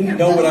 I didn't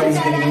know what I was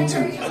getting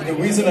into. The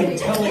reason I'm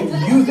telling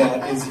you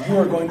that is you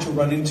are going to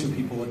run into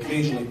people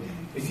occasionally.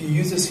 If you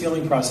use this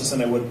healing process,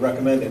 and I would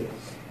recommend it,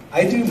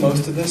 I do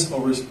most of this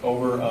over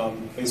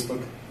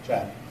Facebook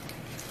chat.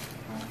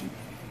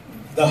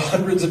 The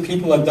hundreds of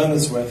people I've done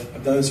this with,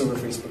 I've done this over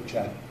Facebook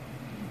chat.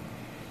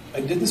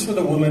 I did this with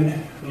a woman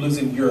who lives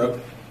in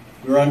Europe.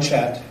 We were on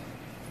chat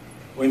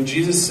when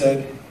Jesus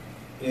said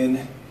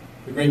in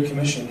the Great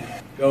Commission,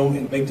 go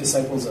and make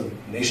disciples of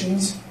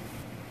nations.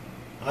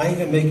 I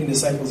am making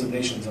disciples of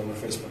nations over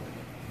Facebook.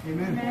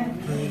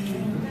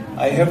 Amen.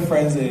 I have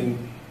friends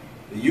in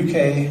the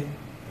UK,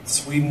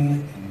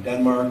 Sweden, and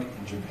Denmark,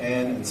 and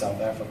Japan, and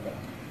South Africa.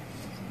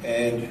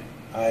 And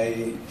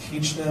I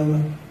teach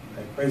them,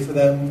 I pray for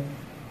them,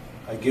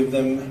 I give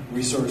them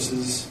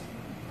resources,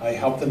 I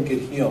help them get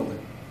healed.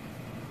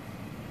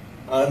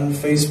 On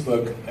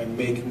Facebook, I'm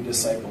making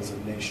disciples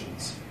of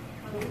nations.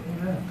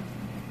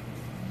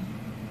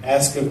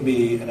 Ask of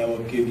me, and I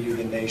will give you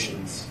the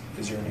nations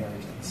as your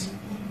inheritance.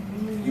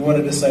 If you want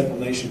to disciple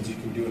nations, you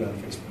can do it on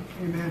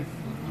Facebook. Amen.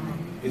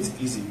 It's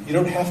easy. You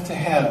don't have to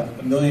have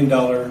 $1 million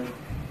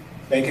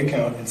bank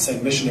account and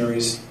send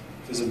missionaries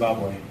to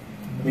Zimbabwe.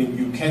 I mean,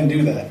 you can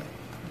do that.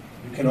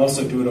 You can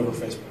also do it over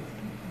Facebook.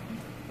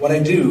 What I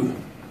do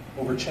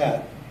over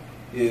chat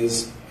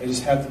is I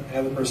just have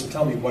the person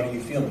tell me, what are you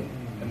feeling?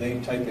 And they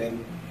type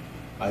in,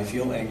 I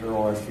feel anger,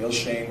 or I feel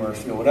shame, or I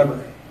feel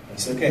whatever. I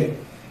say, okay,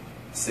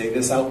 say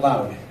this out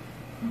loud.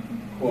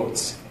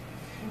 Quotes.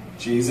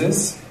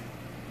 Jesus,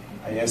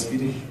 I ask you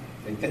to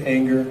take the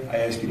anger. I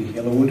ask you to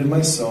heal a wound in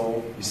my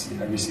soul.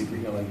 I receive your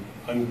healing.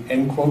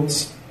 End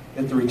quotes,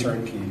 hit the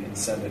return key and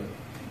send it.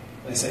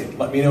 I say,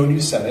 let me know when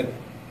you said it.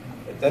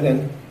 Put that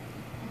in.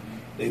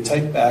 They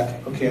type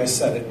back, okay, I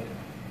said it.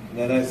 And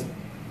then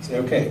I say,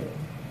 okay,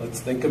 let's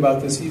think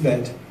about this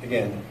event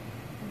again.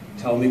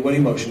 Tell me what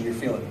emotion you're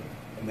feeling.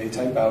 And they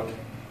type out,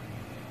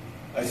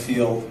 I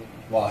feel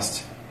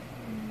lost.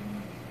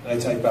 And I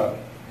type out,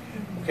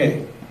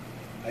 okay,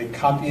 I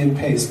copy and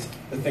paste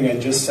the thing I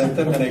just sent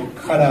them, and I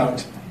cut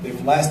out the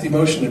last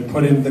emotion and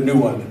put in the new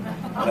one.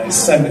 And I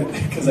send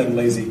it because I'm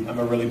lazy. I'm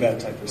a really bad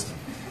typist.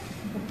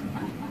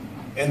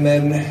 And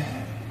then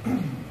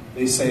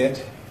they say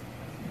it,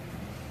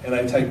 and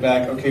I type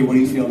back, okay, what do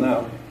you feel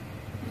now?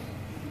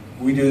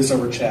 We do this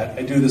over chat.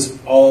 I do this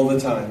all the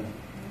time.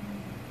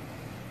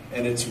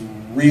 And it's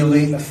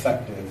really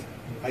effective.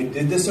 I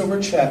did this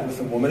over chat with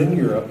a woman in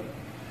Europe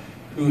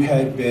who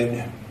had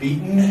been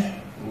beaten,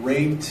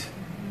 raped,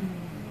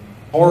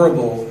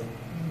 horrible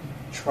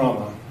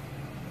trauma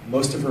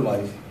most of her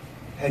life,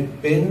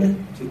 had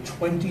been to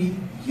 20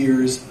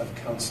 years of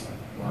counseling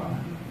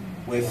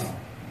with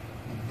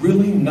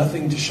really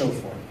nothing to show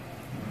for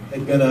it.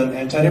 Had been on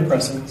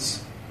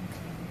antidepressants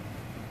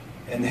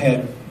and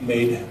had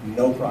made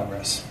no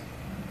progress.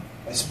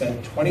 I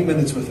spent 20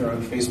 minutes with her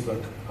on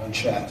Facebook on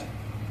chat,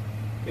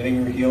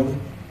 getting her healed.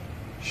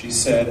 She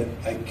said,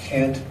 I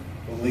can't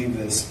believe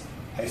this.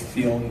 I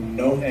feel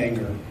no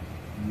anger,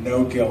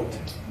 no guilt,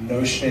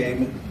 no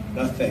shame,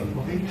 nothing.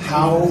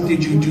 How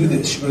did you do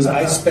this? She goes,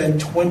 I spent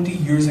 20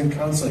 years in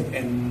counseling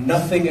and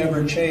nothing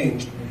ever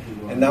changed.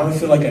 And now I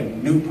feel like a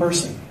new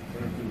person.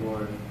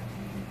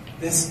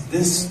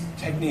 This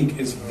technique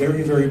is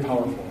very, very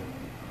powerful.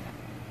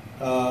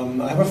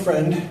 I have a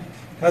friend,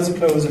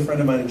 Kazuko is a friend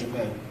of mine in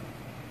Japan.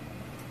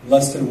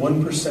 Less than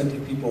 1%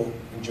 of people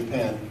in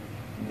Japan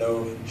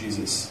know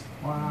Jesus.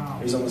 Wow.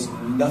 There's almost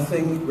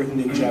nothing written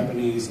in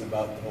Japanese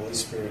about the Holy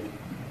Spirit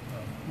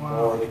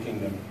or the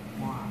kingdom.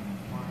 Wow.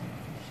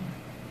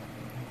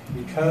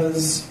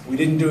 Because we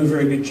didn't do a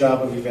very good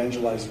job of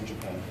evangelizing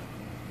Japan.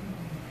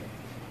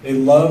 They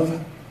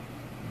love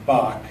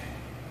Bach,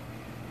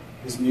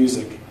 his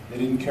music. They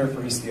didn't care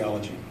for his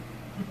theology.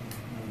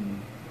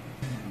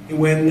 And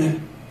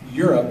when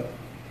Europe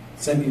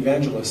sent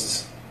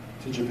evangelists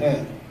to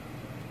Japan,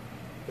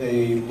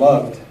 they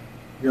loved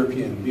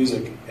European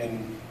music,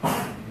 and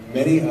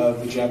many of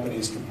the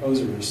Japanese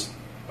composers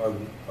are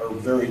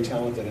very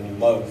talented and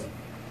love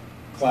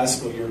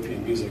classical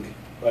European music.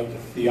 but the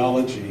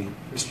theology,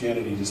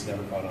 Christianity, just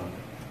never caught on.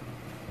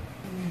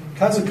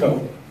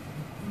 Kazuko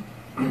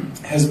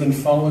has been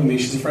following me.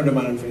 She's a friend of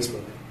mine on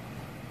Facebook.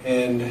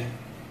 And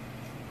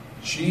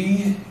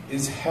she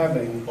is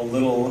having a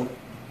little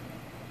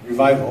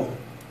revival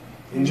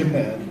in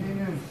Japan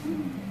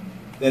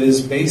that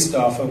is based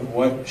off of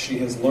what she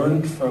has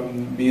learned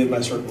from me and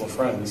my circle of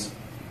friends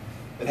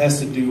that has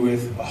to do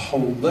with a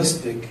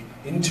holistic,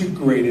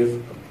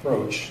 integrative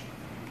approach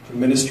to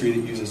ministry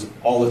that uses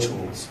all the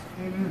tools.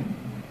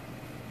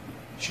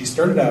 She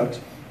started out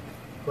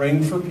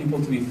praying for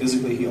people to be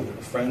physically healed,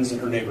 her friends and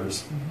her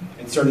neighbors,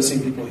 and started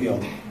seeing people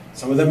healed.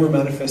 Some of them were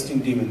manifesting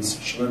demons.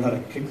 She learned how to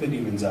kick the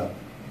demons out.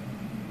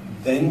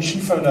 Then she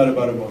found out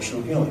about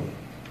emotional healing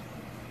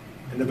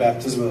and the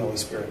baptism of the Holy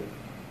Spirit.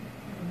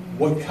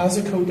 What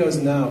Kazuko does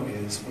now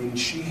is when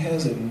she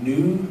has a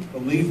new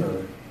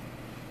believer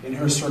in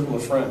her circle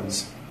of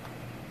friends,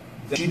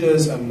 she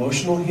does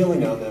emotional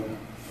healing on them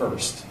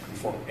first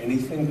before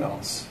anything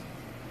else.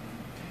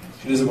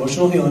 She does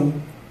emotional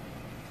healing.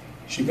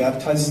 She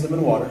baptizes them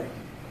in water.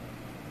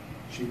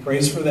 She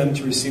prays for them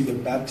to receive the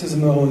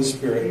baptism of the Holy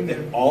Spirit.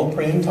 They all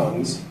pray in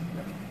tongues.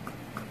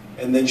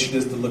 And then she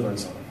does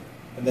deliverance on them.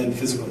 And then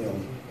physical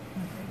healing.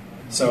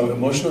 So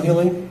emotional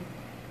healing,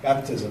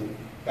 baptism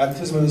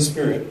of the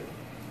Spirit,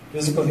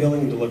 physical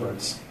healing, and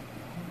deliverance.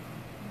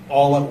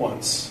 All at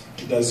once.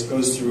 She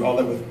goes through all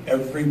that with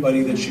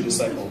everybody that she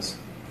disciples.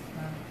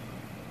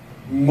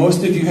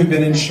 Most of you have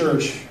been in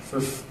church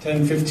for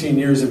 10, 15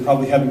 years and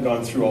probably haven't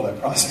gone through all that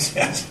process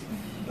yet.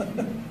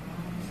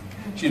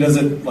 She does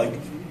it like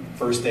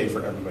first day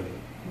for everybody.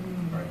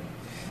 Right.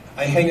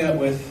 I hang out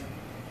with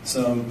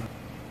some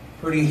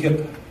pretty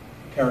hip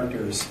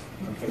characters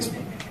on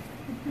Facebook.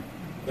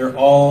 They're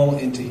all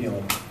into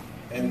healing.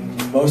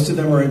 And most of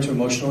them are into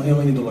emotional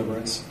healing and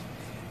deliverance.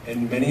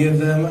 And many of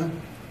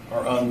them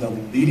are on the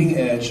leading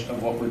edge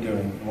of what we're doing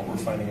and what we're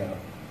finding out.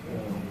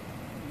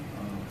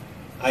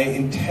 I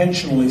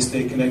intentionally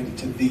stay connected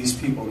to these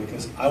people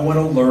because I want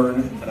to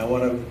learn and I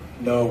want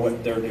to know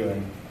what they're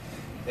doing.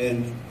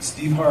 And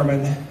Steve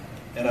Harmon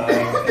and I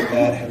and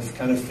Matt have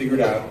kind of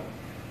figured out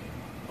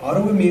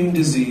autoimmune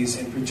disease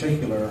in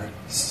particular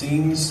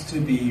seems to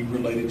be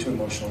related to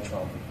emotional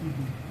trauma.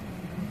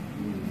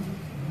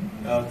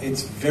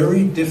 It's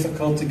very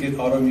difficult to get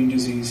autoimmune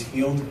disease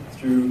healed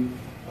through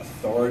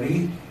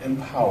authority and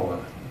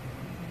power.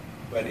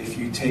 But if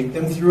you take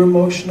them through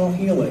emotional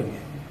healing,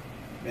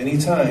 many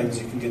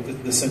times you can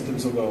get the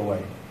symptoms will go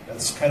away.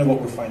 That's kind of what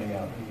we're finding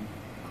out.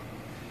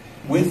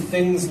 With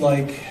things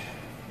like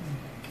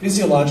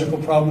physiological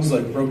problems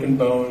like broken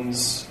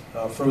bones,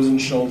 frozen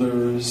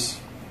shoulders,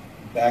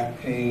 back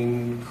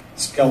pain,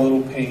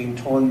 skeletal pain,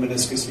 torn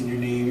meniscus in your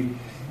knee,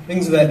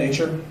 things of that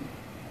nature,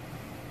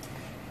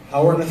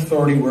 power and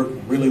authority work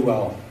really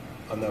well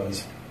on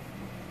those.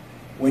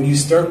 When you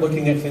start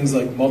looking at things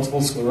like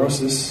multiple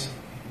sclerosis,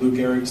 Lou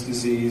Gehrig's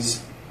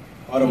disease,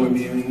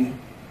 autoimmune,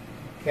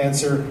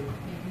 cancer,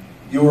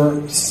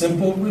 your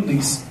simple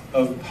release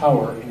of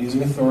power and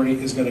using authority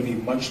is going to be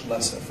much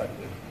less effective.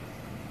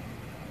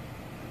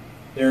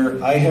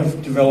 I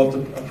have developed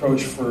an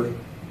approach for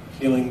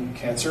healing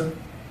cancer.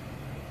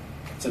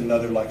 It's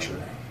another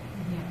lecture.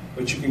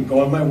 But you can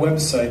go on my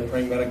website,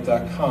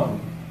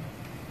 prayingmedic.com,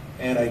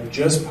 and I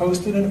just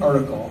posted an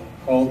article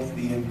called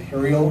The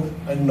Imperial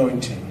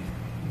Anointing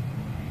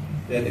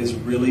that is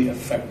really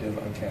effective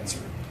on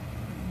cancer.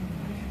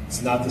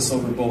 It's not the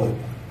silver bullet,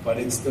 but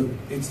it's the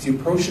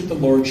approach that the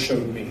Lord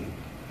showed me.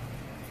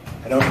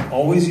 I don't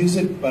always use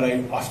it, but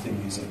I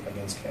often use it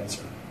against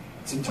cancer.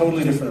 It's a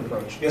totally different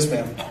approach. Yes,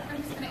 ma'am? I'm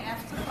just going to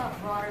ask you about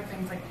broader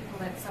things like people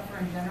that suffer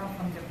in general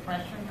from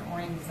depression or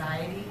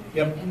anxiety.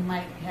 Yep. And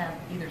might have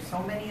either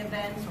so many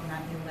events or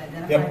not be able to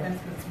identify Yep.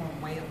 events because it's more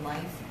way of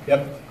life.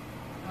 Yep.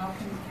 How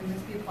can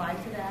this be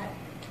applied to that?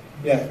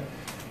 Yeah.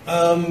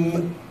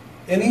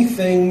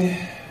 Anything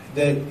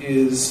that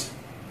is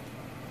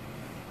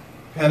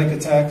panic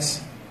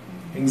attacks,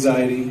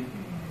 anxiety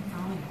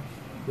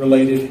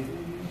related,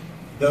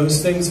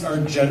 those things are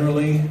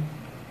generally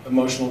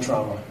emotional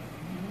trauma.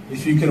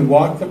 If you can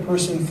walk the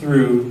person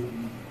through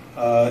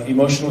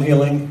emotional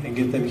healing and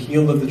get them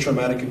healed of the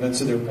traumatic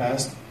events of their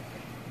past,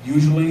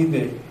 usually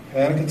the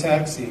panic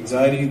attacks, the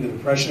anxiety, the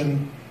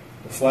depression,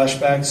 the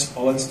flashbacks,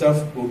 all that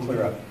stuff will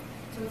clear up.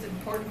 So it's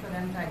important for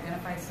them to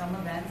identify some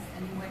events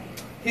anyway?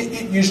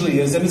 It usually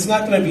is, and it's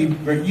not going to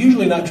be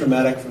usually not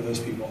traumatic for those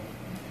people.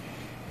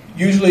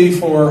 Usually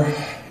you're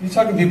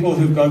talking people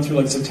who've gone through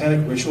like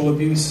satanic ritual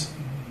abuse,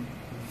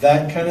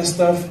 that kind of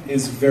stuff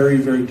is very,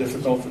 very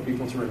difficult for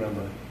people to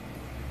remember.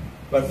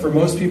 But for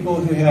most people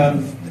who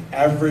have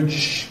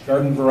average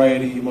garden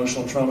variety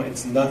emotional trauma,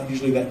 it's not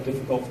usually that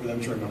difficult for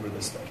them to remember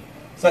this stuff.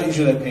 It's not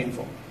usually that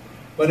painful.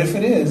 But if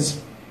it is,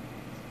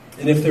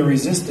 and if they're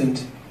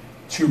resistant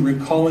to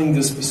recalling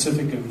the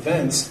specific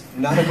events,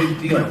 not a big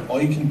deal. All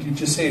you can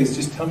just say is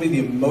just tell me the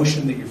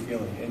emotion that you're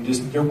feeling and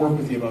just work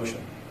with the emotion.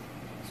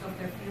 So if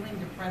they're feeling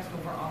depressed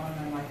overall and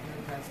they're likely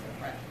to address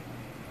depression?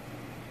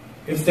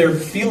 If they're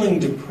feeling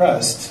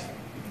depressed,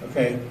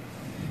 okay,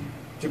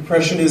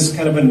 depression is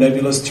kind of a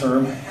nebulous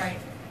term. Right.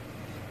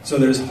 So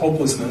there's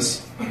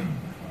hopelessness.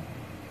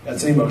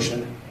 That's an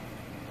emotion.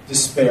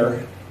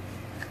 Despair.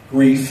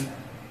 Grief.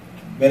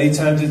 Many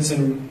times it's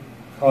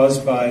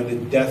caused by the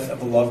death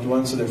of a loved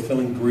one, so they're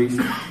feeling grief.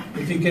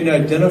 If you can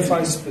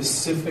identify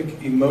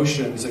specific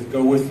emotions that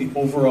go with the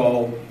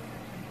overall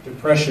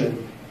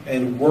depression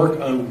and work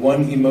on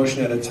one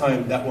emotion at a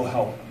time, that will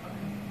help.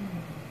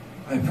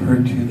 I've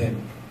heard too that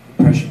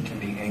depression can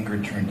be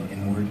anger turned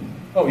inward.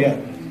 Oh, yeah.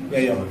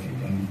 Yeah. So if you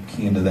can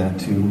key into that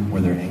too,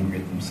 where they're angry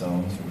at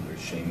themselves, or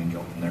there's shame and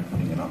guilt and they're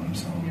putting it on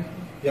themselves.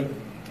 Yep.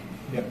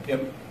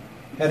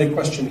 Had a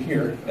question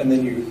here, and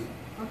then you...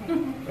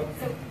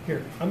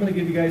 Here, I'm going to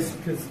give you guys...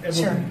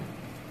 Sure.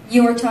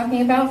 You were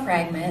talking about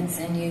fragments,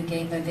 and you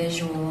gave a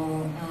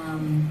visual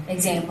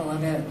example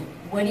of it.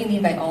 What do you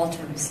mean by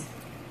altars?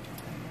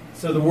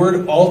 So the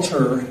word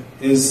alter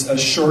is a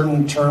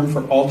shortened term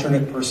for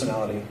alternate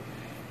personality.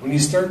 When you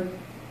start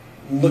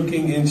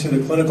looking into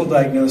the clinical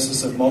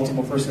diagnosis of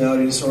multiple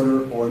personality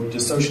disorder or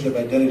dissociative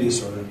identity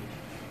disorder,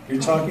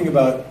 you're talking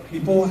about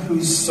people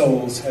whose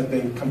souls have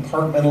been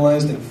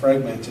compartmentalized and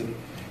fragmented,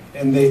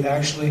 and they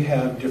actually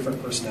have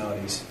different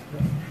personalities.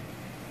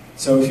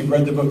 So if you've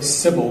read the book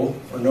Sybil,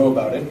 or know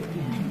about it,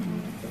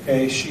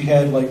 okay, she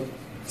had like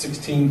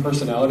 16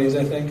 personalities,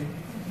 I think,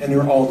 and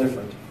they're all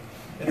different.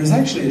 And there's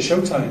actually a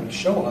Showtime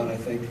show on, I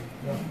think,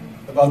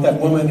 about that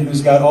woman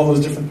who's got all those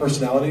different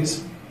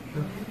personalities.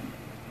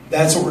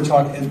 That's what we're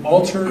talking. An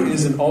alter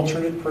is an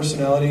alternate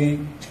personality,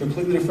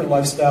 completely different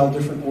lifestyle,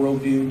 different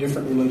worldview,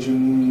 different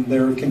religion.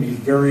 There can be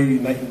very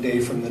night and day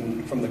from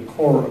the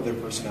core of their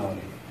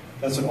personality.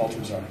 That's what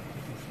alters are.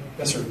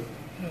 Yes, sir.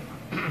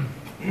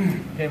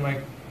 Okay, my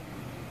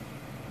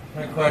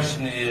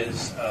question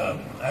is, I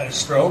had a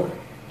stroke.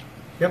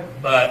 Yep.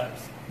 But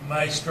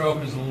my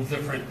stroke is a little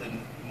different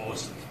than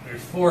most.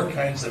 There's 4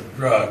 kinds of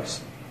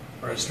drugs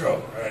for a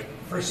stroke, right?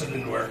 First one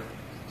didn't work.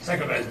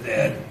 Second I was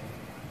dead.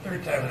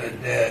 Third time I was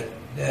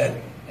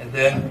dead. And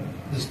then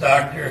this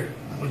doctor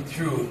went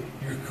through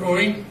your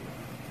crowing,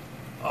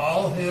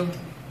 all of him,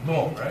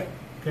 boom, right?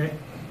 Okay.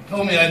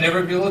 Told me I'd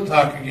never be able to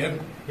talk again.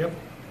 Yep.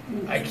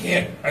 I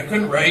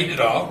couldn't write it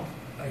all.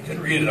 I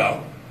couldn't read it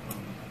all.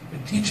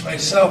 To teach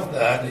myself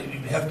that, you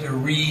have to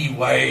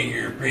rewire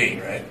your brain,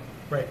 right?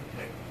 Right.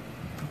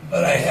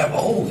 But I have a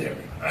hole there.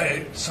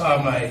 I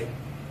saw my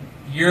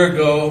year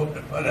ago, I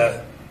put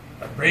a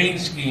brain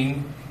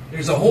scan.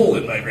 There's a hole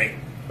in my brain.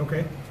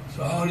 Okay.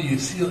 So how do you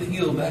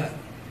heal that?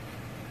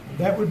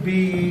 That would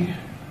be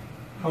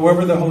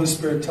however the Holy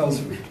Spirit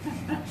tells you.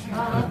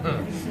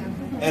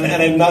 And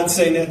I'm not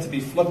saying that to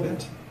be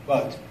flippant,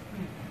 but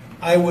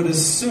I would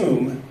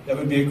assume that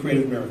would be a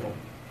creative miracle.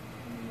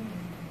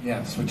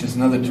 Yes, which is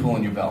another tool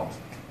in your belt.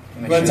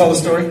 You want to tell the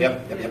story?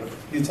 Yep.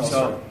 You tell the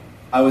So, story.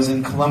 I was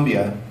in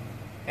Colombia,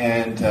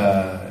 and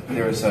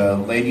there was a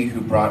lady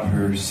who brought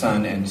her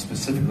son and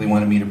specifically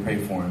wanted me to pray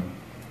for him.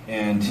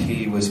 And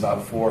he was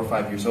about 4 or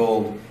 5 years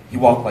old. He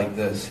walked like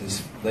this.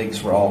 His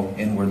legs were all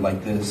inward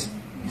like this.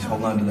 He's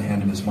holding on to the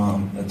hand of his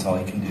mom. That's all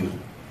he can do.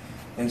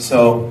 And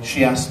so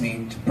she asked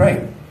me to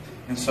pray.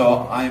 And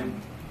so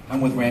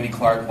I'm with Randy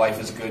Clark. Life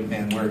is good,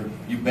 man.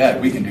 You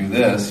bet we can do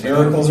this.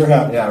 Miracles are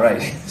happening. Yeah,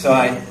 right. So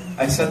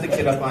I set the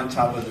kid up on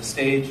top of the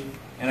stage,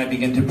 and I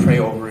began to pray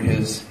over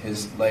his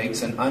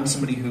legs. And I'm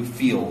somebody who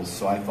feels,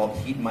 so I felt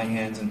heat in my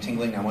hands and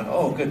tingling. I went,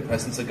 oh, good,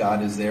 presence of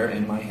God is there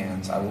in my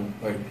hands. I will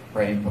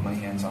pray and put my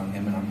hands on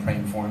him, and I'm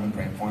praying for him and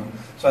praying for him.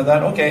 So I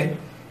thought, okay,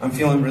 I'm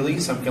feeling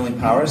release, I'm feeling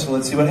power, so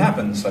let's see what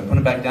happens. So I put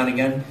him back down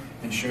again,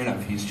 and sure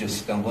enough, he's just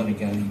stumbling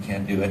again. He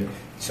can't do it.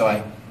 So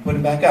I put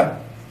him back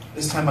up.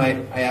 This time I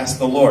asked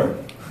the Lord.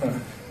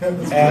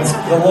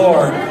 Ask the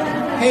Lord,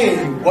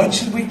 hey, what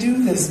should we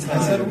do this time?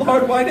 I said,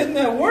 Lord, why didn't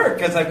that work?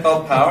 Because I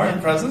felt power and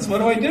presence. What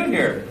do I do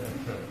here?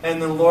 And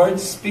the Lord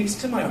speaks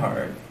to my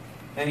heart,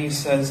 and he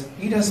says,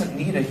 he doesn't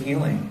need a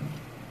healing.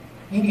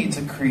 He needs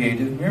a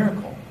creative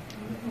miracle.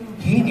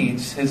 He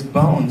needs his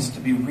bones to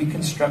be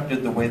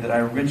reconstructed the way that I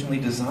originally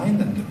designed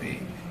them to be.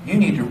 You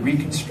need to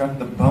reconstruct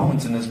the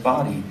bones in his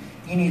body.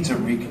 He needs a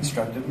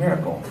reconstructive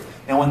miracle.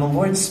 Now, when the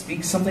Lord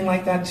speaks something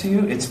like that to you,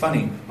 it's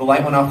funny. The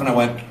light went off, and I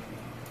went,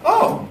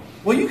 oh,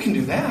 well, you can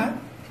do that.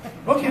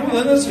 Okay, well,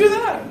 then let's do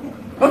that.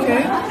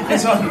 Okay. And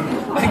so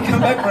I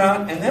come back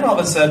around, and then all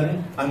of a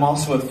sudden, I'm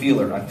also a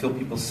feeler. I feel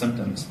people's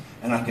symptoms,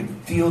 and I could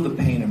feel the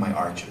pain in my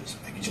arches.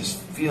 I could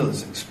just feel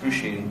this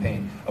excruciating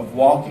pain of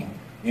walking,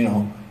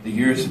 the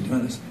years of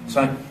doing this.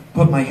 So I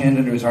put my hand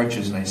under his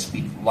arches, and I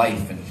speak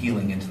life and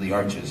healing into the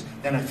arches.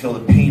 Then I feel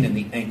the pain in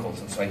the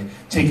ankles, and so I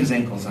take his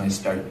ankles, and I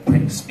start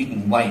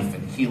speaking life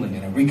and healing,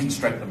 and I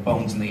reconstruct the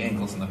bones in the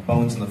ankles and the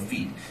bones in the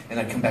feet. And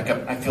I come back up,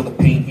 and I feel the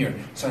pain here.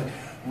 So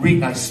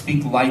I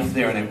speak life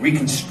there, and I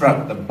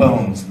reconstruct the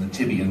bones and the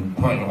tibia and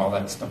all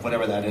that stuff,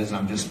 whatever that is, and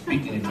I'm just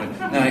speaking into it.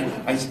 And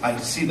then I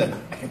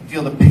can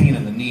feel the pain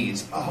in the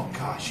knees. Oh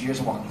gosh, years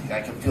of walking,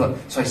 I can feel it.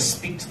 So I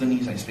speak to the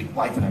knees, I speak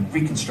life, and I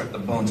reconstruct the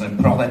bones, and I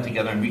put all that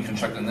together and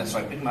reconstruct it. And so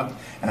I pick him up,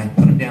 and I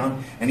put him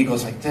down, and he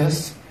goes like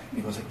this, and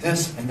he goes like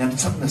this, and then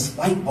this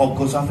light bulb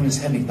goes off in his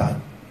head, and he thought,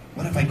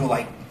 what if I go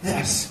like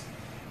this?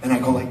 And I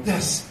go like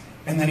this,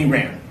 and then he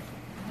ran.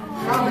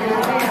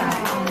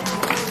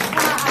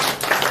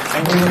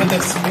 And we were at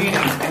this meeting,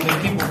 and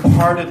the people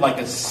parted like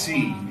a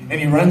sea. And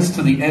he runs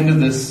to the end of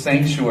this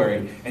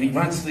sanctuary, and he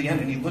runs to the end,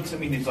 and he looks at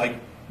me, and he's like,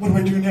 "What do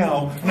I do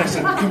now?" And I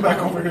said, "Come back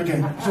over here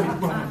again."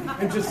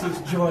 And just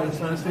this joy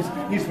that's on his face.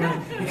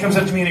 He comes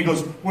up to me, and he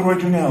goes, "What do I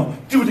do now?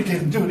 Do it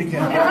again, do it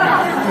again."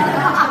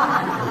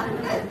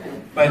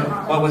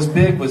 But what was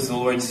big was the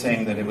Lord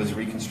saying that it was a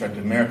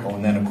reconstructed miracle.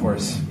 And then, of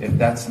course, if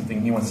that's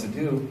something he wants to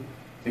do,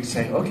 they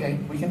say, "Okay,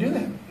 we can do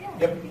that."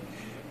 Yep.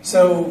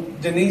 So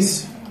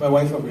Denise, my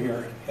wife over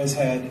here, has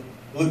had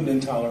gluten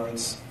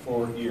intolerance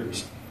for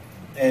years.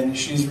 And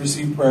she's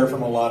received prayer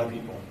from a lot of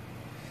people.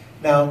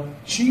 Now,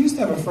 she used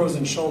to have a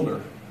frozen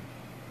shoulder.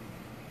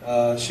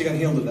 She got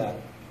healed of that.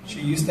 She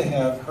used to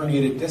have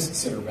herniated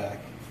discs in her back.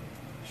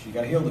 She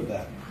got healed of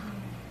that.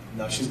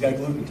 Now she's got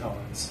gluten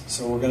intolerance.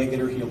 So we're going to get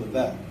her healed of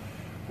that.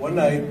 One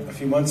night, a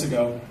few months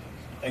ago,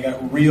 I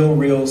got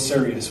real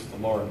serious with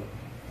the Lord.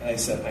 And I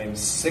said, I am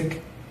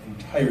sick and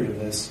tired of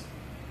this.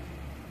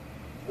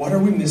 What are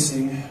we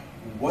missing?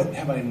 What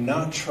have I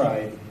not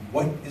tried?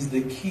 What is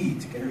the key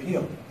to get her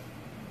healed?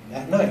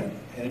 That night,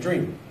 I had a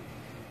dream.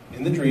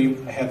 In the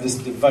dream, I have this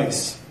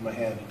device in my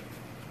hand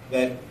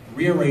that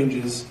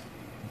rearranges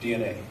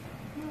DNA.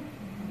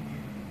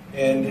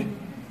 And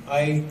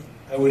I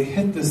would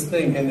hit this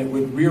thing, and it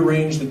would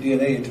rearrange the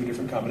DNA into a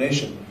different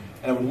combination.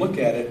 And I would look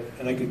at it,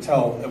 and I could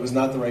tell it was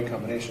not the right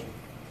combination.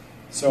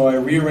 So I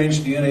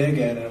rearranged DNA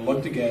again, and I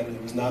looked again, and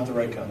it was not the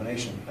right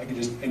combination. I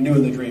knew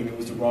in the dream it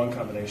was the wrong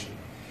combination.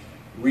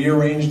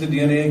 Rearranged the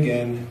DNA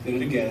again, did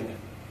it again.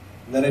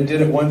 And then I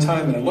did it one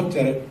time, and I looked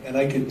at it, and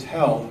I could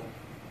tell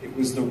it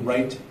was the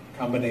right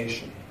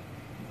combination.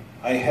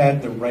 I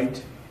had the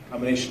right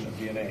combination of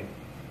DNA.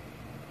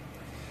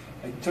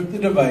 I took the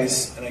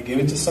device, and I gave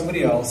it to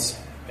somebody else,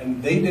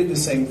 and they did the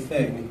same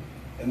thing,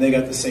 and they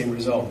got the same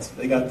results.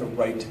 They got the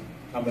right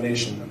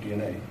combination of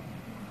DNA.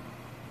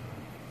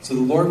 So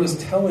the Lord was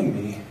telling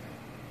me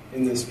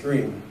in this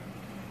dream,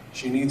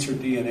 she needs her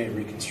DNA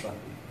reconstructed.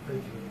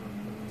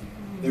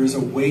 There's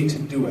a way to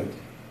do it.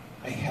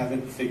 I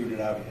haven't figured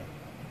it out yet.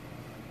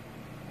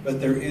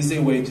 But there is a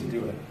way to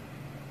do it.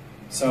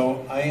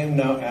 So I am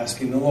now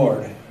asking the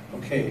Lord,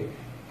 okay,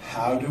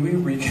 how do we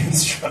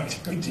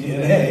reconstruct her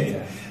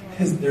DNA?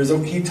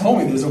 He told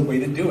me there's a way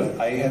to do it.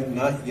 I have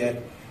not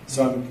yet.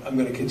 So I'm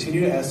going to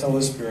continue to ask the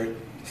Holy Spirit,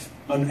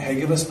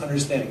 give us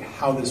understanding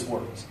how this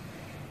works.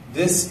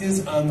 This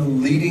is on the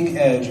leading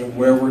edge of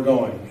where we're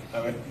going.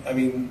 I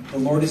mean, the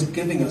Lord is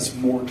giving us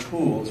more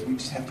tools. We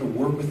just have to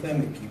work with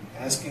them and keep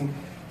asking.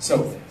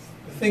 So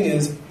the thing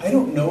is, I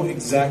don't know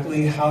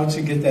exactly how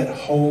to get that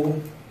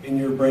hole in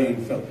your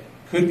brain filled.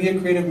 Could be a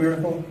creative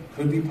miracle,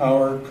 could be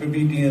power, could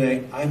be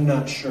DNA. I'm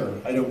not sure.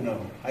 I don't know.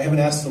 I haven't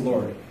asked the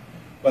Lord.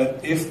 But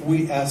if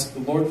we ask the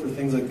Lord for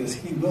things like this,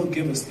 He will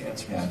give us the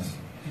answers. Yes.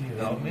 Can you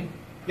help me?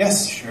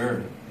 Yes.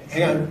 Sure.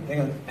 Hang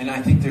on. And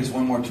I think there's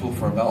one more tool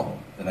for a belt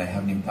that I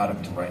haven't even thought of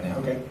until right now.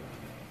 Okay.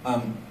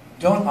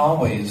 Don't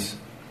always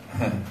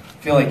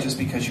feel like just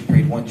because you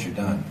prayed once, you're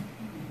done.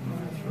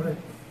 That's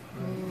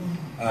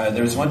right.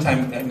 There was one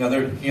time,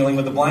 another healing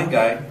with a blind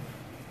guy.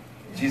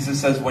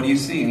 Jesus says, "What do you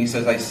see?" And he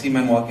says, "I see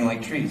men walking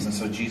like trees." And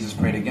so Jesus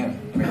prayed again,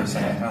 prayed a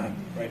second time.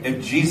 Right.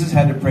 If Jesus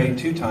had to pray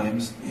 2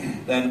 times,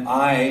 then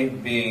I,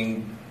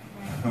 being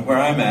where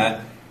I'm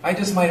at, I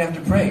just might have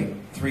to pray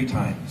 3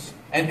 times.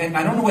 And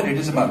I don't know what it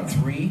is about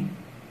 3.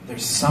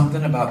 There's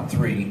something about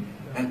 3.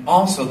 And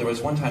also, there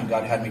was one time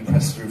God had me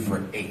press through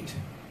for 8.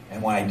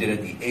 And when I did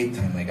it the 8th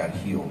time, I got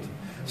healed.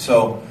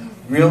 So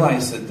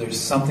realize that there's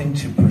something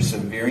to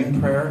persevering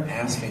prayer.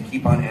 Ask and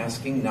keep on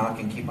asking. Knock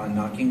and keep on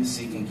knocking.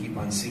 Seek and keep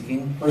on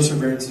seeking.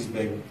 Perseverance is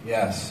big.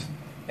 Yes.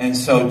 And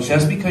so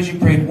just because you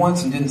prayed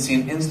once and didn't see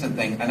an instant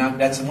thing, and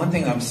that's one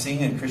thing I'm seeing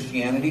in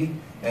Christianity,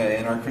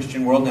 in our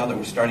Christian world now that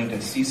we're starting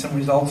to see some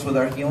results with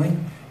our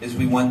healing, is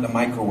we want the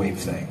microwave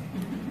thing.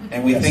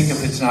 And we think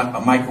if it's not a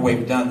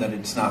microwave done, that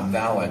it's not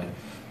valid.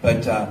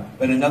 But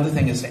another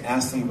thing is to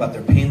ask them about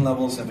their pain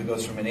levels. If it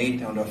goes from an 8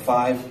 down to a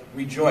 5,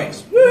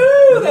 rejoice.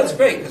 Woo! That's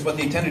great. Because what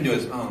they tend to do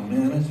is, oh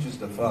man, it's just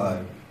a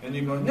 5. And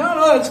you go,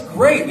 no, that's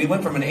great. We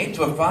went from an 8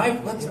 to a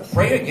 5. Let's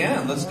pray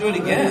again. Let's do it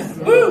again.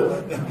 Woo!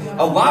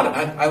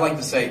 I like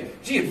to say,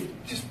 gee,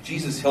 if just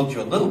Jesus healed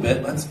you a little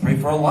bit, let's pray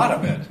for a lot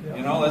of it.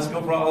 You know, let's go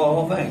for the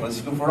whole thing.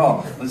 Let's go for it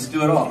all. Let's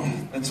do it all.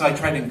 And so I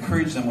try to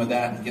encourage them with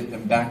that and get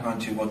them back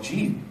onto, well,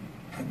 gee,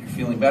 you're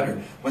feeling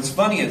better. What's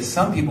funny is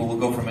some people will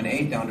go from an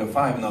 8 down to a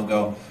 5 and they'll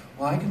go,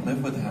 well, I can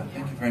live with that.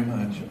 Thank you very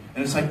much.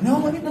 And it's like, no,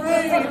 let me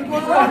pray.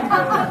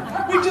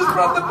 We just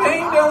brought the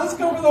pain down. Let's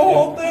go for the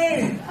whole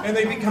thing. And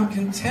they become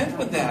content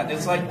with that.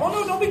 It's like, oh,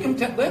 no, don't be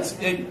content.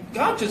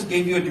 God just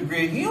gave you a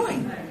degree of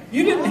healing.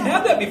 You didn't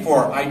have that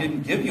before. I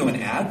didn't give you an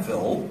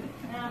Advil.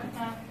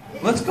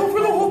 Let's go for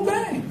the whole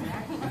thing.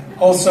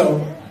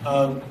 Also,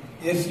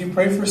 if you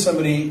pray for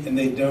somebody and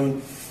they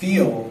don't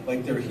feel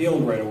like they're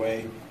healed right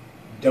away,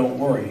 don't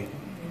worry.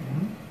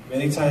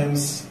 Many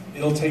times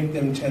it'll take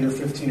them 10 or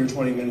 15 or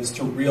 20 minutes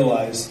to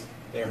realize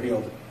they're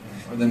healed.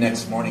 Or the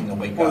next morning they'll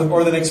wake up.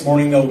 Or the next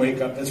morning they'll wake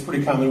up. That's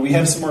pretty common. We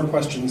have some more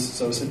questions,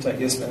 so sit tight.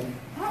 Yes, ma'am?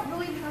 I don't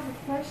really have a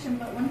question,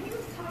 but when he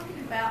was talking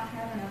about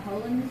having a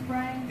hole in in his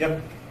brain.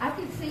 Yep. I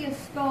could see a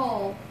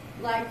skull,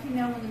 like,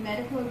 when the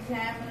medical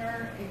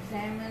examiner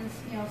examines,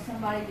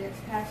 somebody that's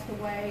passed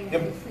away, and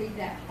Yep. they see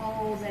that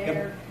hole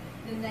there,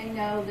 then they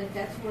know that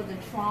that's where the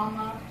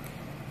trauma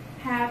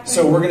happened.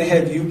 So we're going to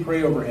have you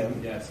pray over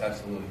him. Yes,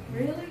 absolutely.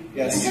 Really?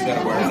 Yes. You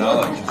got a word of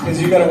knowledge.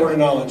 Because you got a word of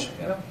knowledge.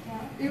 Yep.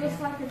 It was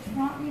like a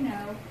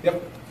trauma,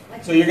 Yep.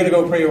 Like, So you're going to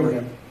go pray over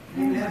him.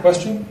 Yeah.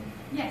 Question?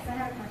 Yes, I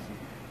have a question.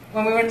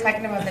 When we were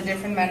talking about the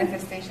different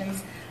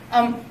manifestations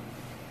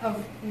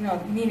of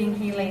needing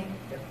healing,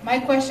 my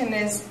question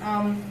is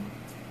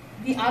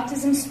the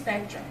autism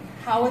spectrum.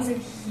 How is it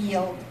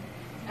healed?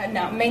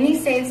 Now, many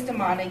say it's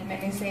demonic,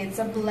 many say it's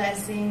a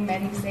blessing,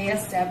 many say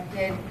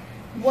accepted.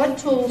 What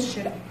tools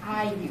should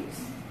I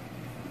use?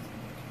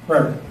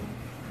 Prayer.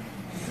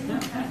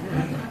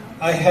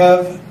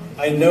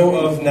 I know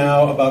of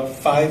now about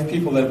 5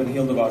 people that have been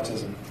healed of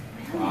autism.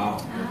 Wow.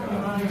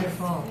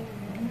 Wonderful.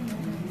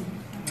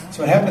 That's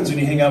what happens when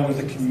you hang out with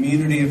a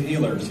community of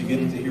healers. You get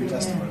to hear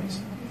testimonies.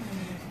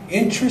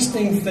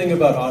 Interesting thing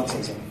about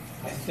autism,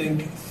 I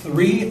think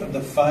 3 of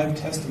the 5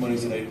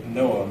 testimonies that I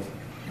know of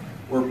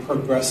were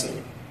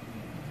progressive.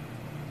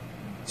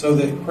 So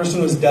the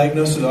person was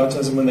diagnosed with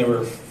autism when they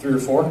were 3 or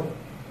 4,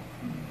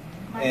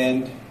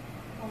 and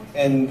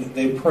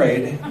they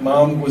prayed.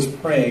 Mom was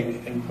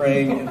praying and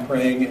praying and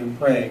praying and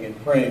praying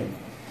and praying.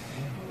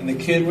 And the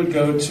kid would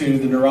go to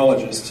the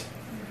neurologist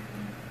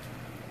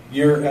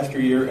year after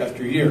year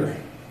after year.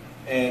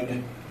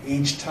 And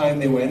each time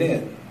they went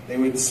in, they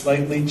would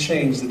slightly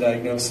change the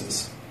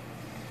diagnosis.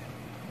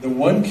 The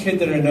one kid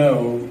that I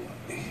know,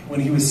 when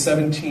he was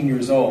 17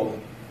 years old,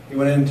 he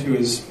went into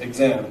his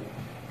exam,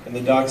 and the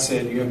doc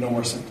said, "You have no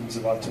more symptoms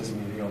of autism,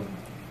 you're healed."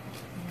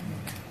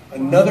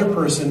 Another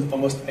person,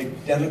 almost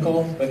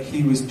identical, but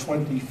he was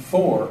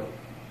 24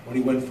 when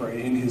he went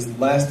in his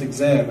last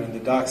exam, and the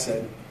doc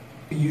said,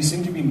 "You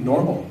seem to be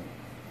normal.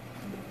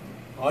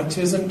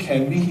 Autism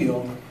can be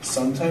healed.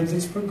 Sometimes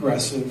it's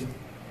progressive."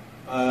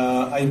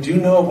 I do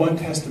know of one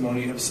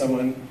testimony of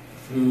someone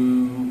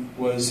who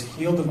was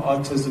healed of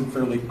autism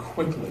fairly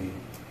quickly.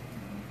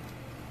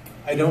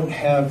 I don't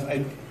have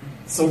a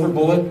silver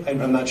bullet.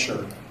 I'm not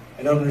sure.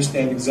 I don't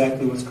understand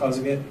exactly what's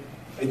causing it.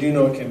 I do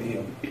know it can be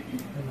healed.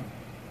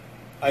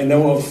 I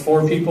know of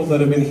 4 people that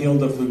have been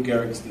healed of Lou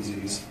Gehrig's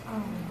disease.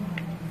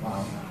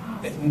 Wow.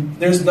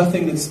 There's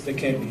nothing that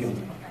can't be healed.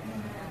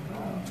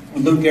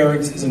 Lou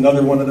Gehrig's is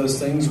another one of those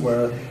things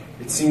where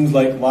it seems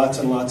like lots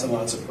and lots and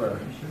lots of prayer.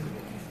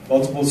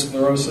 Multiple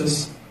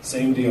sclerosis,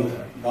 same deal.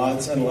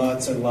 Lots and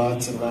lots and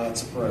lots and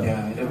lots of prayer.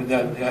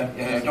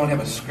 I don't have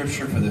a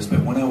scripture for this,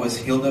 but when I was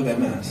healed of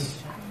MS,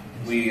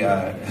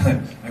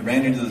 I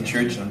ran into the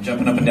church and I'm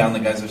jumping up and down. The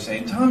guys are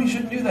saying, "Tom, you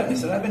shouldn't do that." And I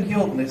said, "I've been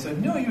healed." And they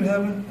said, "No, you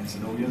haven't." I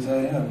said, "Oh, yes,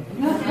 I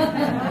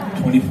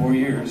have." 24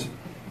 years.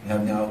 I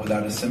have now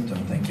without a symptom.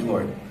 Thank you,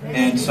 Lord.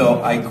 And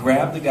so I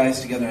grabbed the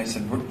guys together and I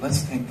said,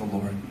 "Let's thank the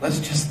Lord. Let's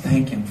just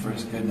thank Him for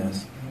His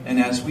goodness." And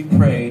as we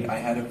prayed, I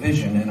had a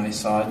vision and I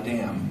saw a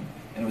dam.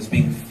 And it was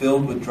being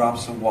filled with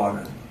drops of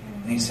water.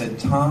 And he said,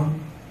 "Tom,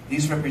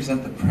 these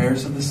represent the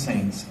prayers of the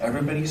saints.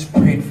 Everybody's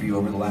prayed for you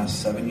over the last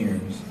 7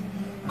 years.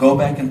 Go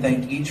back and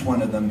thank each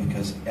one of them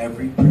because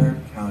every prayer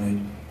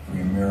counted for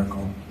your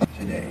miracle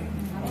today."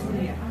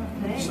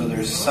 So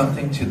there's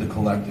something to the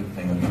collective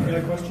thing of prayer. You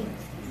got a question?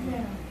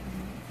 Yeah.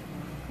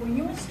 When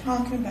you was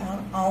talking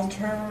about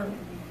alter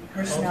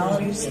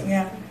personalities,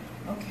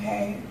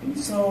 okay.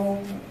 So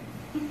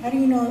how do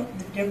you know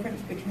the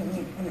difference between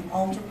an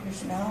alter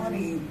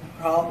personality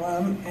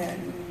problem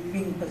and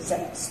being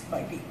possessed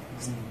by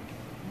demons?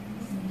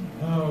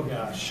 Oh,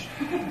 gosh.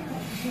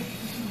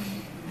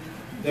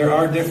 There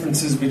are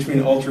differences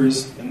between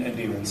alters and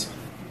demons.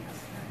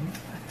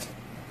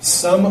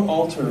 Some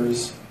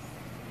alters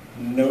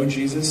know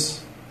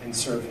Jesus and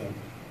serve Him.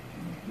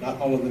 Not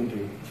all of them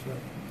do.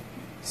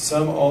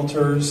 Some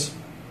alters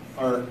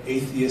are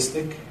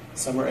atheistic,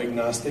 some are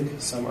agnostic,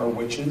 some are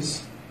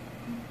witches.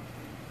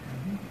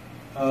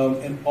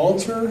 An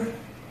alter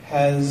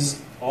has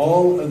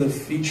all of the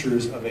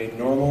features of a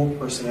normal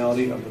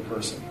personality of the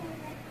person.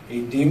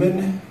 A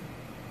demon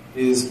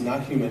is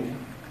not human,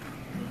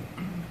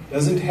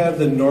 doesn't have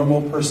the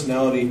normal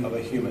personality of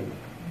a human.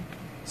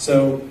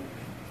 So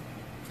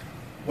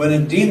when a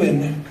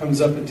demon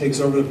comes up and takes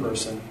over the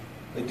person,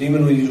 the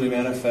demon will usually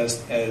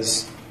manifest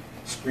as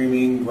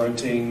screaming,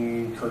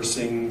 grunting,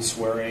 cursing,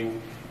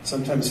 swearing,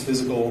 sometimes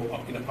physical,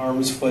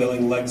 arms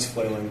flailing, legs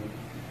flailing.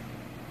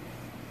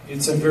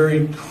 It's a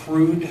very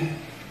crude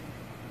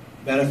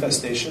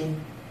manifestation,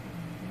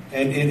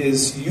 and it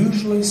is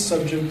usually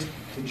subject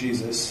to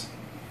Jesus,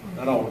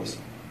 not always.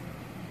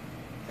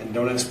 And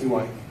don't ask me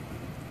why.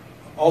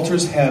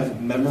 Alters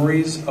have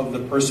memories of the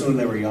person when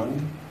they were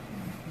young.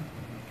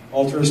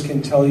 Alters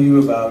can tell you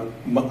about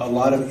a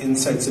lot of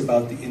insights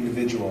about the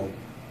individual.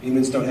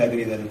 Demons don't have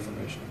any of that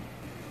information.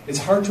 It's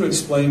hard to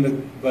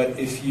explain, but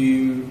if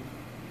you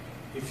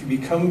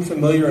become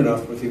familiar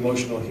enough with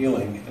emotional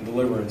healing and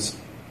deliverance,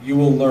 you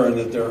will learn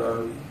that there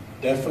are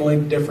definitely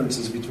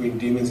differences between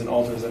demons and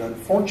alters. And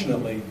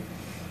unfortunately,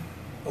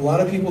 a lot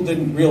of people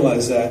didn't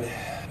realize that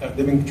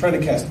they've been trying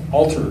to cast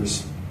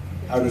altars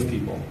out of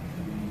people.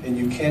 And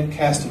you can't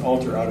cast an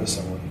altar out of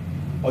someone.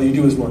 All you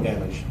do is more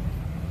damage.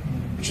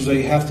 Which is why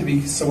you have to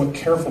be somewhat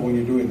careful when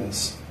you're doing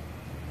this.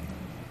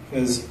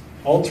 Because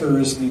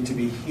altars need to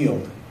be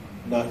healed,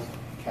 not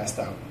cast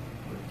out.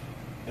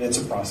 And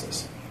it's a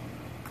process.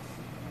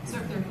 So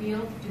if they're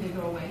healed, do they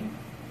go away?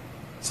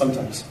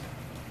 Sometimes.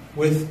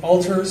 With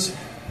altars,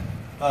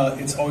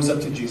 it's always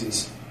up to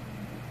Jesus.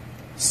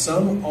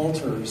 Some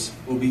altars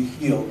will be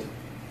healed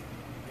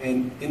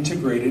and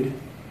integrated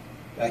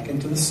back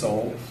into the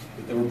soul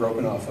that they were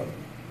broken off of.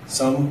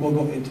 Some will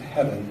go into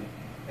heaven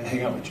and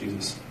hang out with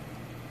Jesus.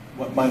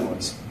 What mine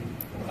was.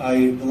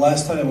 The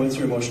last time I went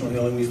through emotional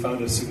healing, we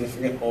found a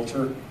significant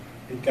altar.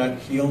 It got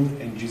healed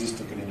and Jesus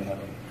took it into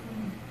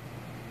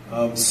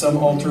heaven. Some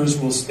altars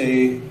will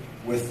stay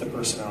with the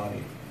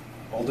personality.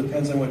 All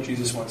depends on what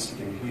Jesus wants to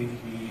do.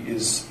 He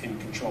is in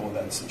control of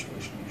that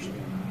situation usually.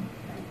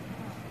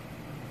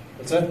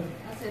 What's that?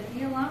 I said,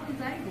 he along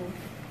is able.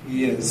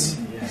 He is.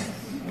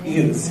 He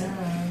is.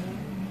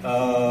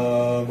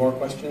 More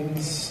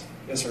questions?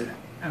 Yes, sir.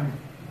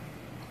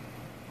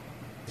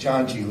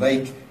 John G.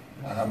 Lake,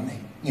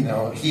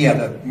 he had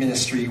a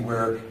ministry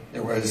where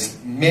there was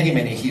many,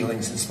 many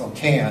healings in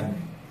Spokane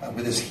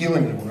with his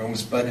healing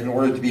rooms, but in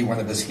order to be one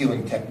of his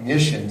healing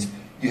technicians,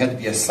 you had to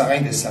be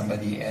assigned to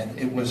somebody, and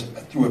it was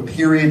through a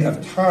period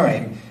of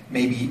time,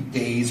 maybe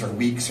days or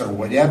weeks or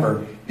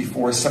whatever,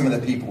 before some of the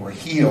people were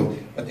healed,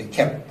 but they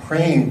kept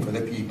praying for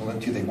the people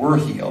until they were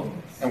healed.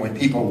 And when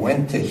people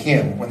went to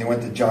him, when they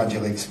went to John G.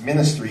 Lake's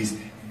ministries,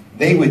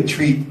 they would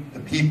treat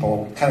the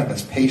people kind of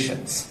as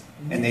patients.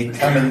 And they'd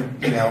come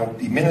and,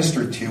 be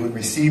ministered to and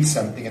receive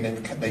something, and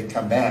then they'd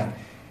come back.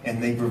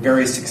 And they were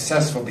very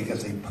successful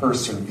because they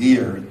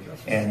persevered,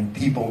 and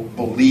people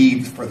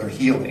believed for their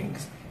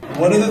healings.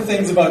 One of the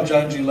things about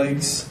John G.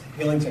 Lake's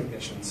healing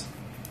technicians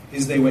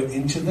is they went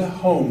into the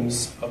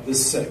homes of the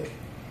sick.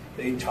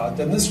 They taught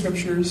them the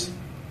scriptures.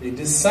 They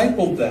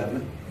discipled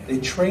them. They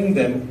trained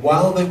them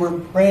while they were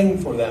praying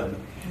for them.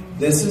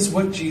 This is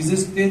what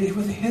Jesus did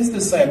with his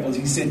disciples.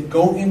 He said,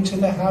 go into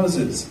the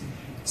houses.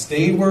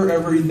 Stay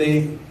wherever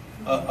they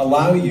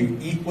allow you.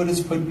 Eat what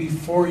is put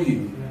before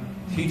you.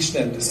 Teach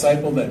them,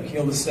 disciple them,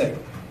 heal the sick.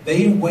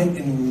 They went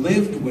and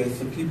lived with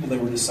the people they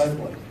were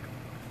discipling.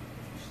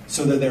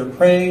 So that they're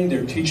praying,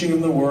 they're teaching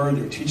them the Word,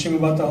 they're teaching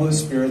them about the Holy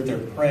Spirit, they're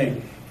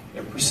praying,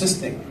 they're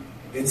persisting.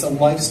 It's a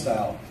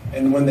lifestyle.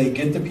 And when they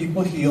get the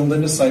people healed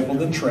and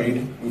discipled and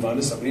trained, move on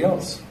to somebody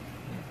else.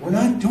 We're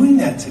not doing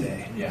that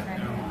today. Yeah.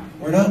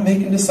 We're not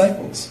making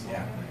disciples.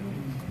 Yeah.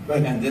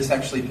 And this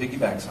actually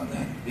piggybacks on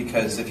that.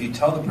 Because if you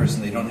tell the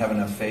person they don't have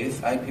enough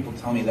faith, I had people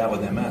tell me that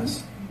with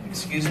MS.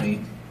 Excuse me,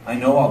 I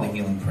know all the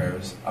healing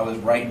prayers. I was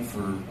writing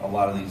for a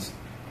lot of these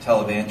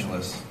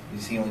televangelists,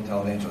 these healing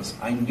televangelists.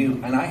 I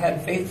knew, and I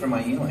had faith for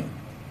my healing.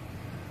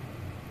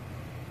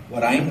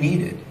 What I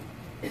needed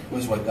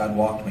was what God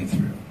walked me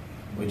through,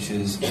 which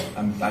is,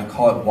 I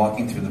call it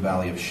walking through the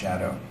valley of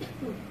shadow.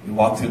 We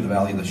walk through the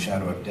valley of the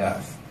shadow of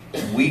death.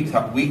 And we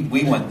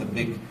went the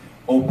big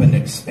open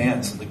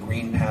expanse of the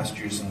green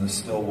pastures and the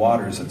still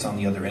waters that's on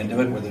the other end of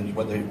it,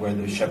 where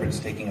the shepherd's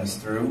taking us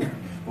through.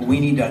 But we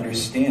need to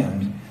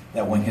understand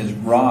that when his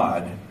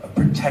rod of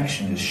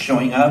protection is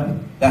showing up,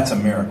 that's a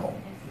miracle.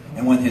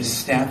 And when his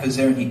staff is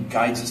there and he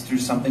guides us through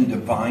something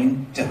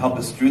divine to help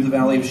us through the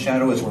valley of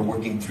shadow as we're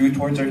working through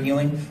towards our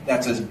healing,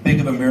 that's as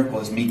big of a miracle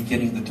as me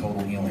getting the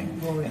total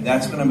healing. And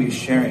that's going to be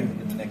sharing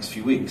in the next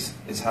few weeks,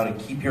 is how to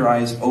keep your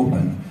eyes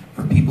open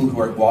for people who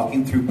are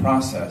walking through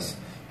process,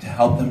 to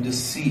help them to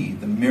see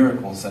the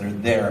miracles that are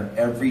there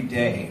every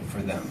day for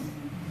them.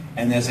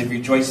 And as they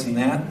rejoice in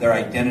that, their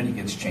identity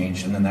gets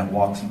changed, and then that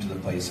walks into the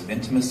place of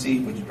intimacy,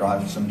 which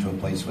drives them to a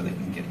place where they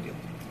can get healed.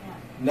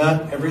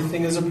 Not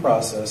everything is a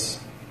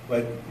process,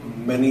 but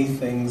many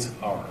things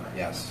are.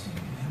 Yes.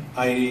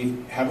 I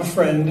have a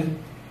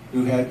friend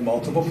who had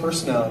multiple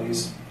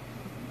personalities,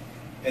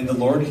 and the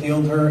Lord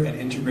healed her and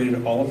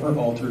integrated all of her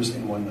altars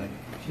in one night.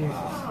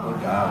 Wow.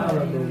 God.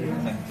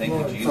 Thank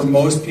you, Jesus. For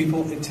most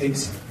people, it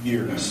takes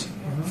years.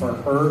 For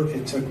her,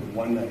 it took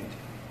one night.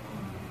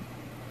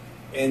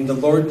 And the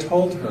Lord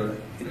told her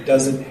it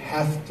doesn't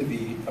have to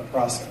be a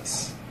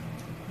process.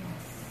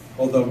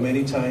 Although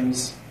many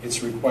times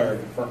it's required.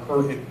 For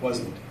her, it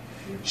wasn't.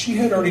 She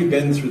had already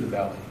been through the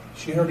valley.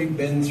 She had already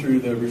been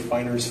through the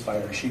refiner's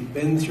fire. She'd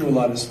been through a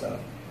lot of stuff.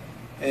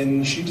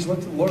 And she just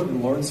went to the Lord, and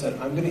the Lord said,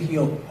 I'm going to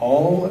heal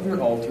all of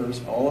your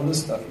altars, all of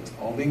this stuff. It's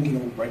all being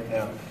healed right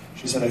now.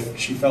 She said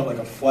she felt like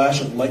a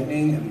flash of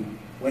lightning and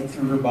went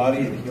through her body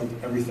and healed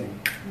everything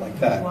like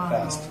that,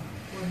 fast.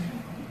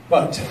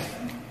 But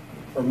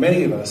for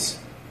many of us,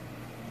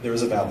 there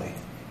is a valley.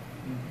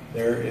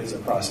 There is a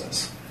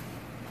process.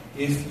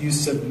 If you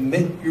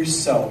submit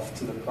yourself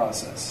to the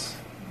process,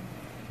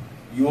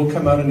 you will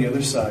come out on the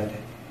other side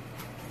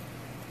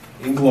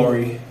in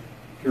glory,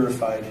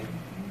 purified,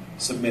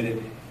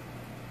 submitted,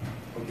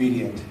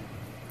 obedient.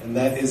 And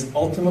that is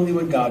ultimately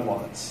what God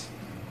wants.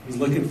 He's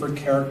looking for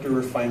character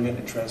refinement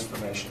and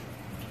transformation.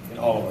 in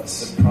all of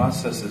us. The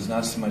process is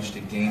not so much to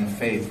gain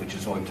faith, which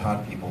is what we've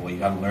taught people. Well, you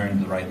got to learn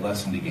the right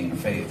lesson to gain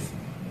faith.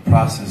 The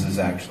process is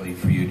actually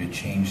for you to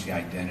change the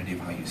identity of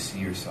how you see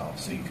yourself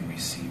so you can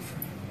receive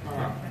from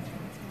it.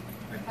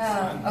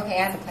 Okay,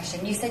 I have a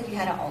question. You said you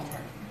had an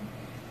altar.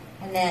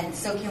 And then,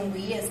 so can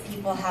we as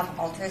people have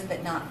altars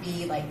but not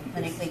be like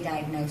clinically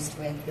diagnosed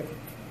with?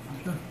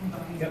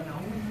 Yep.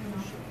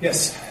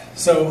 Yes.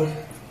 So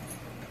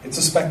it's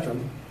a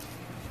spectrum.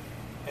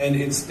 And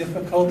it's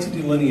difficult to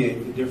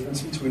delineate the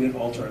difference between an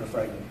altar and a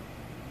fragment.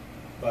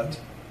 But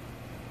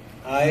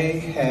I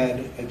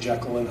had a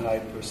Jekyll and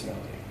Hyde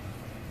personality.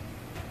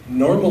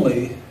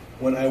 Normally,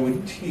 when I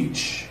would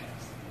teach,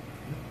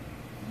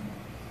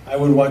 I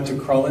would want to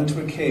crawl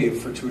into a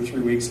cave for 2 or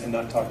 3 weeks and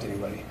not talk to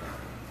anybody.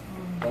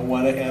 Don't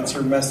want to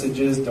answer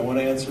messages, don't want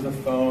to answer the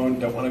phone,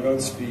 don't want to go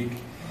and speak.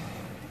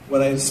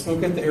 When I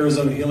spoke at the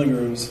Arizona Healing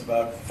Rooms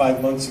about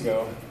 5 months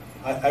ago,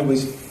 I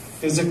was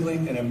physically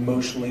and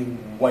emotionally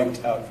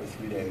wiped out for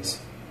 3 days.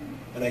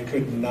 And I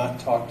could not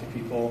talk to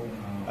people.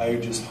 I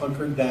just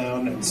hunkered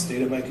down and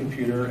stayed at my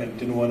computer and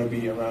didn't want to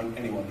be around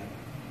anyone.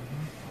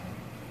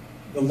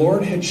 The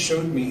Lord had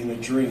showed me in a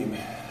dream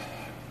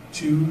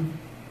 2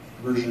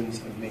 versions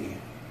of me.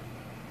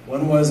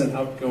 One was an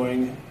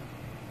outgoing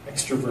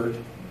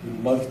extrovert who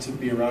loved to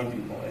be around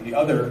people, and the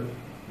other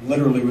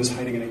literally was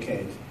hiding in a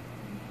cave.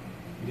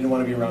 He didn't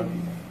want to be around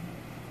people.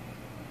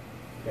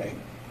 Okay.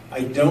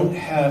 I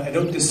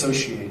don't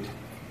dissociate.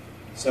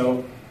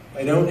 So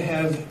I don't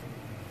have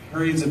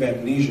periods of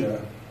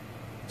amnesia,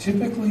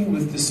 typically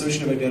with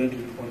dissociative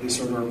identity or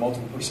disorder or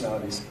multiple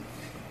personalities.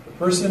 The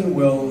person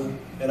will,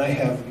 and I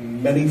have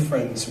many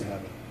friends who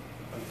have it.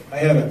 I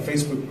have a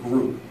Facebook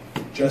group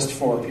just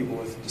for people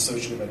with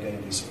dissociative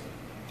identity disorder.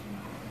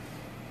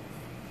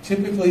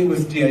 Typically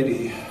with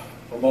DID,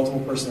 or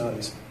multiple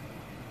personalities,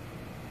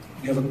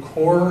 you have a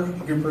core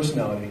of your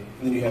personality,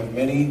 and then you have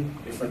many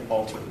different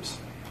alters.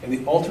 And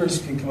the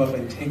alters can come up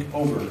and take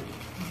over,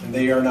 and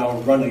they are now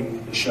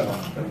running the show.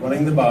 They're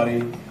running the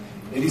body.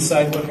 They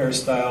decide what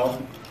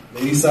hairstyle.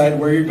 They decide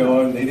where you're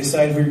going. They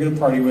decide who you're going to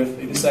party with.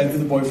 They decide who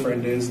the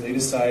boyfriend is. They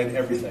decide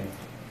everything.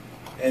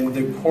 And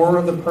the core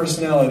of the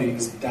personality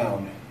is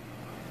down,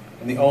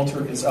 and the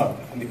alter is up,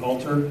 and the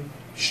alter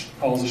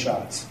calls the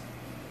shots.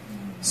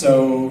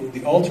 So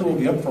the alter will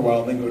be up for a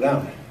while and then go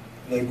down.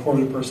 And then the core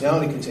of the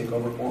personality can take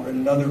over, or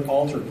another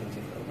alter can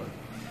take over.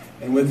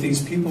 And with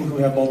these people who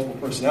have multiple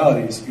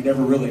personalities, you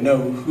never really know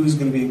who's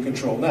going to be in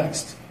control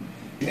next.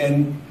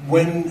 And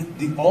when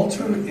the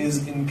alter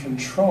is in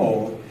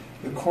control,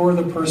 the core of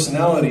the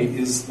personality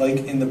is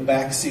like in the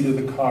back seat of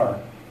the car.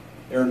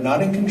 They're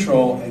not in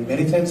control, and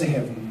many times they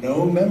have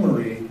no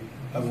memory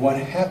of what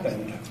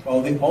happened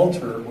while the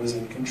alter was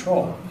in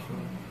control.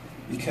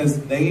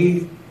 Because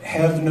they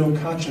have no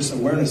conscious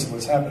awareness of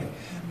what's happening.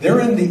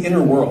 They're in the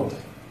inner world.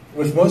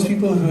 With most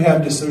people who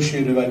have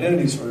dissociative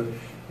identity disorder,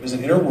 there's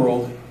an inner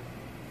world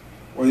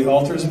where the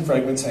alters and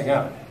fragments hang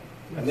out.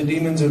 And the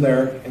demons are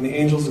there, and the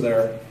angels are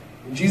there,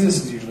 and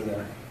Jesus is usually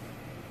there.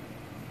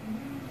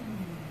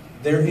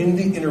 They're in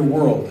the inner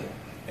world,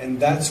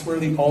 and that's where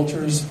the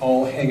alters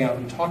all hang out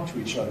and talk to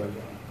each other.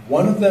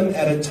 One of them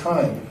at a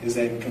time is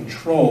in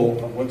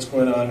control of what's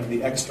going on in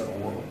the external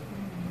world.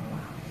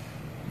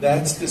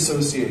 That's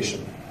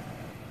dissociation.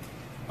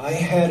 I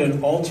had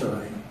an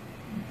alter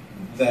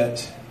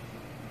that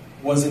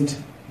wasn't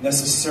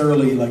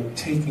necessarily like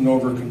taking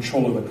over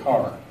control of the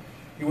car.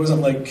 He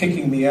wasn't like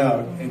kicking me out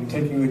and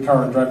taking the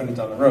car and driving it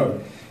down the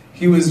road.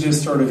 He was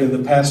just sort of in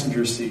the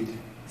passenger seat,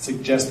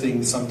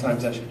 suggesting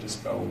sometimes I should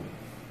just go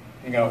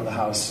hang out in the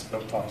house,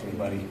 don't talk to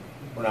anybody,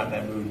 we're not in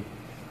that mood.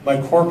 My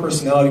core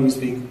personality was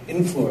being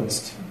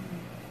influenced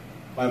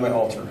by my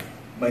alter.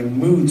 My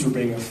moods were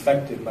being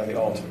affected by the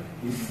alter.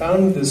 We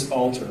found this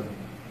alter,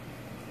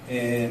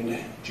 and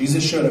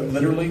Jesus showed up.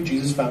 Literally,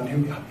 Jesus found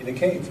him in a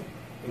cave,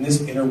 in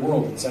this inner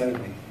world inside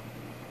of me.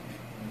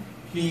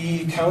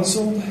 He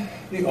counseled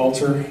the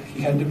alter.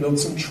 He had to build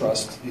some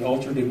trust. The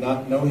alter did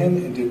not know him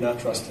and did not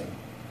trust him.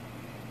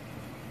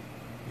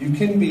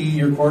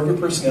 Your core of your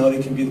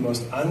personality can be the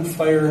most on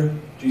fire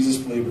Jesus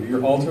believer.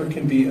 Your alter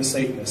can be a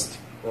Satanist,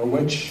 or a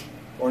witch,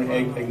 or an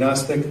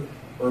agnostic,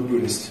 or a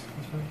Buddhist.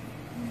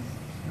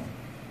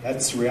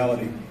 That's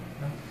reality.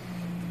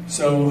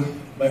 So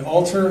my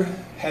alter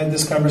had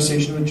this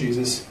conversation with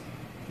Jesus.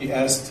 He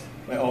asked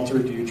my alter,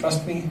 "Do you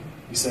trust me?"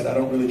 He said, "I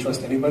don't really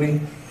trust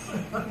anybody."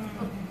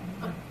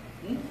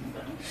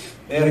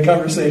 They had a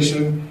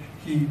conversation.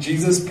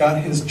 Jesus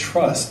got his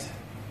trust.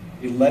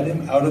 He led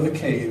him out of the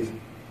cave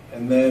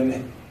and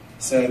then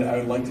said, "I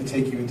would like to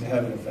take you into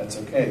heaven if that's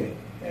okay."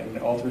 And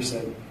the alter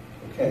said,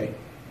 "Okay."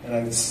 And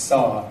I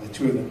saw the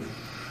two of them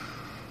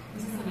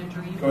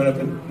going up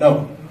and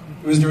no,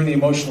 it was during the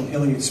emotional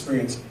healing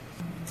experience.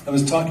 I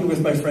was talking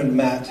with my friend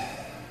Matt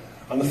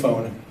on the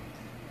phone,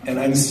 and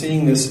I'm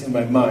seeing this in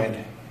my mind.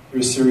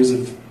 There's a series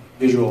of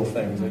visual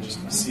things. I just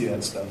see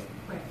that stuff.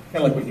 Kind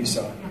of like what you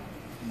saw.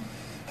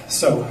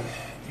 So,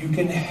 you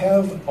can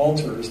have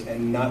alters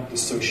and not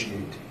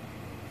dissociate.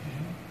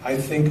 I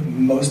think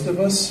most of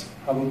us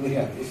probably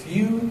have. If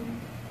you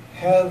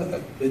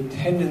have the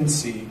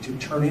tendency to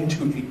turn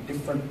into a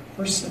different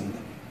person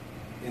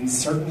in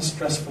certain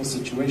stressful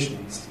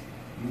situations,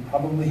 you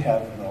probably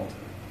have an altar.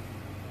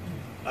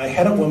 I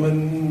had a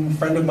woman,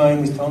 friend of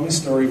mine, was telling me a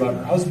story about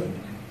her husband.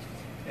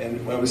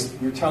 And when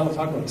we were talking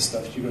about this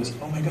stuff, she goes,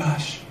 oh my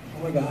gosh,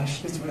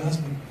 it's my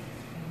husband.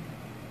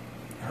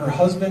 Her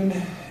husband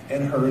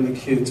and her and the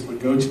kids would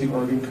go to the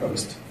Oregon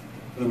coast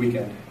for the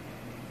weekend.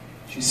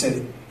 She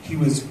said he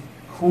was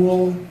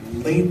cool,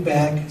 laid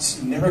back,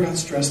 never got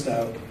stressed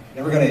out,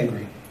 never got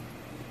angry,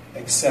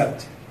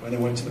 except when they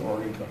went to the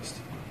Oregon coast.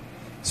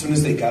 As soon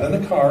as they got in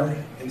the car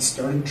and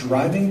started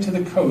driving to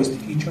the coast,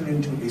 he turned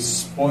into a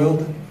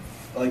spoiled,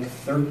 like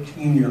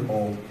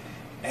 13-year-old,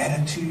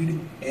 attitude,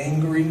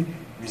 angry,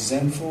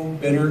 resentful,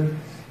 bitter.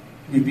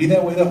 He would be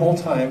that way the whole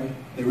time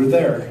they were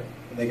there.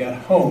 When they got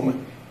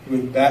home, he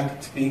went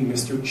back to being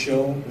Mr.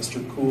 Chill,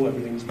 Mr. Cool,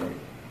 everything's great.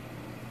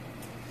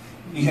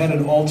 He had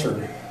an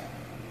altar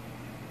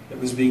that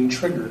was being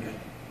triggered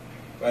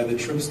by the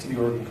trips to the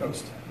Oregon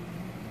coast.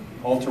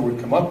 The altar would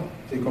come up,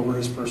 take over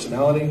his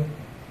personality.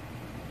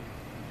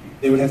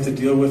 They would have to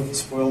deal with the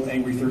spoiled,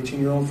 angry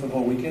 13-year-old for the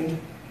whole weekend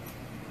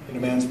in a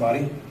man's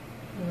body.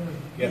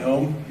 Get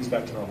home, he's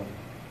back to normal.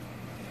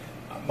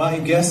 My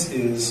guess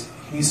is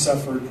he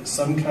suffered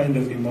some kind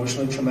of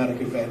emotionally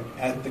traumatic event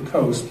at the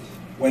coast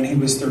when he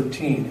was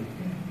 13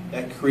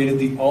 that created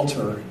the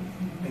altar.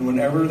 And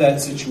whenever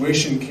that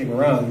situation came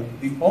around,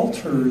 the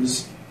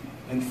altars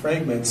and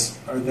fragments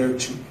are there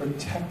to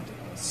protect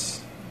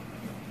us.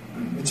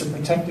 It's a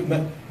protective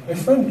My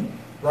friend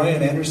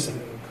Brian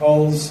Anderson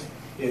calls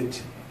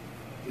it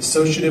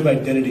dissociative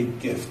identity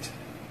gift.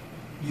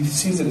 He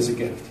sees it as a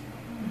gift.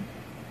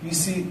 You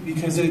see,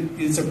 because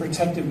it's a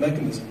protective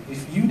mechanism.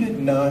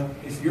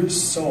 If your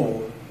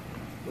soul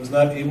was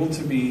not able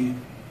to be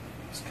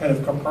kind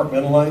of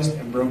compartmentalized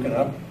and broken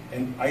up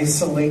and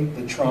isolate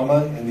the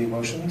trauma and the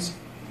emotions,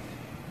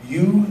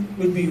 you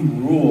would be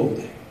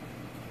ruled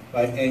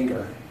by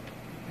anger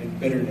and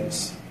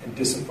bitterness and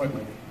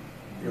disappointment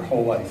your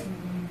whole life.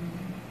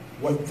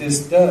 What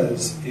this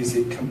does is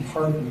it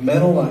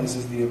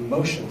compartmentalizes the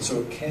emotion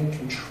so it can't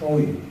control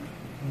you.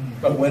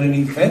 But when an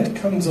event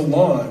comes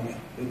along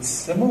that's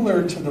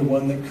similar to the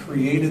one that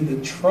created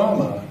the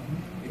trauma,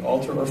 the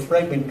altar or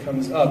fragment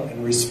comes up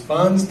and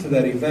responds to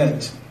that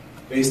event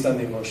based on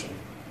the emotion.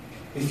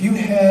 If you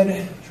had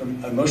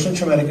an emotionally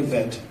traumatic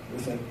event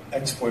with an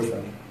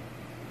ex-boyfriend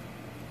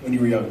when you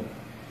were young,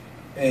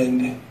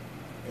 and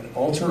an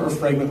altar or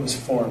fragment was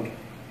formed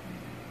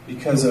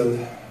because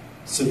of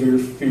severe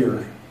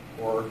fear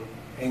or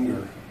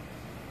anger,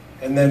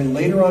 and then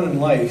later on in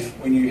life,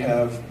 when you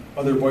have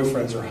other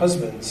boyfriends or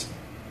husbands,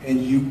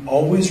 and you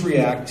always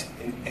react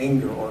in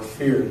anger or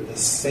fear, the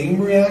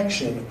same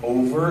reaction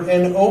over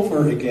and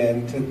over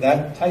again to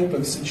that type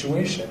of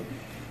situation,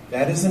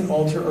 that is an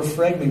altar or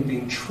fragment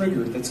being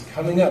triggered that's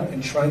coming up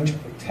and trying to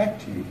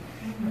protect you.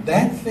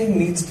 That thing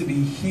needs to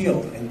be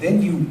healed, and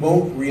then you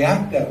won't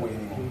react that way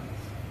anymore.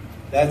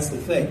 That's the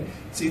thing.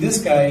 See,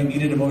 this guy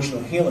needed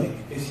emotional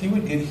healing. If he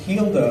would get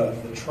healed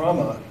of the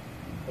trauma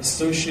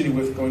associated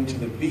with going to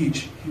the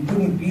beach, he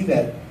wouldn't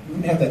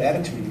have that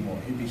attitude anymore.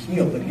 He'd be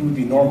healed, and he would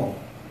be normal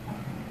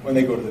when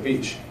they go to the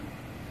beach.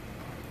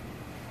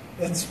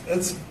 That's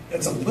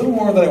a little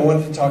more that I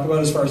wanted to talk about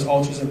as far as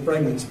altars and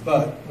fragments,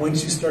 but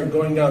once you start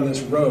going down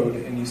this road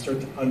and you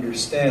start to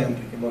understand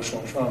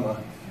emotional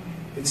trauma,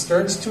 it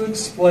starts to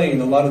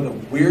explain a lot of the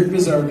weird,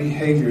 bizarre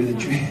behavior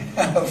that you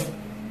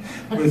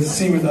have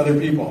seen with other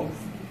people.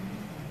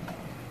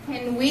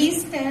 Can we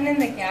stand in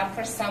the gap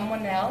for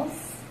someone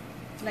else?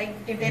 Like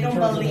if they don't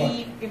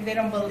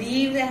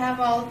believe they have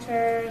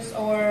altars,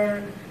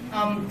 or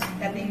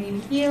that they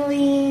need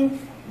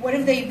healing. What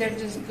if they're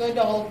just good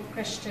old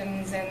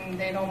Christians and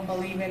they don't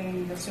believe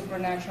in the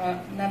supernatural?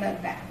 None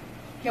of that.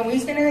 Can we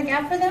stand in the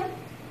gap for them?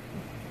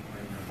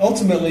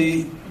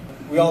 Ultimately,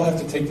 we all have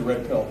to take the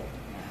red pill.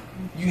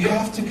 You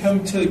have to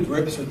come to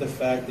grips with the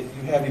fact that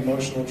you have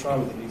emotional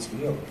trauma that needs to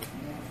be healed.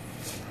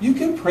 You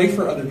can pray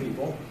for other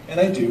people,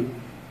 and I do.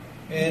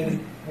 And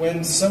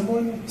when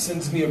someone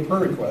sends me a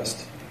prayer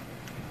request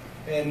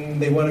and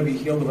they want to be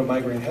healed of a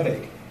migraine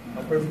headache,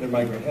 I'll pray for their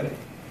migraine headache.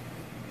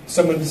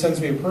 Someone sends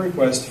me a prayer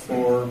request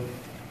for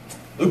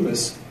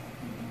lupus,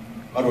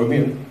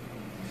 autoimmune,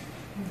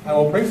 I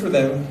will pray for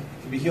them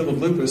to be healed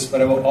of lupus,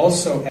 but I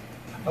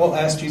will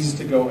ask Jesus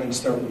to go and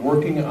start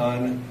working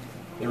on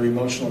their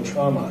emotional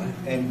trauma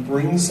and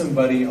bring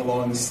somebody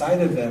alongside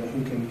of them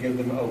who can give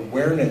them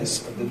awareness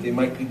that they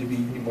might need to be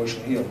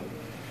emotionally healed.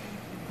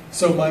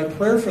 So my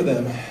prayer for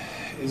them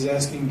is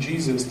asking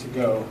Jesus to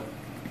go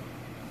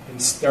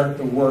and start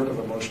the work of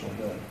emotional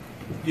healing.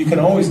 You can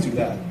always do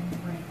that.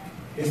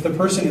 If the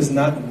person is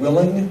not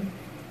willing,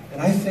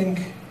 and I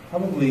think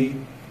probably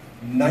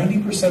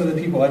 90% of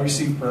the people I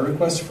receive prayer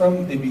requests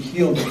from, they'd be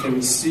healed if they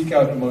would seek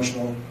out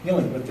emotional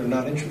healing, but they're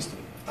not interested.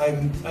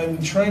 I'm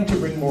trying to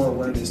bring more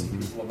awareness to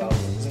people about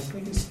this. I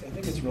think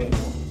it's really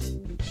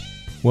important.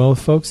 Well,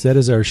 folks, that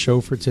is our show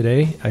for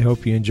today. I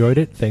hope you enjoyed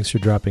it. Thanks for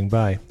dropping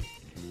by.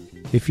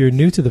 If you're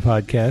new to the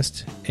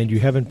podcast and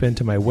you haven't been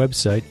to my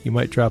website, you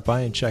might drop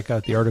by and check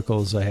out the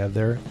articles I have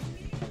there.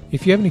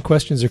 If you have any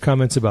questions or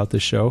comments about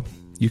this show,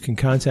 you can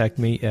contact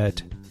me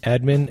at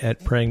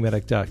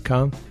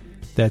admin@prayingmedic.com.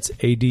 That's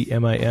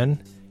ADMIN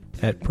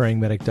at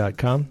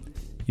prayingmedic.com.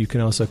 You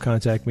can also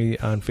contact me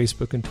on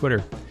Facebook and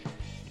Twitter.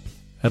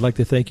 I'd like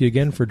to thank you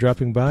again for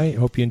dropping by. I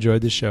hope you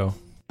enjoyed the show.